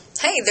 so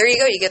hey, there you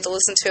go. You get to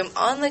listen to them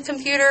on the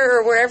computer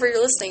or wherever you're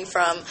listening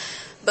from.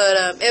 But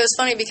it was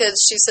funny because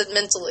she said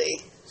mentally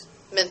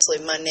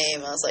my name.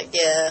 I was like,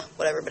 yeah,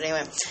 whatever. But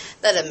anyway,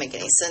 that didn't make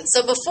any sense.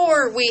 So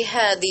before we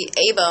had the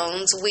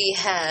A-Bones, we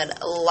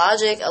had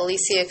Logic,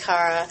 Alicia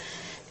Cara,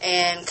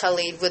 and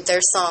Khalid with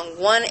their song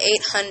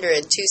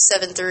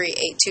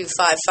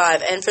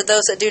 1-800-273-8255. And for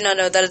those that do not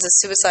know, that is a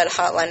suicide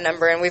hotline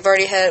number, and we've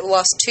already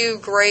lost two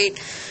great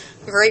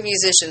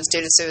musicians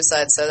due to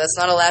suicide, so that's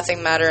not a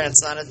laughing matter and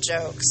it's not a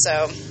joke.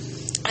 So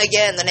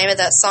again, the name of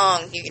that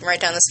song, you can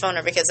write down this phone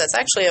number because that's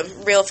actually a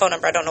real phone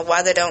number. I don't know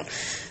why they don't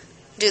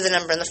do the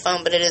number in the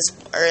phone, but it is,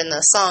 or in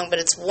the song, but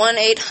it's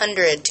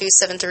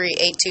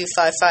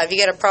 1-800-273-8255. You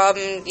got a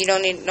problem, you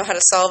don't know how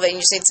to solve it, and you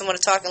just need someone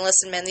to talk and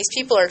listen. Man, these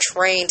people are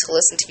trained to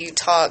listen to you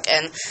talk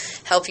and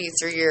help you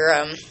through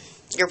your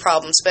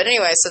problems. But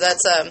anyway, so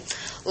that's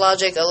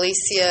Logic,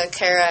 Alicia,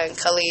 Cara, and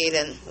Khalid,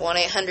 and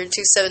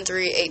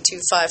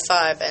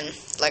 1-800-273-8255. And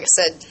like I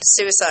said,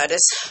 suicide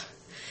is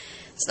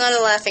It's not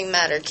a laughing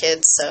matter,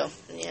 kids, so,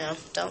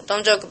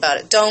 don't joke about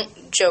it. Don't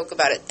joke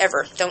about it,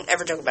 ever. Don't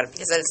ever joke about it,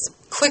 because that's the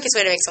quickest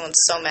way to make someone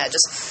so mad.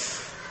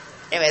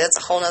 Anyway, that's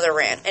a whole nother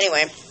rant.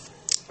 Anyway,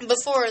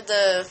 before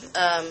the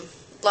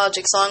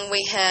Logic song,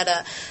 we had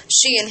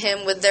She and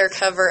Him with their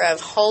cover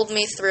of Hold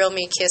Me, Thrill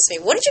Me, Kiss Me.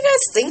 What did you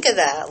guys think of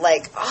that?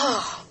 Like,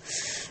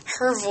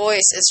 her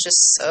voice is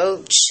just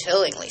so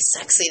chillingly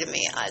sexy to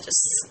me. I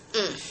just,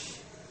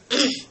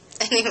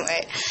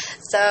 Anyway,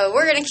 so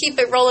we're going to keep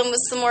it rolling with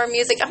some more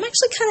music. I'm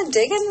actually kind of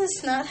digging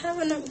this not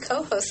having a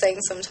co-host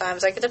thing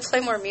sometimes. I get to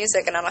play more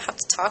music and I don't have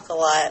to talk a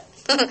lot.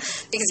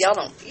 Because y'all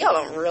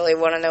don't really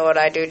want to know what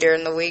I do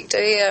during the week, do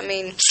you? I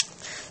mean,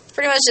 it's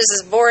pretty much just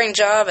this boring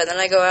job, and then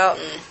I go out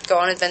and go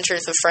on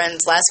adventures with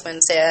friends. Last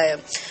Wednesday,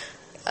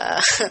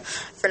 a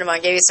friend of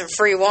mine gave me some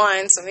free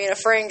wine, so me and a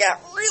friend got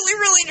really,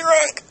 really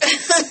drunk.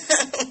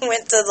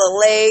 Went to the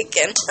lake,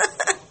 and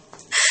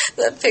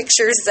the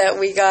pictures that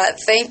we got.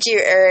 Thank you,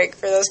 Eric,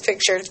 for those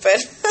pictures, but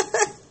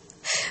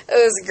it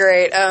was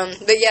great.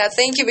 But yeah,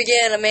 thank you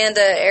again,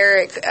 Amanda,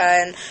 Eric,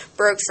 and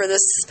Brooke for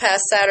this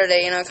past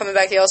Saturday, coming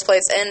back to y'all's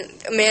place, and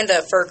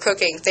Amanda for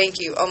cooking.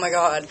 Thank you. Oh my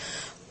God.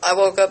 I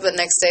woke up the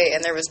next day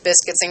and there was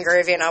biscuits and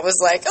gravy, and I was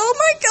like, oh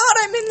my God,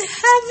 I'm in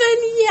heaven,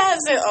 yes.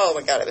 And, oh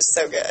my God, it was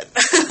so good.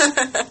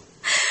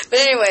 But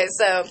anyway,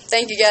 so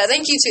thank you guys.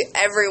 Thank you to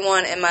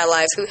everyone in my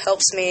life who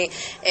helps me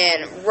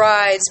in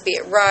rides, be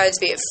it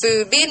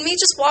food, be it me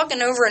just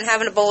walking over and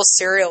having a bowl of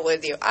cereal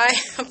with you. I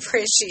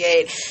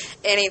appreciate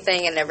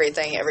anything and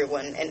everything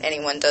everyone and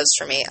anyone does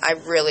for me. I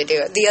really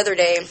do. The other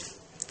day,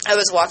 I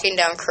was walking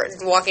down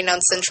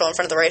Central in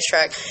front of the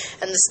racetrack,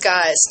 and this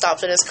guy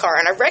stopped in his car,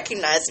 and I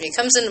recognized him. He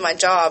comes into my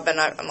job,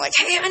 and I'm like,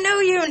 hey, I know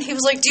you. And he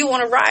was like, do you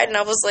want to ride? And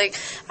I was like,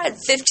 I had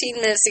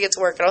 15 minutes to get to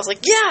work, and I was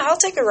like, yeah, I'll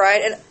take a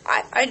ride. And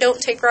I don't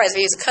take rides,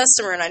 but he's a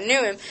customer, and I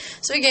knew him.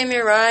 So he gave me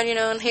a ride,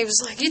 and he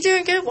was like, you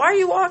doing good? Why are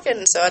you walking?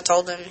 And so I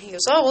told him. He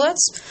goes, oh, well,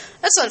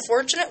 that's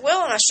unfortunate.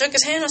 Well, and I shook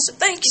his hand. I said,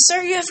 thank you,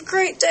 sir. You have a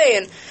great day.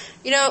 And,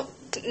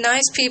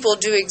 nice people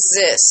do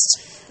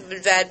exist.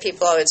 Bad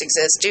people always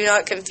exist. Do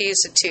not confuse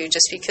the two.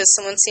 Just because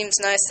someone seems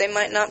nice, they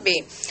might not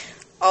be.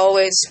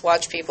 Always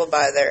watch people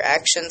by their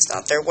actions,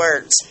 not their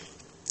words.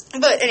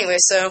 But anyway,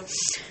 so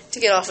to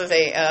get off of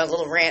a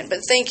little rant, but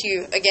thank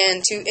you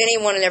again to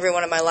anyone and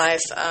everyone in my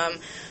life.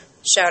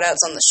 Shout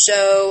outs on the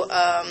show,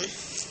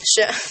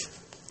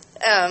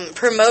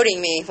 promoting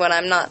me when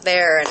I'm not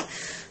there, and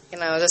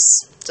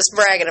just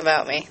bragging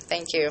about me.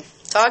 Thank you.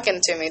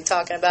 Talking to me,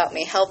 talking about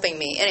me, helping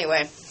me.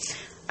 Anyway.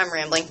 I'm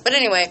rambling. But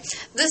anyway,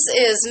 this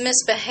is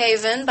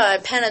Misbehavin' by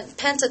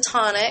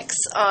Pentatonics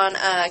on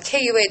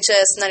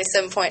KUHS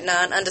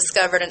 97.9,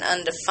 Undiscovered and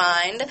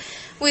Undefined,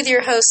 with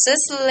your hostess,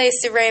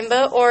 Lacey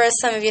Rainbow, or as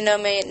some of you know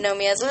me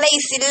as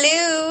Lacey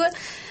Lou.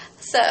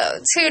 So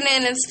tune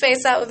in and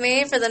space out with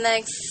me for the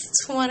next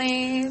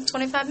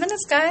 20-25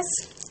 minutes, guys.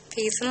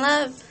 Peace and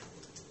love.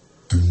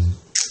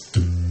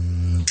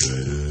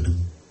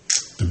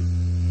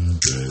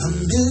 A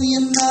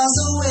million miles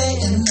away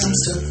and I'm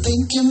still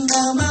thinking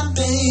about my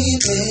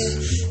baby.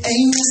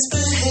 Ain't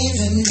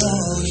misbehaving, no,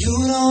 you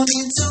don't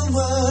need to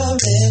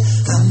worry.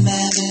 I'm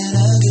having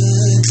a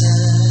good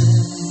time.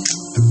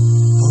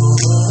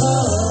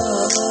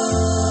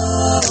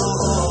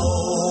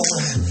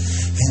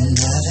 And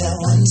I've had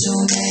one too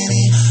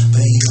many,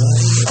 but you're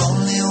the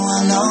only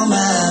one on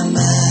my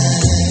mind.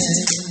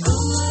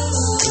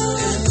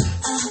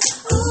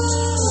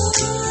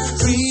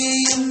 3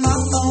 a.m. my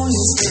phone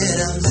is dead,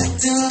 I'm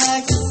acting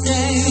like a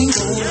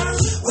dangle.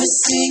 We're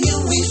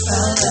singing, we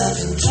found love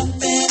and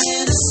jumping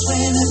in a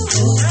swimming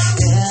pool.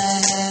 Yeah,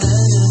 I had a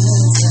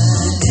good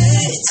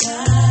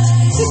time.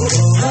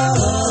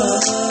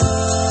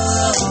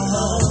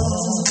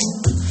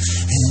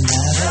 And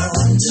I've had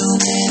one too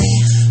many,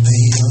 but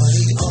you're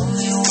the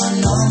only one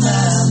on my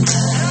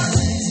mind.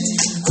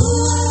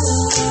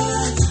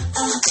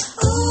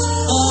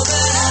 Oh,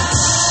 but I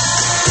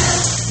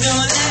know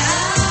that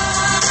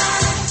I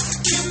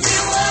can be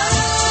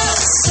wild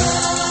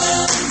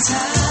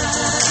sometimes.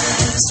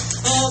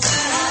 Oh,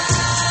 but I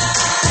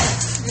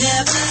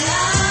never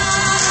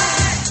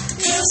lie,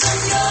 'cause I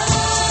know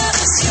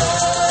it's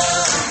your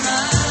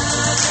mind.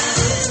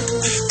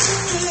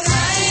 I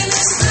ain't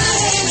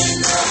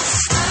misbehaving, no,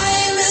 I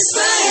ain't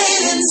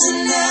misbehaving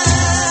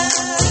tonight.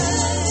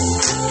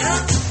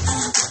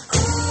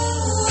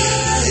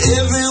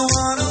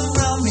 Everyone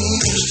around me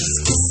is just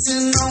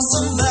kissing on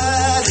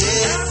somebody,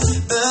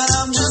 but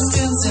I'm just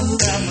dancing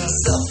by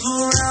myself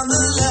around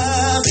the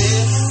lobby.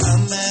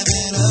 I'm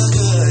having a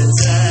good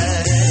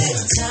time.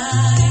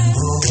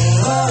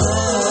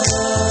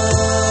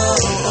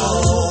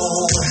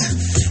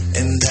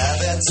 And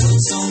I've had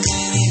too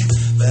many,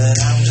 but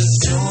I'm just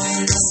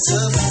doing this to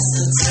pass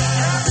the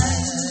time.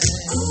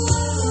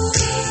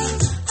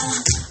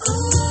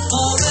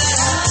 Oh, but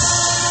I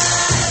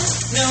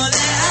know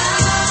that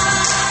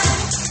I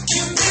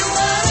can be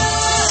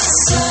wild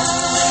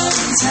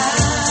sometimes.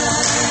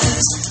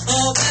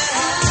 Oh, but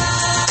I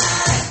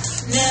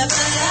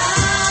never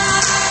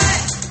lie,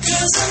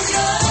 'cause I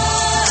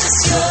know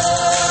it's your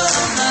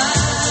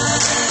mind.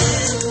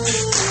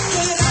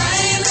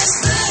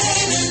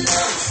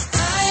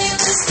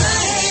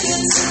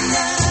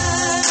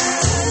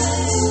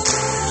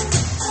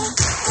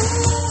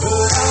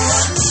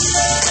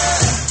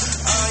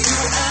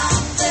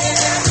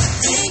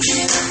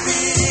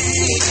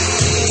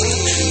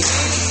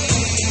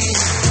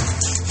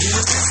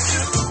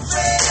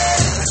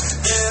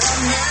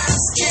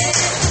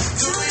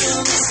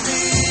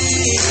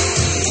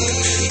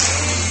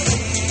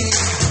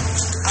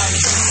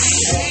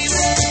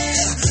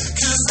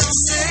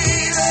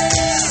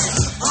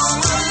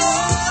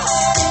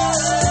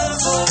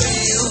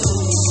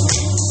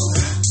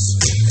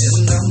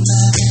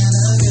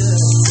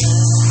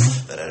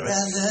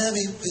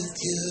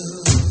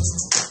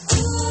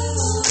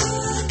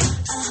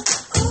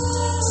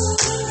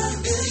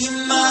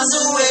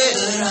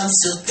 I'm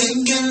still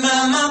thinking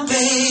about my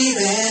baby.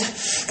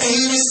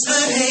 Ain't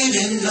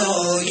misbehaving,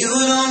 no, you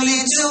don't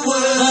need to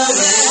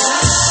worry.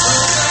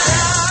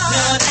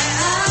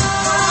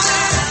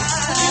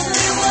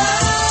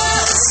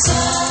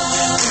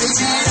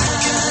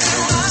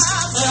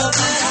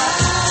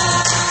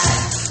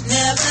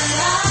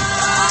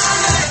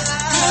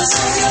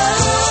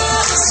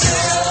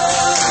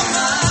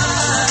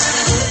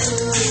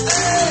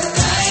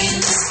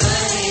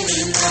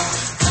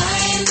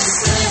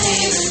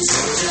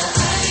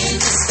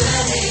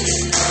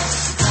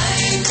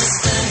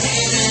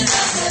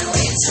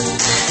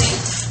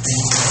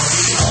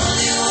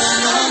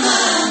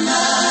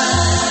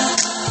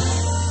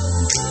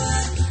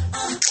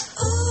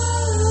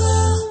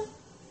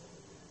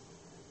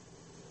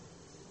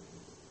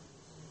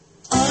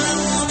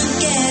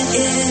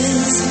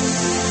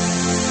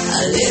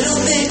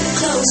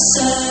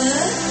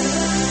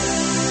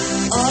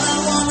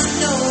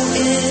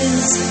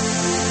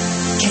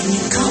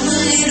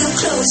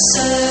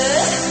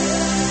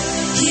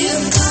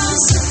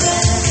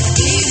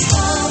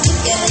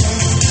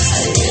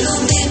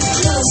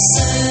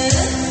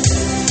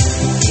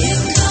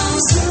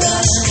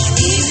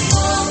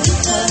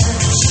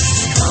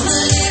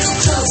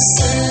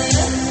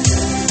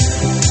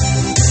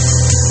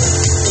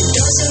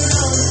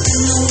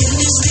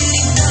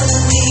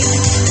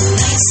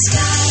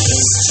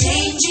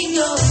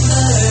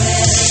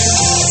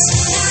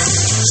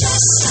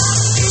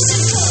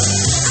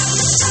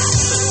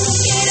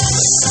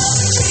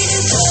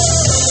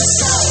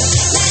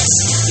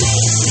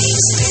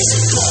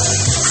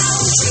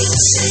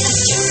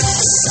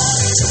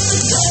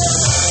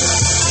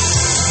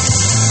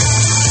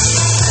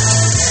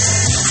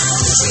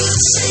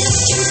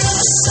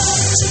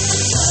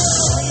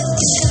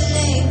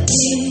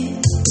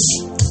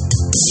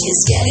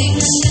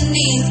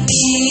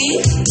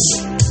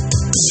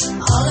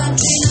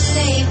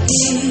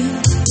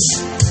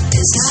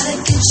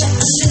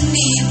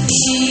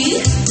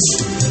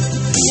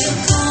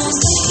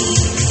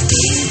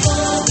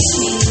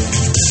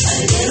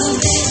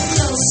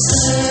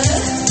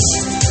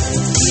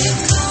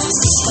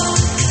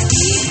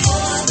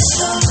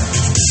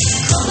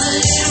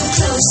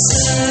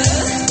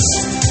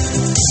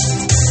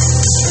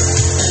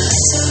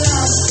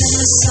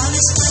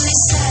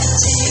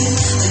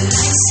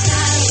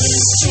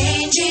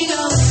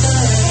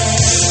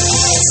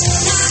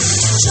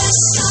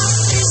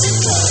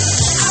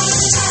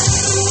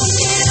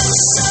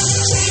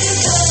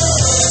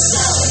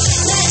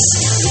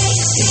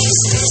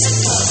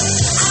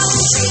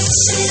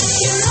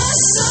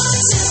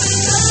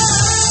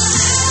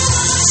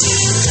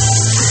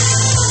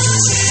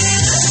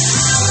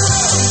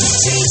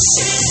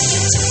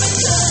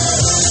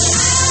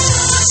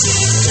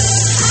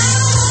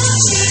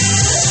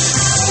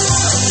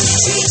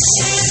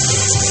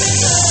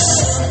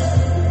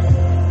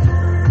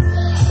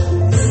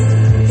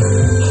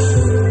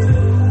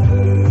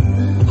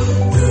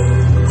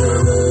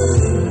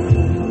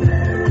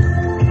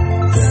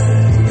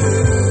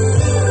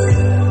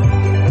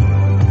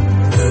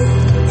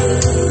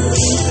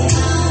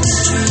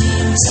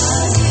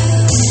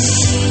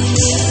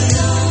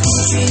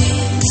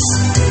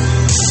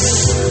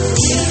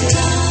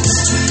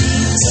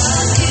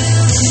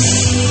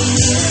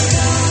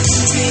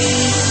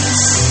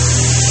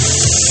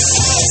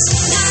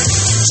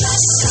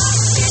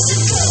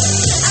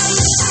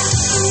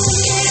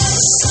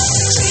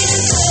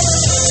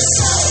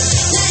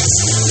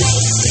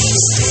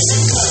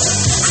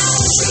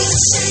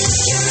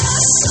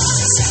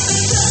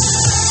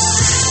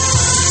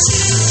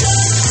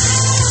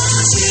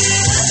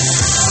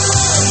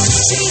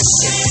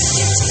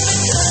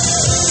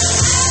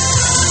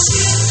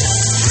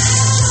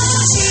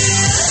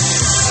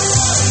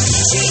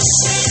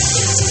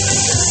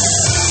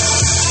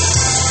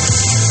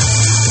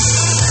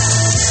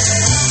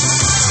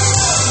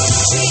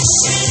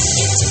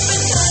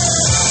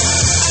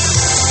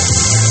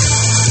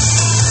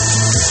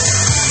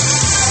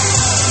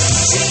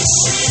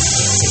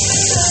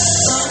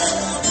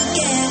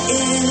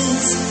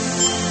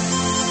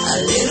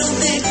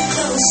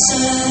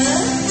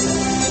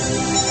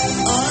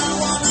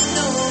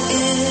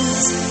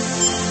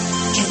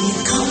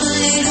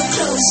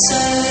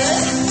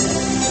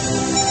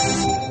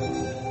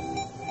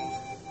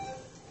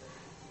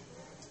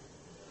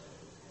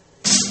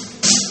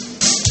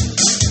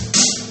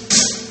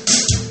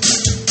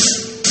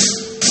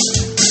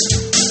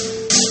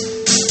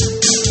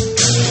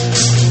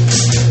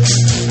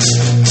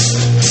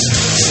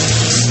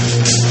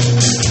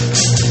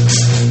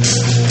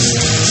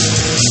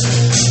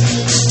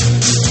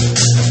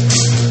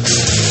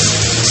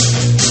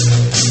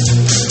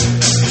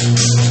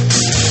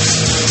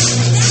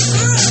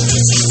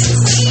 She's a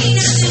queen.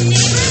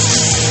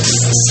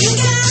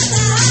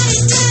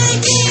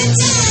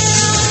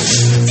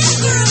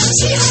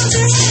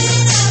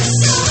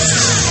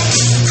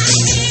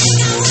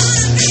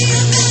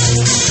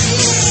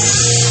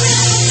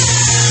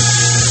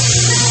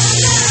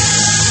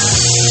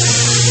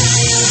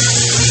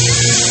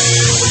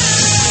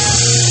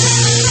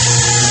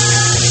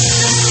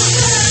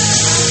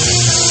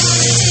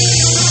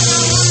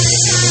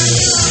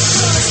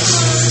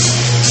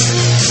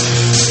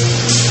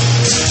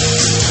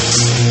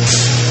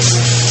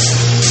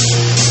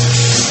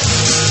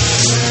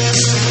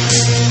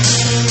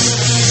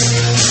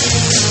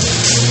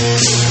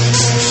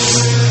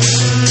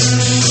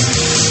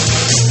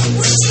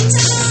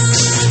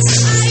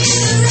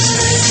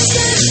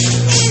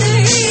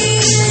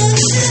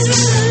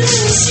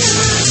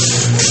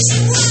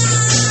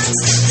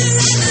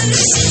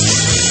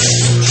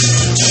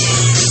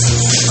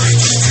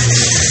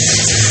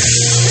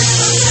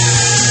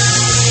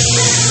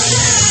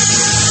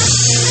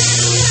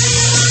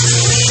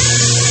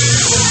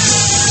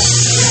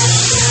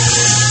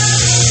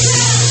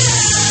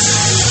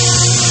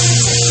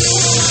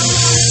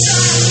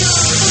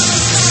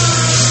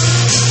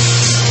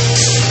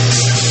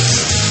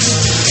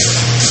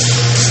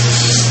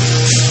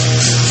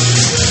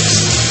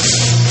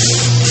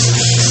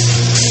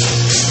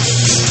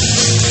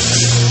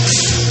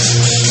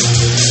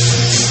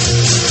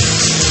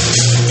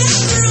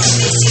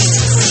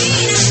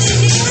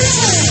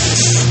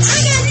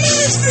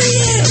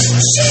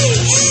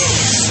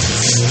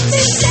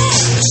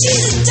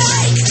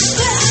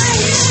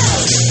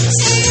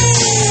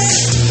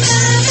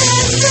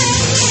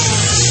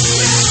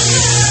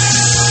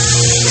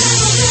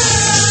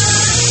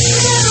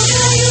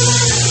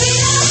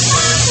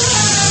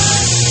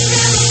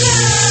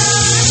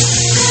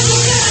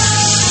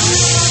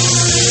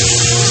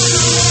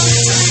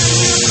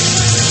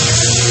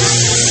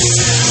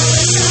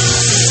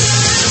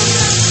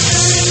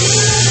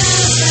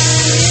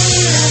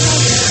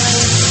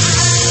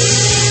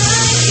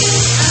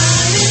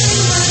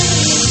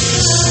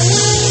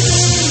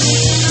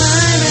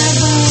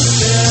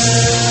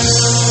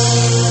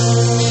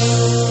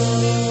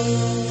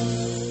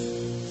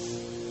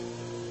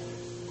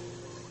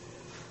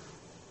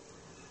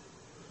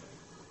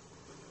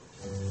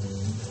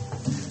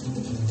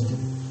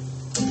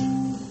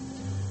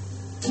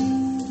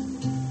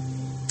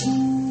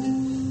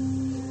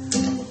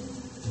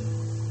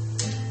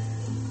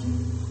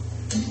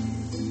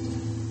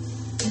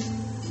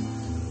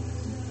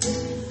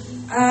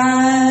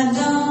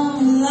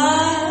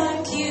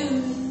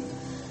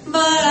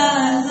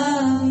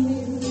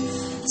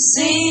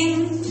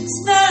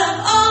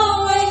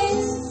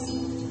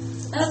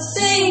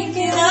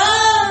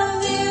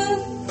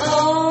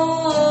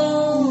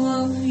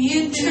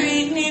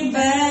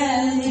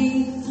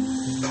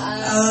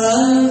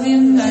 love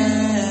you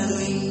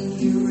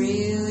madly. You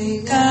really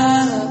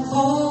got a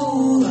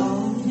hold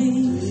on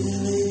me.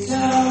 Really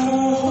got a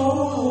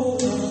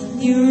hold on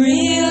me. You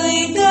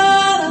really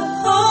got a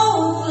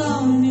hold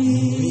on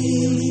me.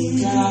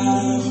 Really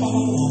got a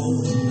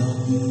hold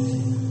on me.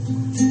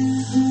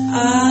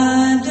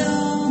 I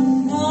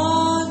don't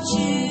want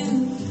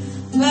you,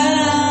 but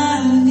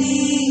I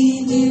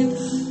need you.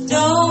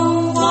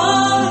 Don't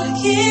wanna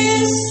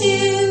kiss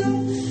you,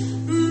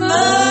 but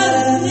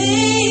I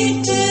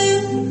need to.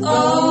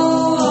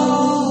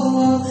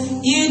 Oh,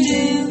 you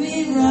do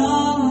me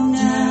wrong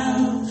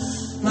now.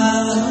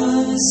 My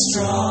love is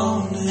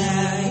strong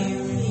now.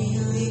 You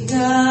really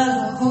got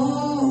a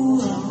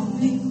hold on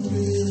me.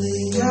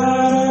 Really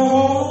got a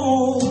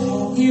hold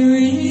on me. You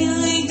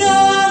really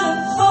got a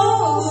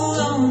hold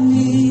on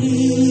me.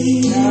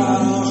 Really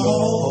got a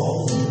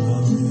hold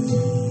on me.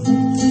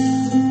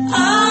 I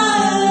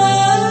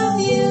love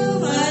you,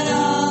 but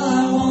all I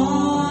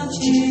want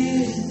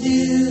you to do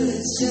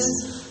is just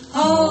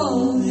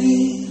hold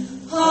me,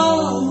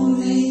 hold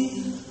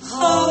me,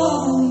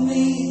 hold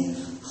me,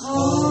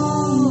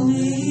 hold me.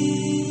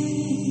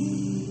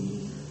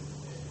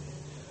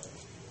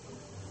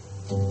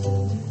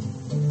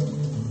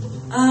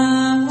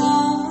 I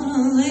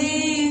wanna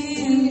leave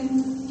you,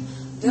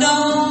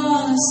 don't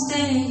wanna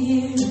stay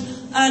here.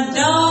 I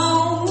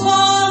don't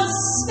wanna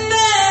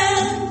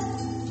spend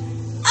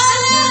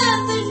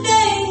another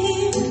day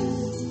here.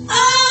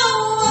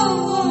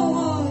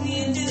 Oh,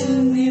 you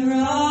do me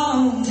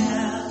wrong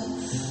now.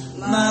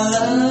 My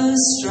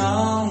love's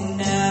strong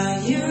now.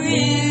 You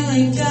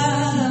really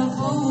got a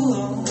hold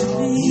on me.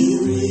 You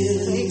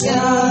really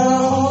got a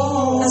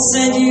hold. I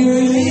said you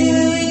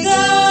really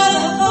got a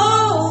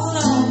hold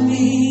on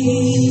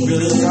me.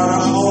 Really got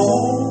a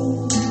hold.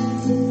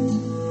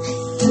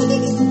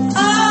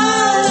 I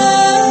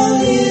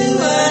love you,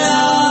 but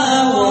all I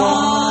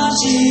want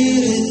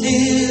you to do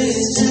is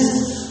just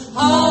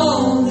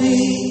hold me,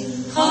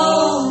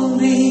 hold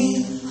me,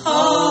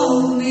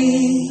 hold me,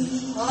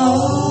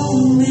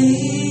 hold me.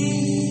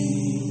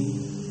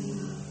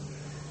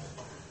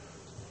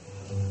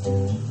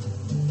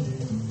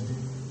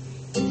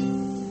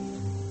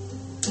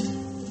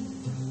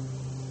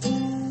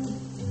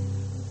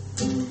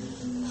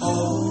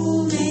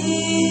 Hold me.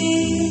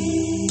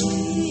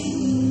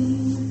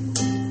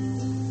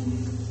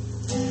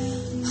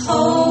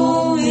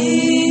 Hold me.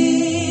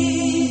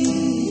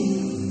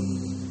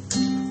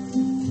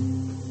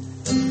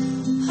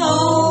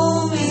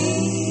 Hold me.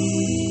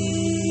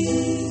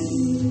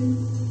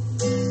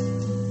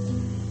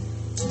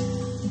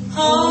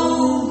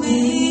 Hold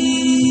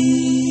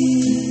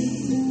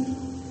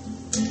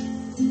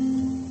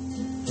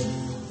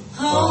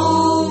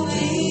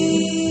me.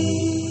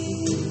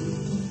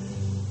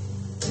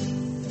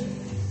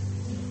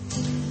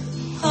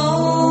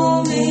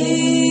 Hold me.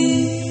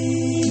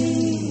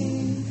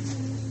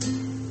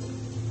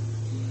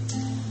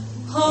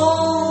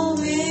 Hold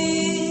me.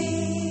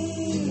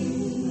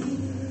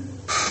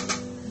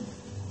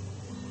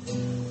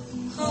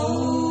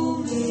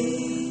 Hold me.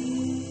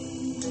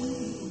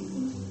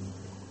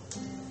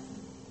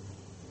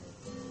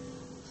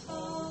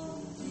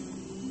 Hold me.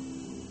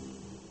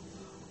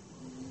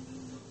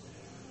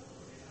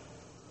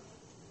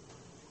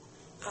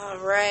 All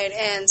right,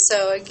 and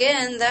so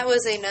again, that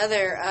was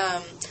another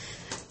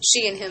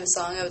She and Him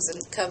song. It was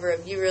a cover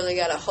of You Really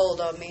Got a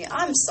Hold on Me.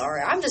 I'm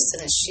sorry, I'm just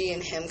in a She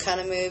and Him kind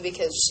of mood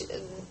because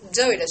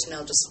Zoe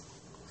Deschanel just,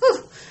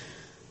 whew,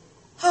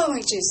 oh my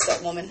Jesus,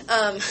 that woman.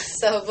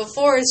 So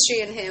before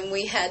She and Him,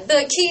 we had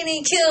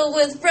Bikini Kill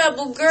with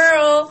Rebel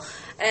Girl.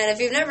 And if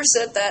you've never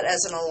set that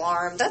as an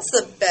alarm, that's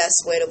the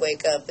best way to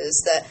wake up,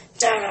 is that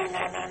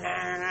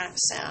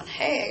sound.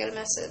 Hey, I got a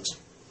message.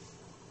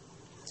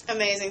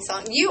 Amazing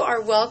song. You are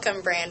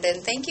welcome,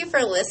 Brandon. Thank you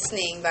for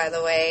listening, by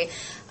the way.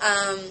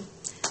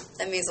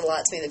 That means a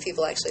lot to me that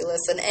people actually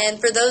listen. And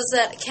for those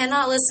that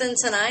cannot listen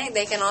tonight,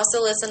 they can also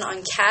listen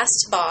on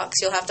Castbox.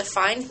 You'll have to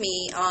find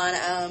me on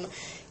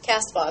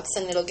Castbox,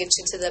 and it'll get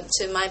you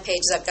to my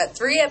page. I've got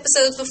 3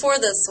 episodes before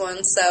this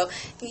one, so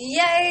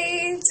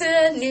yay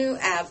to a new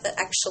app that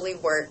actually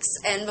works.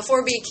 And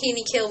before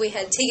Bikini Kill, we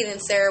had Tegan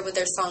and Sarah with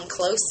their song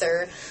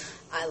Closer.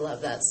 I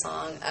love that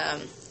song.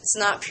 It's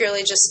not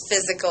purely just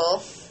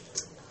physical.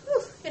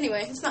 Whew,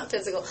 anyway, it's not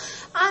physical.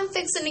 I'm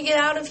fixing to get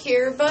out of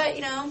here, but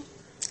you know,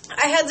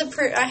 I had the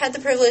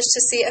privilege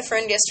to see a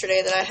friend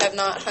yesterday that I have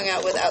not hung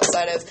out with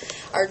outside of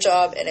our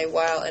job in a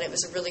while, and it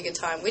was a really good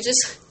time. He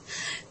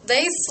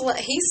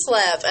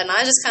slept, and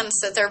I just kind of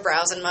sat there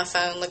browsing my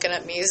phone, looking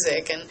at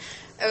music, and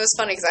it was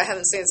funny because I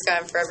haven't seen this guy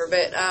in forever.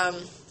 But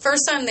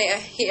first time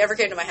he ever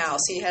came to my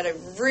house, he has a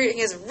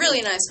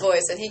really nice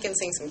voice, and he can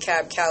sing some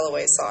Cab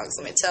Calloway songs.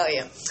 Let me tell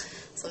you.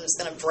 So I'm just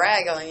going to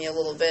brag on you a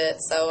little bit.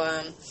 So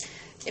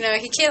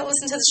he can't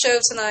listen to the show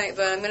tonight,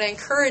 but I'm going to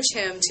encourage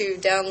him to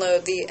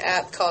download the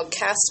app called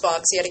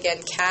Castbox. Yet again,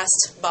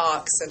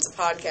 Castbox. It's a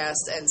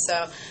podcast, and so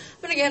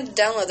I'm going to get him to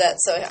download that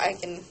so I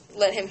can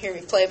let him hear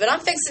me play. But I'm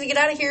fixing to get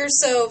out of here,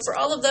 so for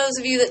all of those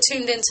of you that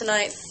tuned in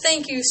tonight,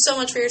 thank you so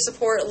much for your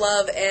support,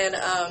 love, and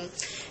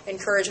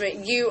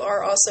encouragement. You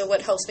are also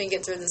what helps me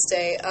get through this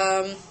day.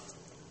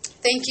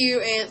 Thank you,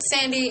 Aunt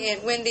Sandy,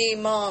 Aunt Wendy,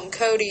 Mom,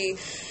 Cody,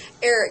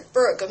 Eric,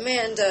 Brooke,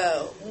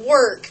 Amanda,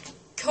 Work,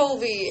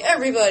 Colby,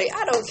 everybody.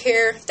 I don't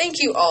care. Thank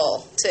you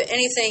all to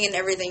anything and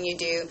everything you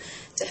do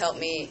to help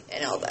me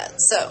and all that.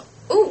 So,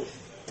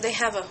 they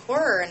have a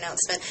horror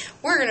announcement.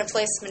 We're going to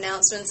play some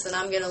announcements, and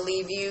I'm going to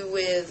leave you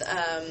with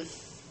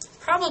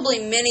probably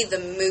Minnie the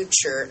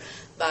Moocher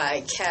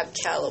by Cab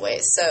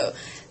Calloway. So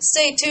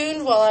stay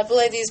tuned while I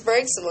play these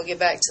breaks, and we'll get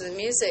back to the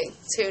music.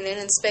 Tune in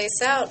and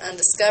space out.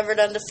 Undiscovered,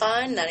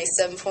 Undefined,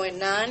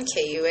 97.9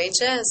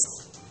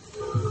 KUHS.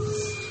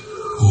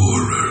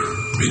 Horror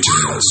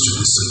returns to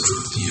the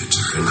Central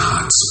Theater in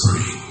Hot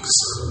Springs,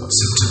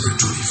 September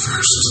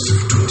 21st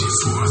through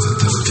 24th at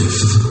the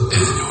 5th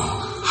Annual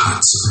Hot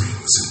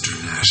Springs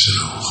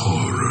International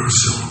Horror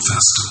Film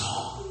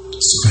Festival.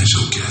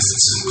 Special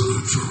guests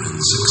include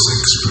forensics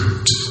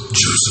expert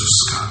Joseph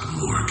Scott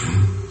Morgan,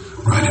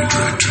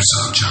 writer-director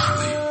Son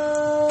Charlie,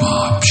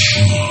 Bob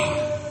Sheen,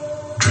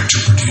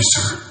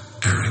 director-producer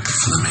Eric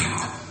Fleming,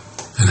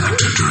 and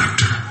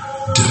actor-director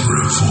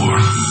Deborah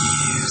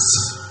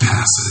Voorhees.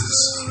 Passes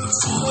and the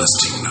full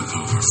listing of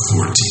over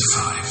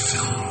 45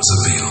 films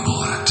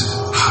available at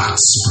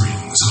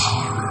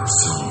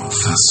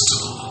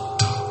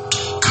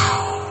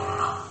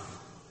HotSpringsHorrorFilmFestival.com.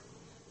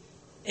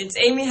 It's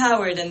Amy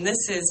Howard, and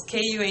this is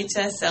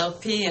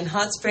KUHS-LP in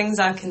Hot Springs,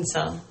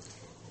 Arkansas.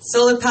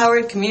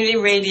 Solar-powered community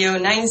radio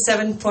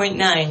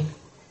 97.9.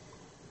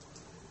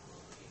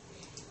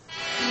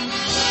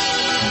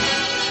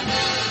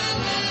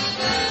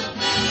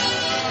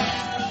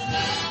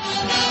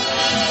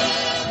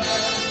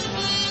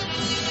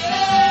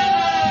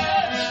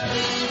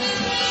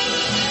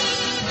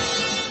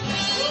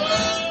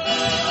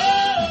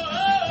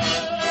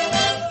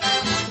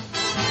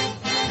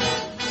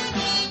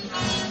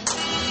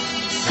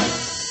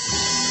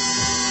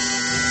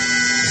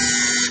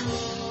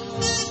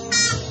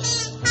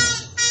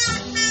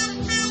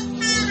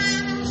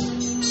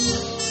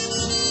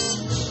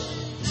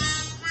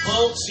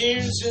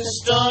 Here's a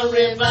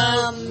story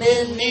about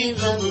Minnie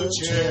the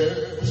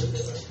Moocher.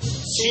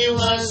 She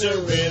was a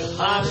real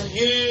hot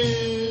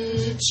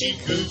hoochie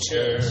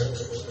coocher.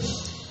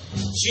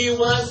 She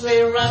was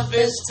the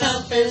roughest,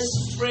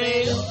 toughest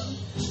frail,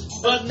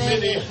 but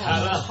Minnie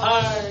had a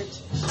heart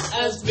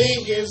as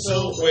big as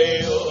a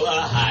whale.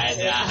 Hide,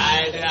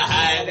 hide,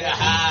 hide,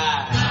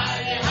 hide.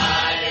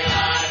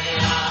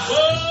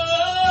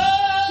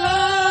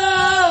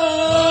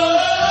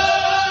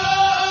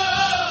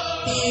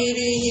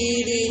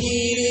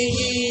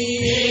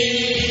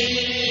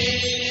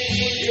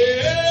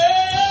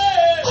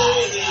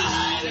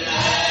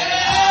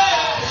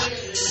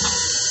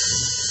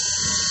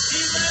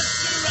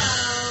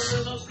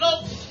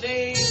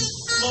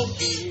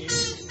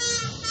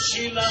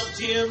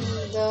 Him,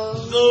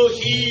 though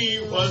he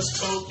was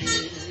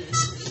cocky.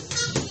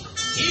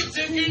 He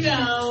took her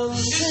down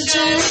to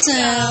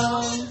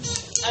Chinatown,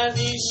 and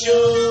he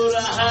showed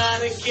her how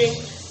to kick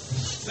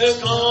the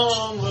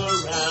gong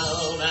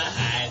around.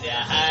 Hide,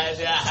 hide,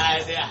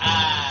 hide,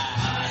 hide.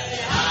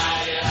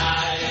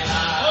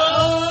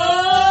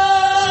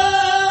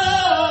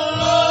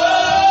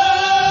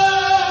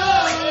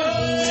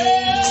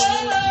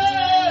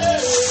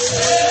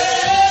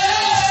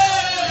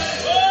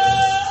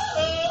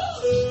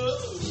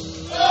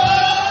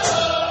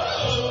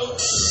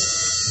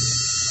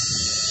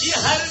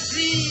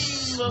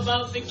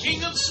 About the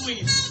king of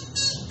sweets.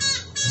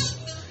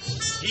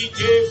 He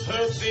gave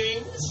her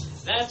things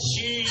that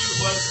she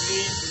was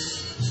needing.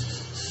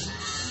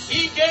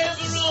 He gave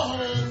her a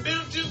home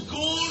built of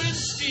gold and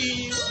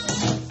steel,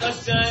 a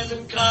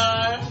diamond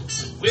car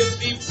with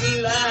the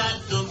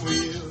platinum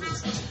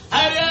wheels.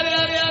 Hurry, hurry,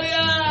 hurry, hurry,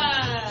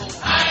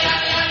 hurry. Hurry, hurry,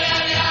 hurry, hurry,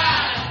 hurry.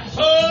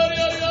 Hurry,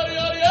 hurry, hurry,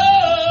 hurry,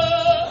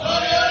 hurry.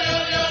 Hurry, hurry,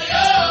 hurry, hurry,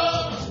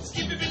 hurry.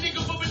 Skippy, bitty,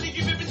 go, bubbly,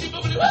 gippy, bitty,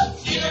 bubbly, what?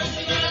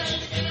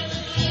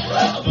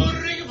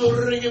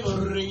 Burringy, burringy,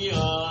 burringy,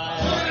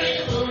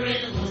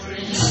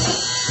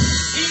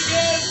 he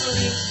gave her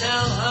his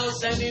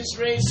townhouse and his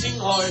racing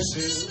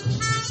horses.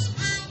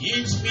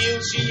 Each meal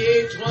she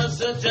ate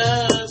was a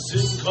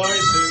dozen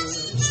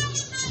courses.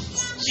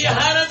 She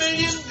had $1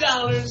 million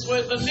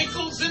worth of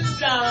nickels and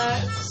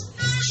dimes.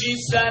 She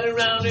sat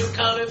around and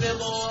counted them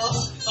all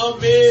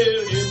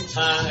 1,000,000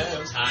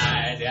 times.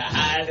 Hide,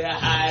 hide,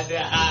 hide,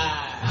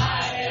 hide.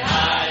 Hide,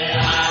 hide,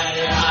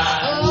 hide,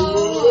 hide.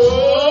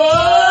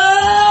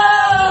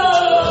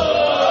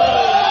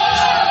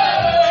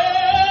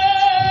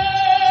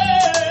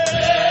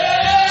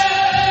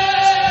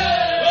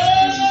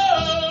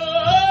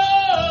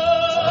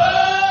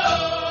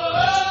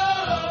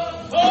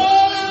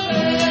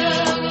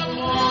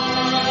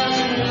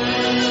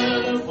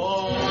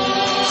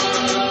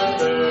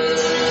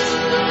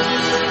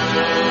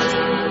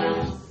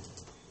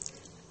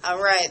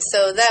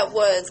 So that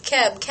was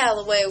Cab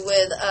Calloway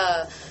with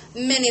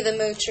Minnie the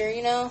Moocher,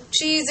 you know.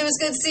 Jeez, it was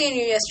good seeing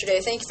you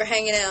yesterday. Thank you for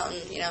hanging out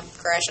and, you know,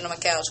 crashing on my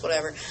couch,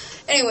 whatever.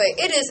 Anyway,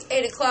 it is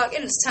 8 o'clock.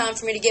 It is time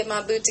for me to get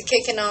my boots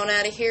kicking on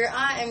out of here.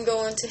 I am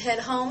going to head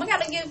home. I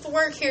got to get to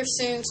work here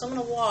soon, so I'm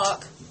going to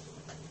walk.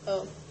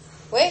 Oh,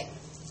 wait.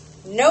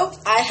 Nope,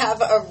 I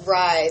have a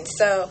ride.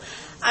 So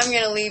I'm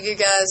going to leave you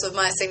guys with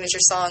my signature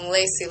song,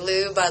 Lacy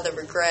Lou by The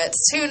Regrets.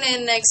 Tune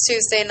in next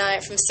Tuesday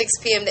night from 6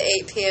 p.m. to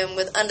 8 p.m.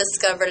 with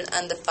Undiscovered and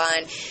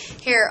Undefined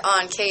here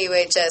on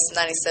KUHS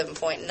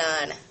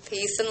 97.9.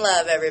 Peace and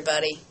love,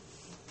 everybody.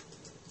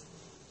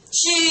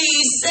 She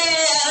said,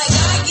 I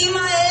gotta keep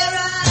my head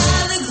right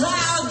out of the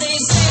cloud. They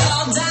say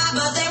I'll die,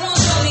 but they won't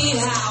show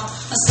me how.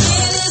 My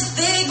skin is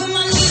thick, but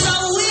my knees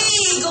are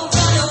weak. I'll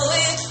run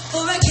away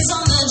for a kiss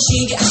on the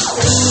cheek.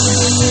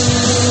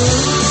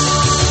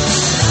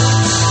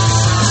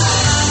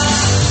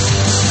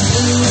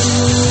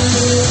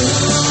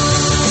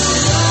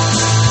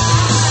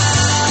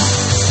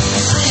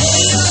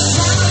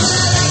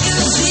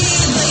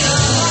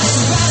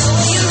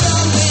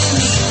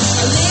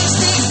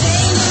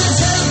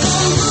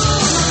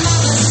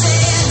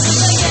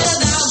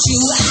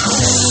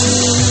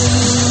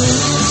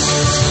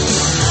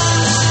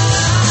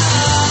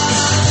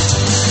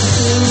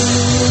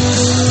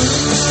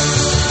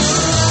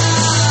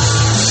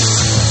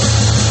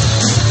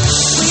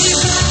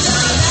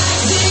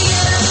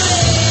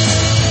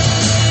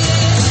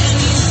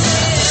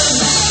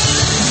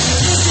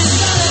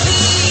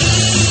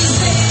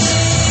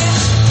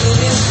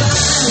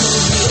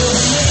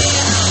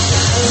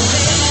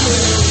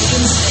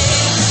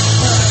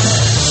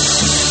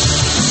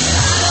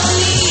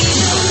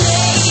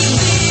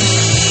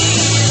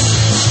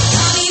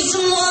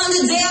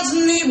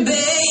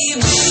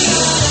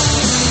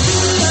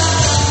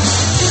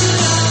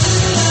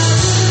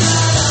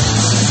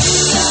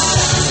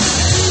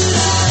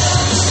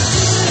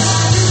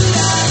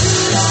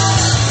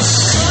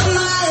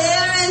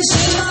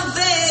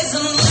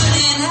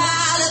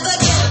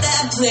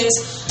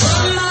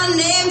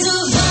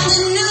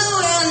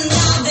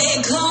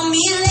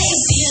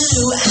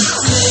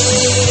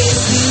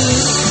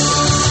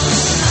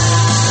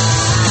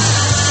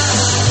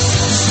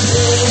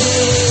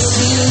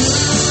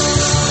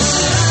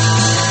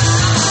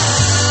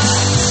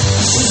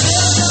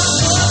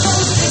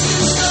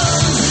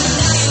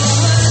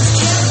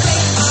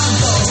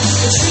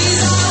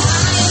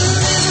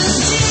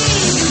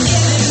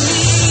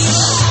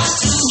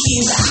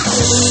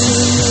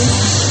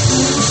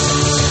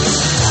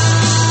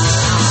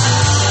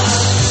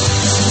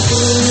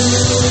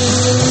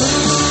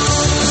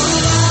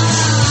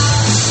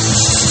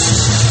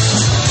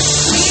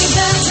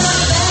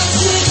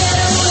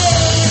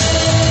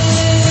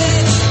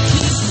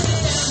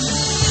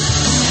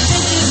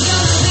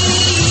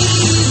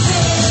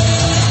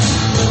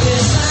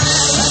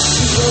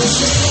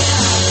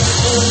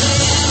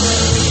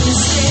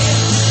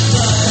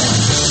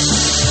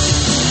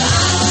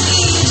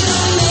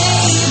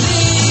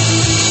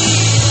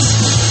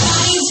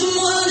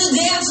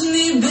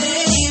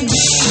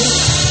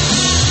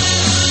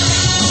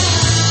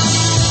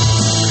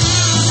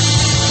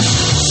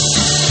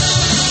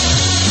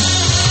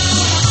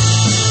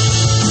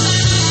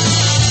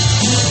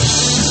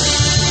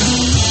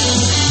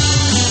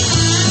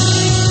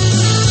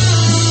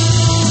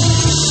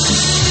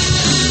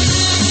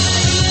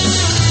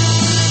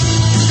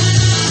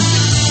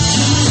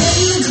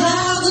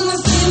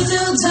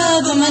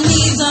 But my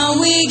knees are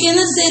weak in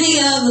the city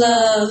of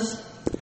love.